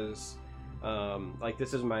because, like,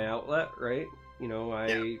 this is my outlet, right? You know,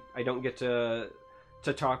 I don't get to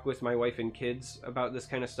talk with my wife and kids about this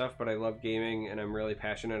kind of stuff, but I love gaming and I'm really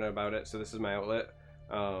passionate about it, so this is my outlet.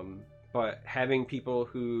 But having people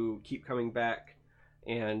who keep coming back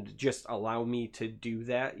and just allow me to do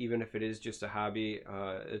that, even if it is just a hobby,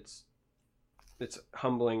 it's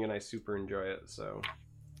humbling and I super enjoy it. So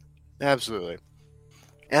Absolutely.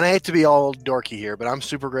 And I hate to be all dorky here, but I'm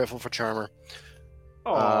super grateful for Charmer.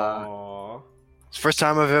 Aww. It's the first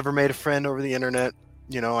time I've ever made a friend over the internet.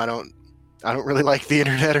 You know, I don't really like the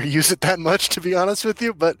internet or use it that much, to be honest with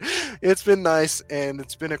you, but it's been nice and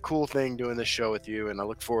it's been a cool thing doing this show with you, and I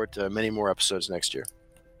look forward to many more episodes next year.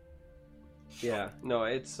 Yeah, no,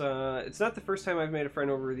 it's not the first time I've made a friend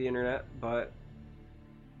over the internet, but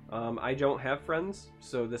I don't have friends,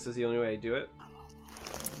 so this is the only way I do it.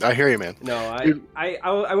 I hear you, man. No,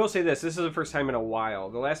 I will say this. This is the first time in a while.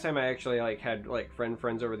 The last time I actually had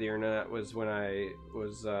friends over the internet was when I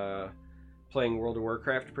was playing World of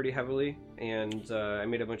Warcraft pretty heavily, and I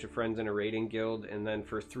made a bunch of friends in a raiding guild, and then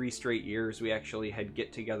for 3 straight years we actually had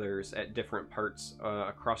get-togethers at different parts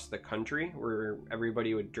across the country where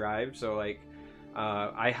everybody would drive. So like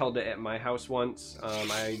I held it at my house once,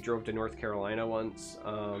 I drove to North Carolina once,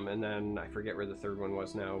 and then I forget where the third one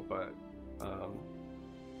was now, but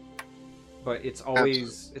it's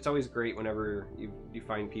always great whenever you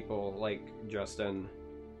find people like Justin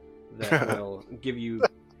that will give you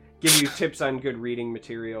tips on good reading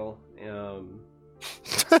material,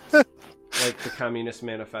 like the Communist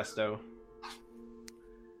Manifesto.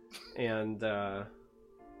 And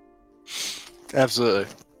absolutely.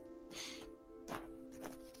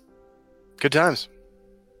 Good times.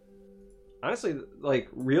 Honestly, like,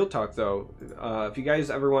 real talk though, if you guys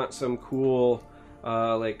ever want some cool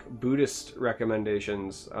like Buddhist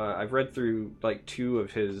recommendations, I've read through like 2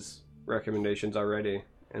 of his recommendations already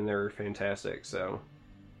and they're fantastic. So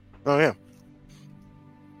Oh yeah,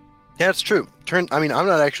 it's true. I mean, I'm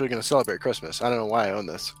not actually going to celebrate Christmas. I don't know why I own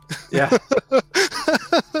this. Yeah.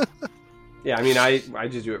 Yeah, I mean, I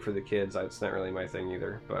just do it for the kids. It's not really my thing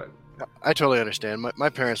either, but I totally understand. My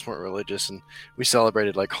parents weren't religious, and we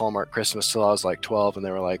celebrated like Hallmark Christmas till I was like 12, and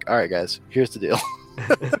they were like, "All right, guys, here's the deal."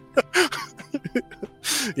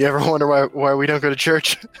 You ever wonder why we don't go to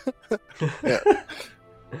church? Yeah.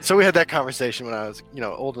 So we had that conversation when I was,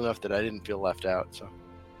 old enough that I didn't feel left out. So.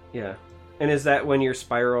 Yeah. And is that when your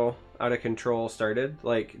spiral out of control started?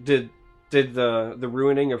 Like, did the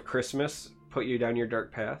ruining of Christmas put you down your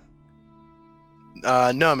dark path?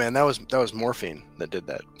 No, man, that was morphine that did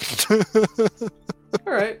that.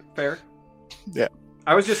 All right, fair. Yeah.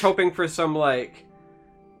 I was just hoping for some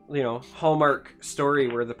Hallmark story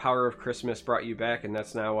where the power of Christmas brought you back, and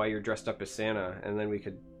that's now why you're dressed up as Santa, and then we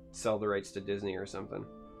could sell the rights to Disney or something.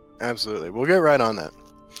 Absolutely, we'll get right on that.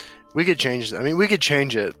 We could change. I mean, we could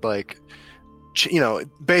change it, like,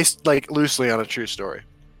 based like loosely on a true story.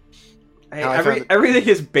 Hey, everything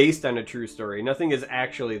is based on a true story. Nothing is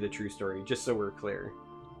actually the true story. Just so we're clear.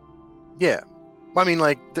 Yeah, I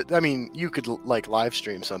mean, you could like live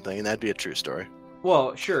stream something, and that'd be a true story.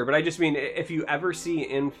 Well, sure, but I just mean if you ever see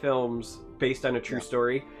in films based on a true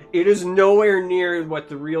story, it is nowhere near what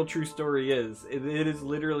the real true story is. It is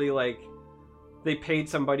literally like they paid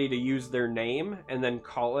somebody to use their name and then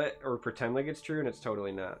call it or pretend like it's true, and it's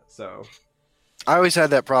totally not. So I always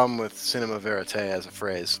had that problem with cinema verite as a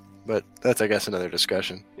phrase, but that's, I guess, another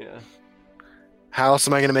discussion. Yeah. How else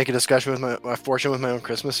am I going to make a discussion with my fortune with my own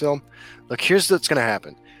Christmas film? Look, here's what's going to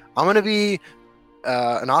happen. I'm going to be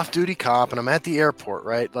an off-duty cop, and I'm at the airport,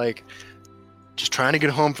 right? Like, just trying to get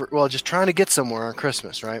home just trying to get somewhere on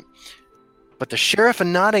Christmas, right? But the sheriff of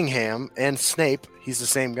Nottingham and Snape, he's the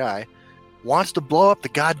same guy, wants to blow up the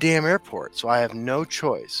goddamn airport, so I have no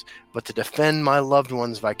choice but to defend my loved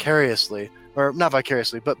ones vicariously, or not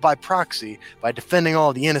vicariously, but by proxy, by defending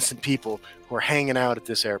all the innocent people who are hanging out at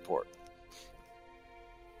this airport.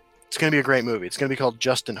 It's going to be a great movie. It's going to be called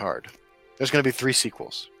Justin Hard. There's going to be 3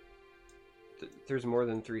 sequels. There's more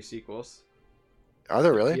than 3 sequels. Are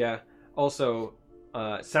there really? Yeah. Also,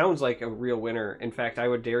 sounds like a real winner. In fact, I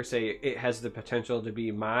would dare say it has the potential to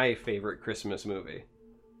be my favorite Christmas movie.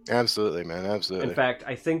 Absolutely, man. Absolutely. In fact,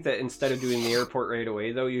 I think that instead of doing the airport right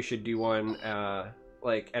away, though, you should do one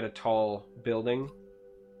like at a tall building.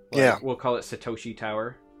 Yeah. We'll call it Satoshi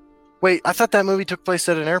Tower. Wait, I thought that movie took place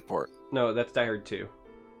at an airport. No, that's Die Hard 2.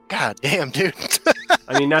 God damn, dude.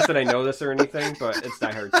 I mean, not that I know this or anything, but it's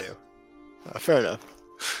Die Hard 2. Fair enough.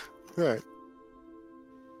 All right.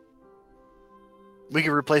 We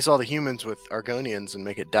could replace all the humans with Argonians and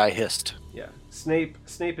make it Die Hist. Yeah. Snape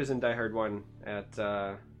is in Die Hard 1 at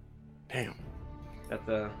Damn. at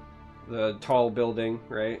the tall building,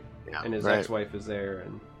 right? Yeah, And his right. ex-wife is there,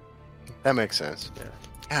 and That makes sense. Yeah.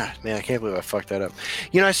 God, man, I can't believe I fucked that up.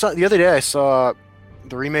 You know, the other day I saw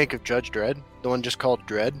the remake of Judge Dredd, the one just called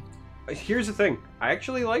Dredd. here's the thing. I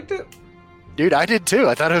actually liked it. Dude, I did too.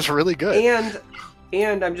 I thought it was really good.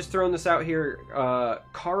 And I'm just throwing this out here.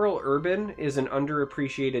 Carl Urban is an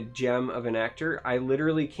underappreciated gem of an actor. I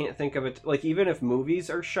literally can't think of it. Like, even if movies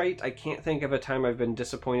are shite, I can't think of a time I've been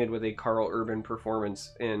disappointed with a Carl Urban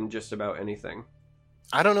performance in just about anything.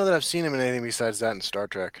 I don't know that I've seen him in anything besides that in Star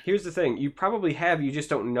Trek. Here's the thing. You probably have. You just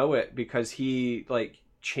don't know it because he, like,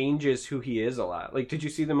 changes who he is a lot. Like, did you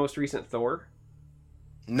see the most recent Thor?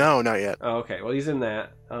 No, not yet. Oh, okay. Well, he's in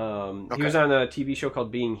that. He Okay. was on a TV show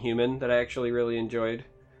called Being Human that I actually really enjoyed.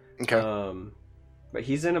 Okay. But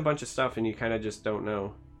he's in a bunch of stuff, and you kind of just don't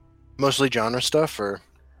know. Mostly genre stuff, or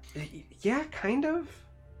Yeah, kind of.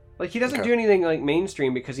 Like, he doesn't Okay. do anything, like,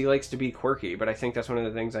 mainstream because he likes to be quirky, but I think that's one of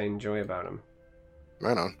the things I enjoy about him.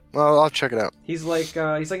 right on. Well, I'll check it out. He's like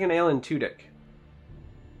an Alan Tudyk.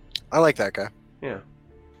 I like that guy. Yeah.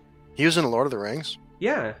 He was in Lord of the Rings.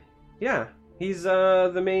 Yeah. He's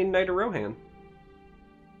the main Knight of Rohan.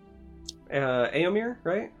 Éomer,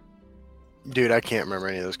 right? Dude, I can't remember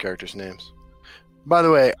any of those characters' names. By the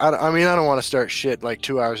way, I mean, I don't want to start shit like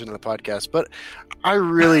 2 hours into the podcast, but I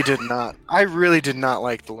really did not. I really did not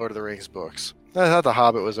like the Lord of the Rings books. I thought The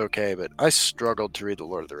Hobbit was okay, but I struggled to read the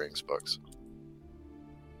Lord of the Rings books.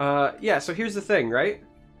 Yeah, so here's the thing, right?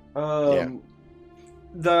 The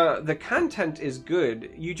content is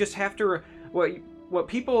good. You just have to what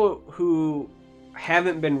people who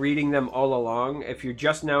haven't been reading them all along, if you're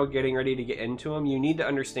just now getting ready to get into them, you need to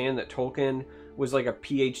understand that Tolkien was like a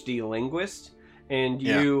PhD linguist, and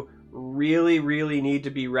you really, really need to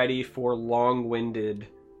be ready for long-winded,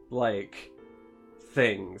 like,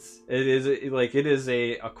 things. It is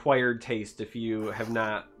a acquired taste if you have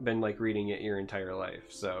not been, like, reading it your entire life,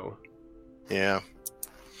 so... Yeah,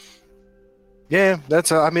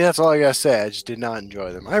 that's all I gotta say. I just did not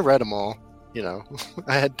enjoy them. I read them all, you know.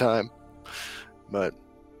 I had time, but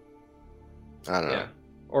I don't know. Yeah.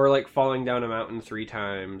 Or, like, falling down a mountain 3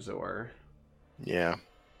 times, or... Yeah.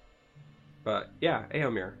 But, yeah,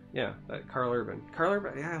 Éomer. Yeah, that Carl Urban.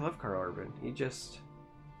 Yeah, I love Carl Urban. He just...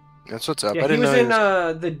 That's what's up. Yeah, I he didn't was know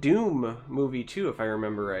in the Doom movie, too, if I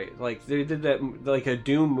remember right. Like, they did that, like, a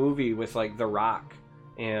Doom movie with, like, The Rock.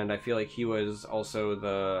 And I feel like he was also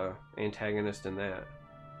the antagonist in that.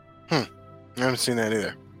 I haven't seen that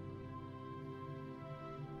either.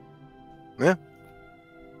 Yeah.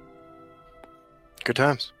 Good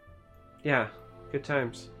times. Yeah, good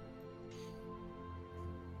times.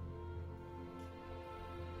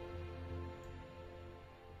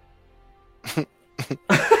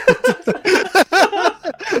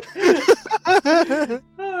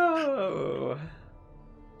 Oh.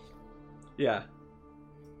 Yeah.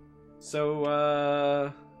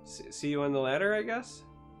 So, see you on the ladder, I guess?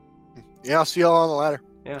 Yeah, I'll see y'all on the ladder.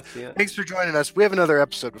 Yeah, see ya. Thanks for joining us. We have another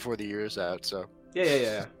episode before the year is out, so.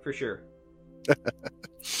 Yeah, for sure.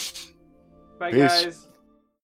 Bye, Peace. guys.